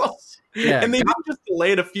console. Right? Yeah, and they didn't just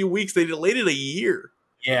delay it a few weeks; they delayed it a year.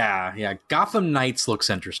 Yeah. Gotham Knights looks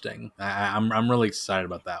interesting. I'm really excited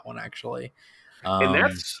about that one actually. And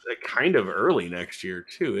that's kind of early next year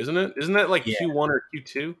too, isn't it? Isn't that like Q1 or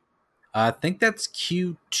Q2? I think that's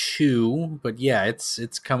Q2, but yeah,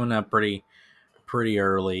 it's coming up pretty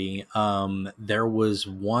early. There was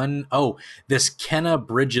one, this Kenna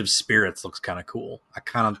Bridge of Spirits looks kind of cool. I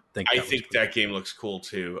think that game looks cool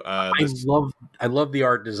too. I love the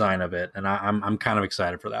art design of it, and I'm kind of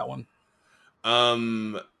excited for that one.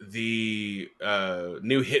 The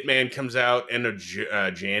new Hitman comes out end of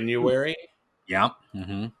January. Yeah.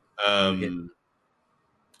 Mm-hmm.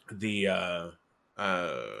 The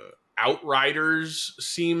Outriders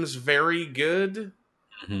seems very good.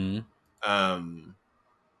 Mm-hmm.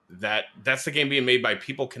 That's the game being made by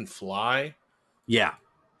People Can Fly. Yeah.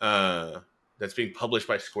 That's being published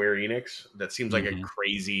by Square Enix. That seems like a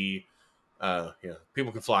crazy.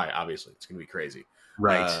 People Can Fly. Obviously, it's going to be crazy.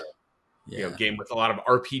 Right. Game with a lot of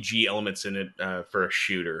RPG elements in it for a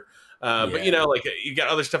shooter. But you got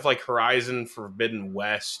other stuff like Horizon Forbidden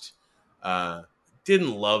West.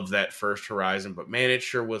 Didn't love that first Horizon, but man, it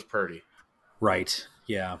sure was pretty. Right.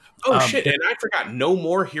 Yeah. Oh shit! And I forgot, No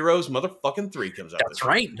More Heroes motherfucking 3 comes out. That's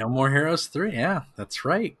right. No More Heroes 3. Yeah, that's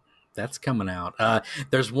right. That's coming out.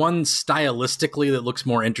 There's one stylistically that looks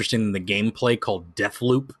more interesting than the gameplay called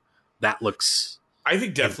Deathloop. I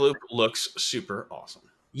think Deathloop looks super awesome.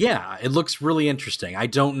 Yeah, it looks really interesting. I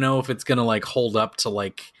don't know if it's gonna hold up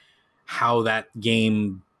to how that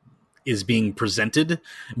game is being presented,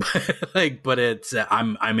 but it's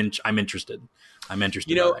I'm interested. I'm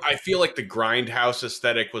interested. I feel like the grindhouse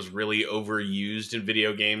aesthetic was really overused in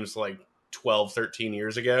video games 12, 13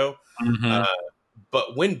 years ago. Mm-hmm.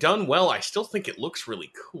 But when done well, I still think it looks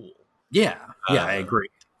really cool. Yeah, I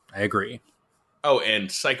agree. Oh, and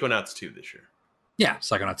Psychonauts 2 this year. Yeah,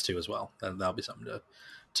 Psychonauts 2 as well. That'll be something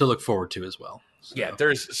to look forward to as well. So. Yeah,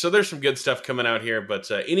 there's some good stuff coming out here, but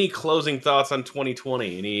any closing thoughts on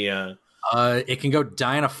 2020? Any it can go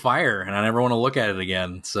die in a fire, and I never want to look at it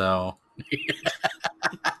again. So,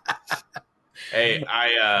 hey,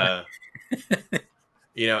 I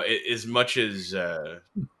as much as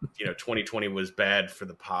 2020 was bad for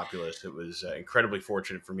the populace, it was incredibly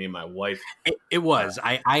fortunate for me and my wife. It was.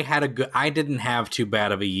 I had a good. I didn't have too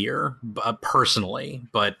bad of a year personally,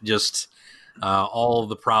 but just all of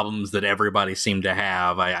the problems that everybody seemed to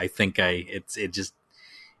have. I think it's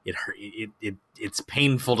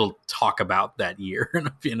painful to talk about that year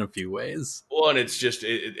in a few ways. Well, and it's just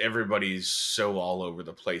everybody's so all over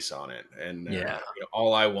the place on it, and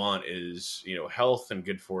all I want is health and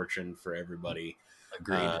good fortune for everybody.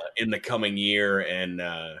 Agreed. In the coming year, and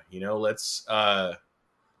let's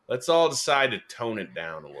all decide to tone it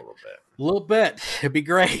down a little bit. A little bit. It'd be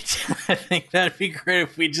great. I think that'd be great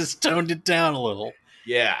if we just toned it down a little.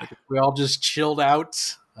 Yeah. Like if we all just chilled out,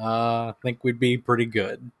 I think we'd be pretty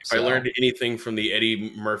good. If I learned anything from the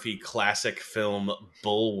Eddie Murphy classic film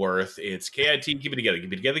Bullworth, it's KIT, keep it together,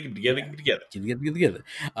 keep it together, keep it together, keep it together. Keep it together.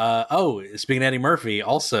 Speaking of Eddie Murphy,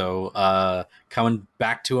 also coming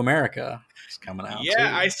back to America. It's coming out. Yeah,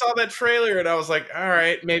 too. I saw that trailer and I was like, all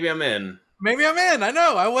right, maybe I'm in. Maybe I'm in. I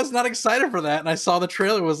know. I was not excited for that. And I saw the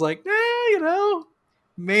trailer, was like,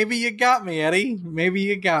 maybe you got me, Eddie. Maybe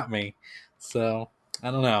you got me. So,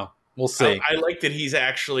 I don't know. We'll see. I like that he's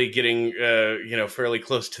actually getting, fairly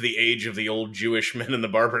close to the age of the old Jewish men in the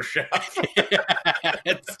barbershop.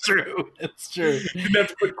 It's true. It's true. Didn't have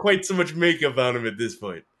to put quite so much makeup on him at this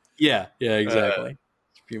point. Yeah, exactly. A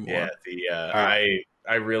few more. Yeah,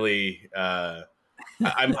 I really, I'm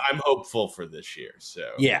hopeful for this year.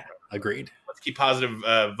 So yeah, agreed. Let's keep positive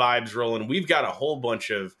vibes rolling. We've got a whole bunch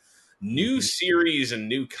of new series and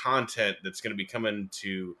new content that's going to be coming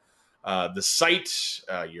to the site,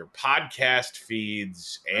 your podcast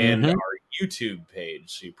feeds, and our YouTube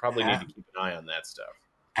page. So you probably need to keep an eye on that stuff.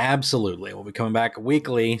 Absolutely. We'll be coming back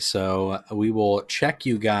weekly, so we will check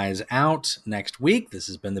you guys out next week. This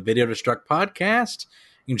has been the VideoDestruct podcast.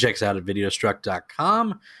 You can check us out at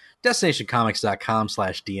VideoDestruct.com,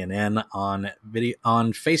 DestinationComics.com/DNN, on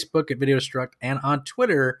Facebook at VideoDestruct, and on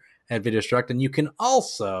Twitter at VideoDestruct. And you can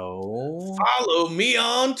also follow me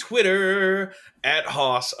on Twitter at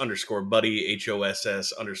Hoss_Buddy,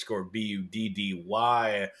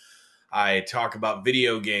 HOSS_BUDDY. I talk about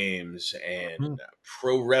video games and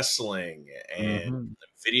pro wrestling and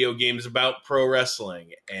video games about pro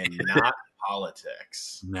wrestling and not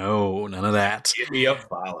politics. No, none of that. Give me a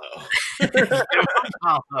follow.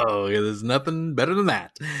 There's nothing better than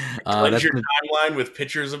that. Cleanse your timeline with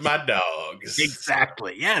pictures of my dogs.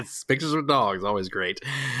 Exactly. Yes. Pictures of dogs. Always great.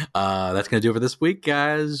 That's going to do it for this week,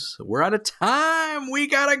 guys. We're out of time. We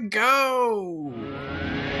got to go.